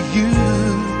we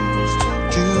used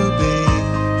to be.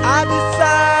 I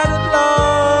decided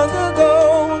long ago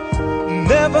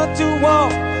never to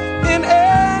walk in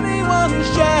anyone's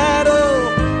shadow.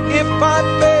 If I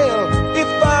fail,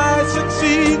 if I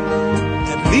succeed,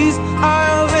 at least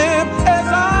I'll live as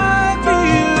I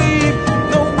believe.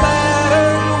 No matter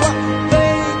what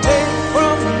they take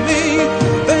from me,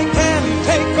 they can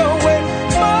take away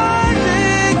my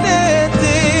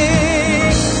dignity.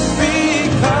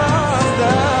 Because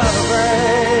the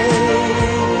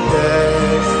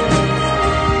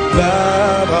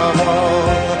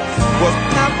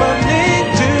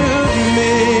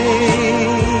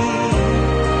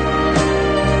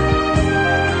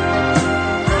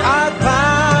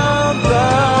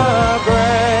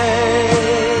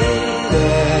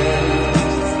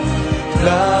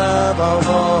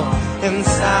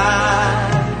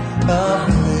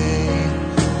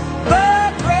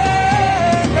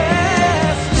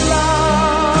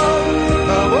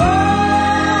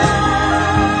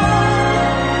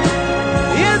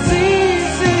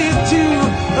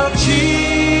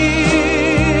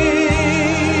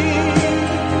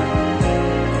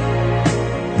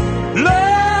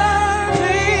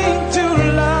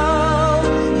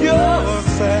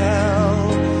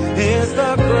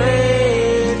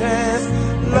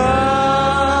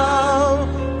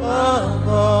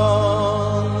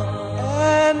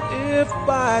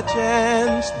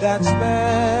chance, that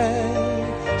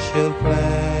special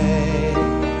plan.